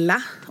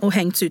singla och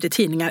hängts ut i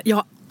tidningar. Jag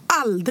har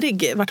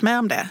aldrig varit med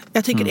om det.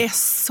 Jag tycker det är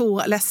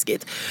så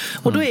läskigt.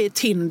 Och då är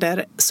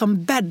Tinder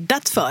som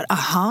bäddat för,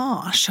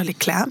 Shirley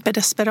Clamp är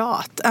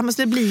desperat. Men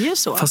det blir ju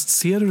så. Fast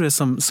ser du det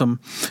som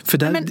för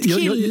där, men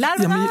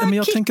killar, men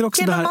jag tänker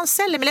också det här.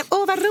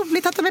 Vad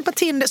roligt att de är på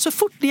Tinder. Så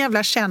fort en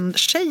jävla känd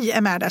tjej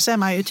är med där så är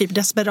man ju typ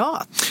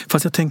desperat.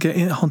 Fast jag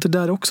tänker, har inte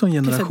där också en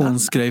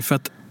generationsgrej? För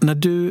att när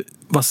du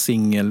var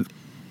singel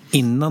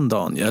innan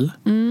Daniel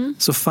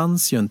så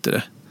fanns ju inte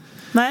det.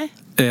 Nej.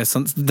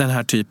 Den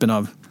här typen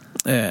av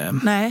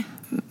Nej,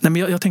 men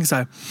jag tänker så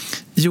här,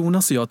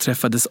 Jonas och jag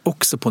träffades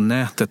också på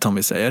nätet, om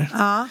vi säger.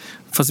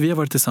 Fast vi har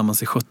varit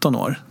tillsammans i 17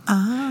 år.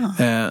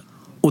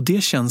 Och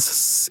det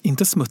känns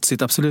inte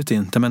smutsigt, absolut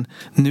inte. Men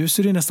nu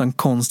så är det nästan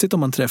konstigt om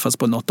man träffas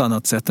på något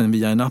annat sätt än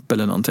via en app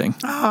eller någonting.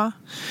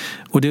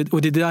 Och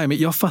det där, men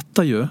jag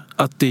fattar ju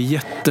att det är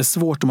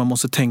jättesvårt om man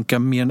måste tänka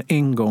mer än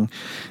en gång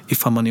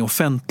ifall man är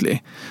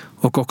offentlig.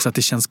 Och också att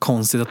det känns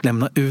konstigt att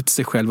lämna ut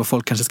sig själv och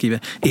folk kanske skriver,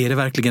 är det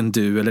verkligen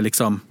du? Eller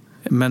liksom,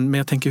 men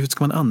jag tänker, hur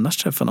ska man annars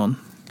träffa någon?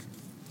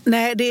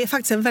 Nej, det är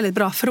faktiskt en väldigt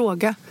bra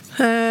fråga.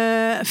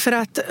 För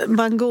att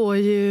man går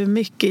ju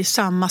mycket i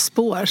samma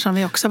spår som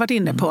vi också har varit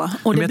inne på.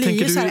 Och det blir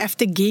ju så här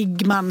efter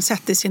gig, man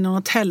sätter sig i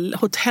någon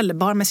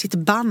hotellbar med sitt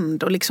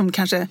band och liksom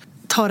kanske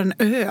tar en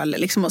öl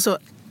liksom, och så,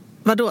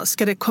 vadå,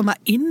 ska det komma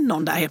in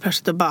någon där helt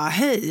plötsligt och bara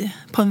hej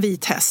på en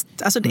vit häst?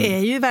 Alltså det är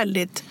ju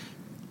väldigt...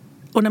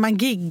 Och när man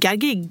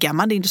giggar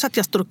man, det är inte så att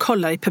jag står och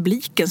kollar i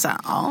publiken så här,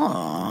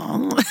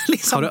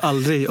 liksom. Har du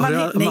aldrig...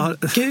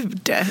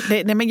 Gud.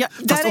 Nej, men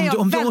där är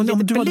jag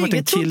väldigt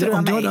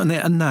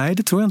blyg. Nej,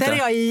 det tror jag inte. Där är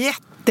jag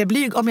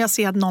jätteblyg om jag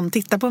ser att någon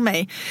tittar på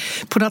mig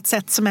på något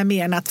sätt som är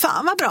mer än att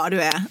fan vad bra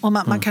du är. Och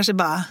man kanske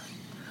bara...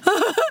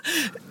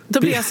 Då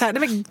blir jag så här,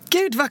 men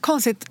gud vad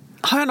konstigt.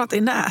 Har jag något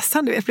i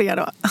näsan, du vet, blir jag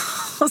då.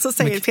 Och så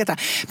säger Petra,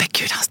 men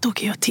gud, han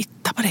stod ju och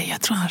tittade på dig.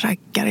 Jag tror han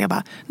raggar. Jag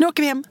bara, nu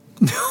åker vi hem.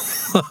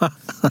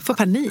 Får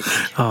panik.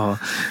 Ja,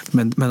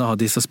 men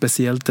det är så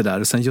speciellt det där.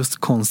 Och sen just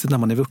konstigt när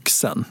man är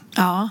vuxen.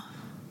 Ja.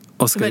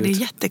 Och ska men det är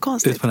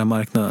jättekonstigt. Ut på den här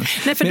marknaden.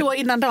 Nej, för då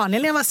innan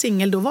Daniel, när jag var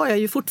singel, då var jag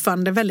ju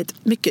fortfarande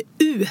väldigt mycket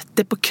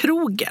ute på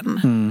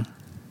krogen.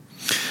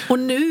 Och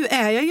nu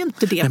är jag ju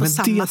inte det på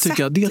samma sätt.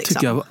 Det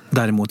tycker jag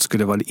däremot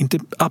skulle vara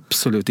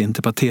absolut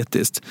inte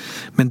patetiskt.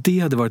 Men det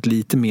hade varit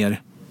lite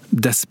mer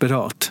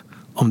desperat.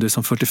 Om du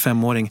som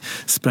 45-åring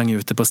sprang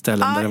ute på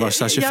ställen där det var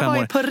så 25 år.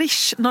 Jag var på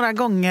Rish några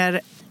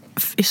gånger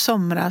i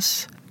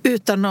somras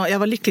jag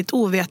var lyckligt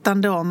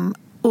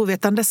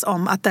ovetandes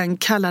om att den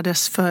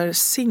kallades för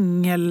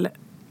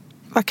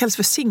vad kallas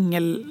för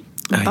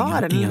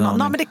singelbar eller något.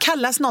 Men det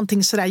kallas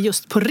någonting sådär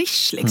just på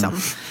Rish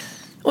liksom.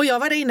 Och jag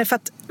var där inne för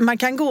att man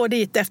kan gå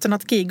dit efter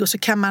något gig och så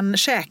kan man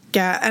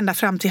käka ända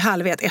fram till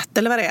 12:30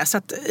 eller vad det är. Så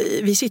att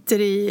vi sitter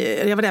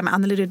jag var där med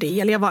Anneli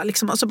Rudé, eller jag var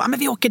liksom, och så bara, men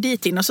vi åker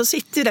dit in och så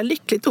sitter vi där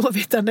lyckligt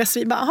ovetandes.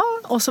 Vi bara, aha.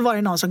 Och så var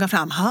det någon som kom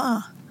fram,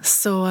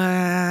 så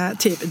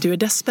typ, du är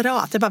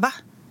desperat. Jag bara, va?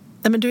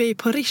 nej men du är ju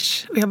på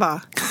Rish. Och jag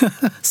bara,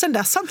 sen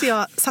dess har inte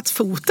jag satt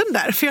foten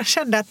där. För jag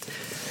kände att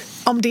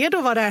om det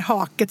då var det här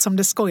haket som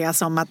det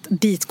skojas om, att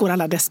dit går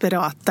alla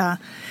desperata,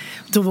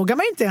 då vågar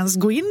man inte ens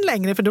gå in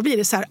längre, för då blir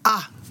det så här,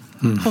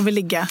 hon vill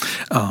ligga.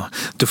 Ja,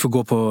 du får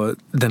gå på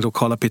den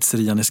lokala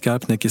pizzerian i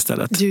Skarpnäck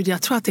istället. Gud,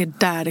 jag tror att det är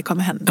där det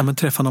kommer hända. Ja, men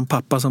träffa någon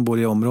pappa som bor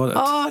i området.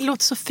 Ja, det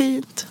låter så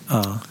fint.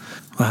 Ja,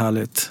 vad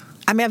härligt.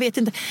 Ja, men jag vet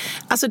inte.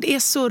 Alltså det är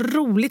så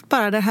roligt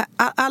bara det här,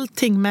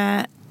 allting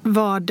med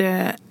vad...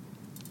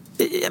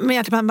 Men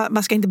egentligen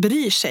man ska inte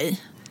bry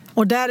sig.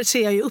 Och där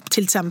ser jag ju upp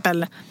till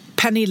exempel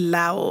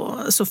Pernilla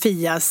och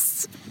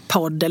Sofias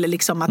podd, eller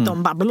liksom att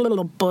de bara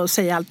blablabla och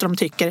säger allt de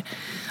tycker.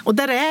 Och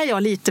där är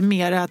jag lite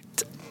mer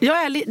att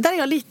där är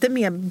jag lite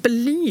mer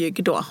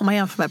blyg då, om man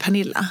jämför med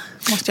Pernilla,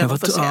 måste jag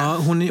få säga. Ja,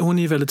 hon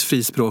är väldigt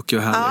frispråkig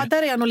och härlig. Ja,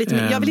 där är jag nog lite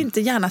mer. Jag vill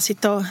inte gärna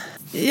sitta och...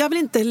 Jag vill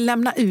inte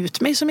lämna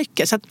ut mig så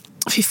mycket. Så att,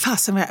 fy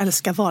fasen vad jag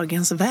älskar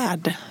Wahlgrens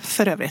värld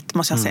för övrigt,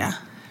 måste jag säga.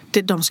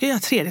 De ska göra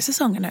 3:e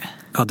säsongen nu.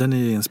 Ja, den är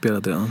ju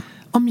inspelad redan.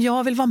 Om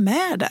jag vill vara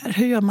med där,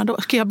 hur gör man då?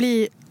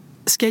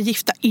 Ska jag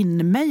gifta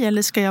in mig,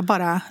 eller ska jag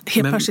bara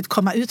plötsligt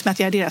komma ut med att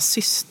jag är deras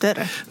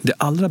syster? Det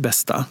allra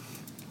bästa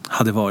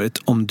hade varit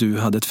om du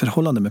hade ett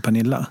förhållande med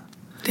Pernilla.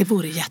 Det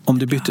vore jättebra. Om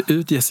du bytte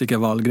ut Jessica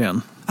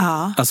Wahlgren.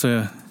 Ja.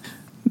 Alltså,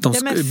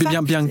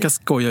 Bianca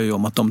skojar ju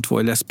om att de två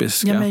är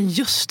lesbiska. Ja, men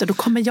just det. Då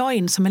kommer jag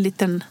in som en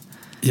liten...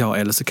 Ja,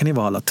 eller så kan ni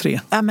vara alla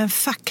 3. Ja, men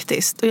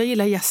faktiskt. Och jag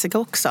gillar Jessica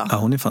också. Ja,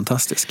 hon är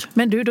fantastisk.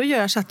 Men då gör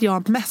jag så att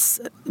jag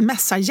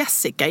mässar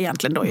Jessica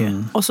egentligen då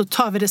ju. Och så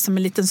tar vi det som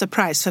en liten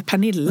surprise för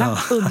Pernilla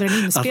under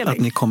en inspelning. Att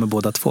ni kommer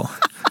båda 2.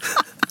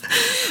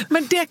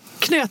 Men det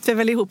knöt vi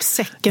väl ihop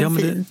säcken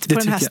fint på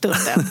den här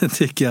stunden. Det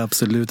tycker jag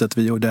absolut att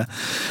vi gjorde.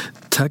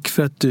 Tack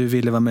för att du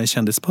ville vara med i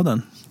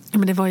Kändispodden. Ja,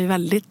 men det var ju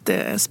väldigt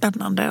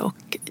spännande,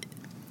 och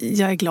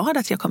jag är glad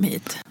att jag kom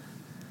hit.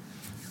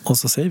 Och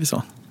så säger vi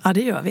så. Ja,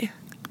 det gör vi.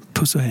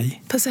 Puss och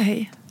hej. Puss och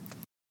hej.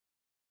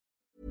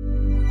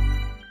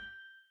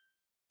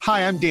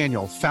 Hi, I'm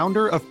Daniel,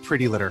 founder of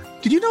Pretty Litter.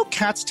 Did you know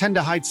cats tend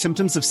to hide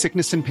symptoms of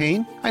sickness and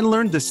pain? I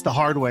learned this the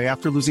hard way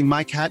after losing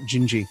my cat,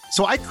 Gingy.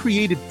 So I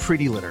created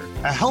Pretty Litter,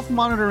 a health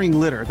monitoring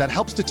litter that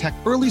helps detect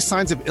early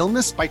signs of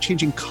illness by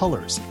changing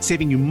colors,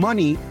 saving you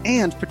money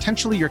and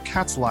potentially your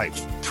cat's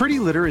life. Pretty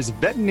Litter is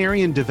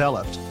veterinarian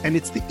developed, and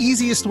it's the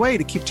easiest way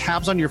to keep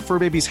tabs on your fur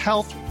baby's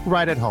health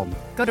right at home.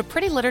 Go to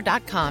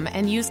prettylitter.com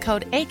and use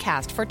code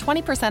ACAST for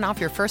 20% off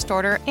your first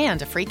order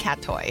and a free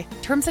cat toy.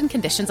 Terms and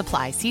conditions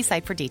apply. See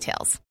site for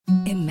details.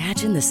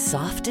 Imagine the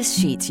softest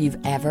sheets you've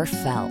ever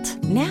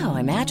felt. Now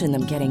imagine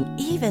them getting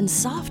even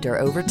softer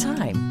over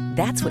time.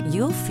 That's what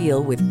you'll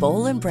feel with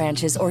Boll &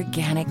 Branch's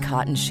organic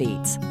cotton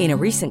sheets. In a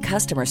recent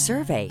customer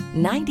survey,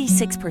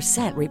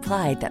 96%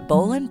 replied that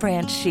Boll &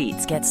 Branch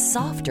sheets get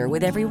softer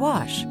with every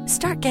wash.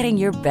 Start getting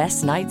your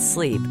best night's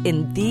sleep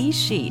in these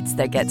sheets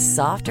that get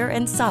softer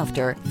and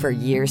softer for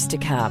years to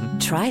come.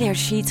 Try their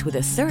sheets with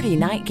a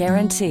 30-night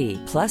guarantee.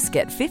 Plus,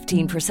 get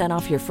 15%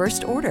 off your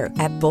first order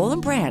at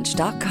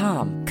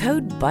bollandbranch.com.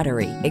 Code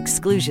BUTTERY.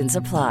 Exclusions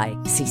apply.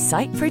 See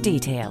site for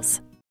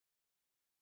details.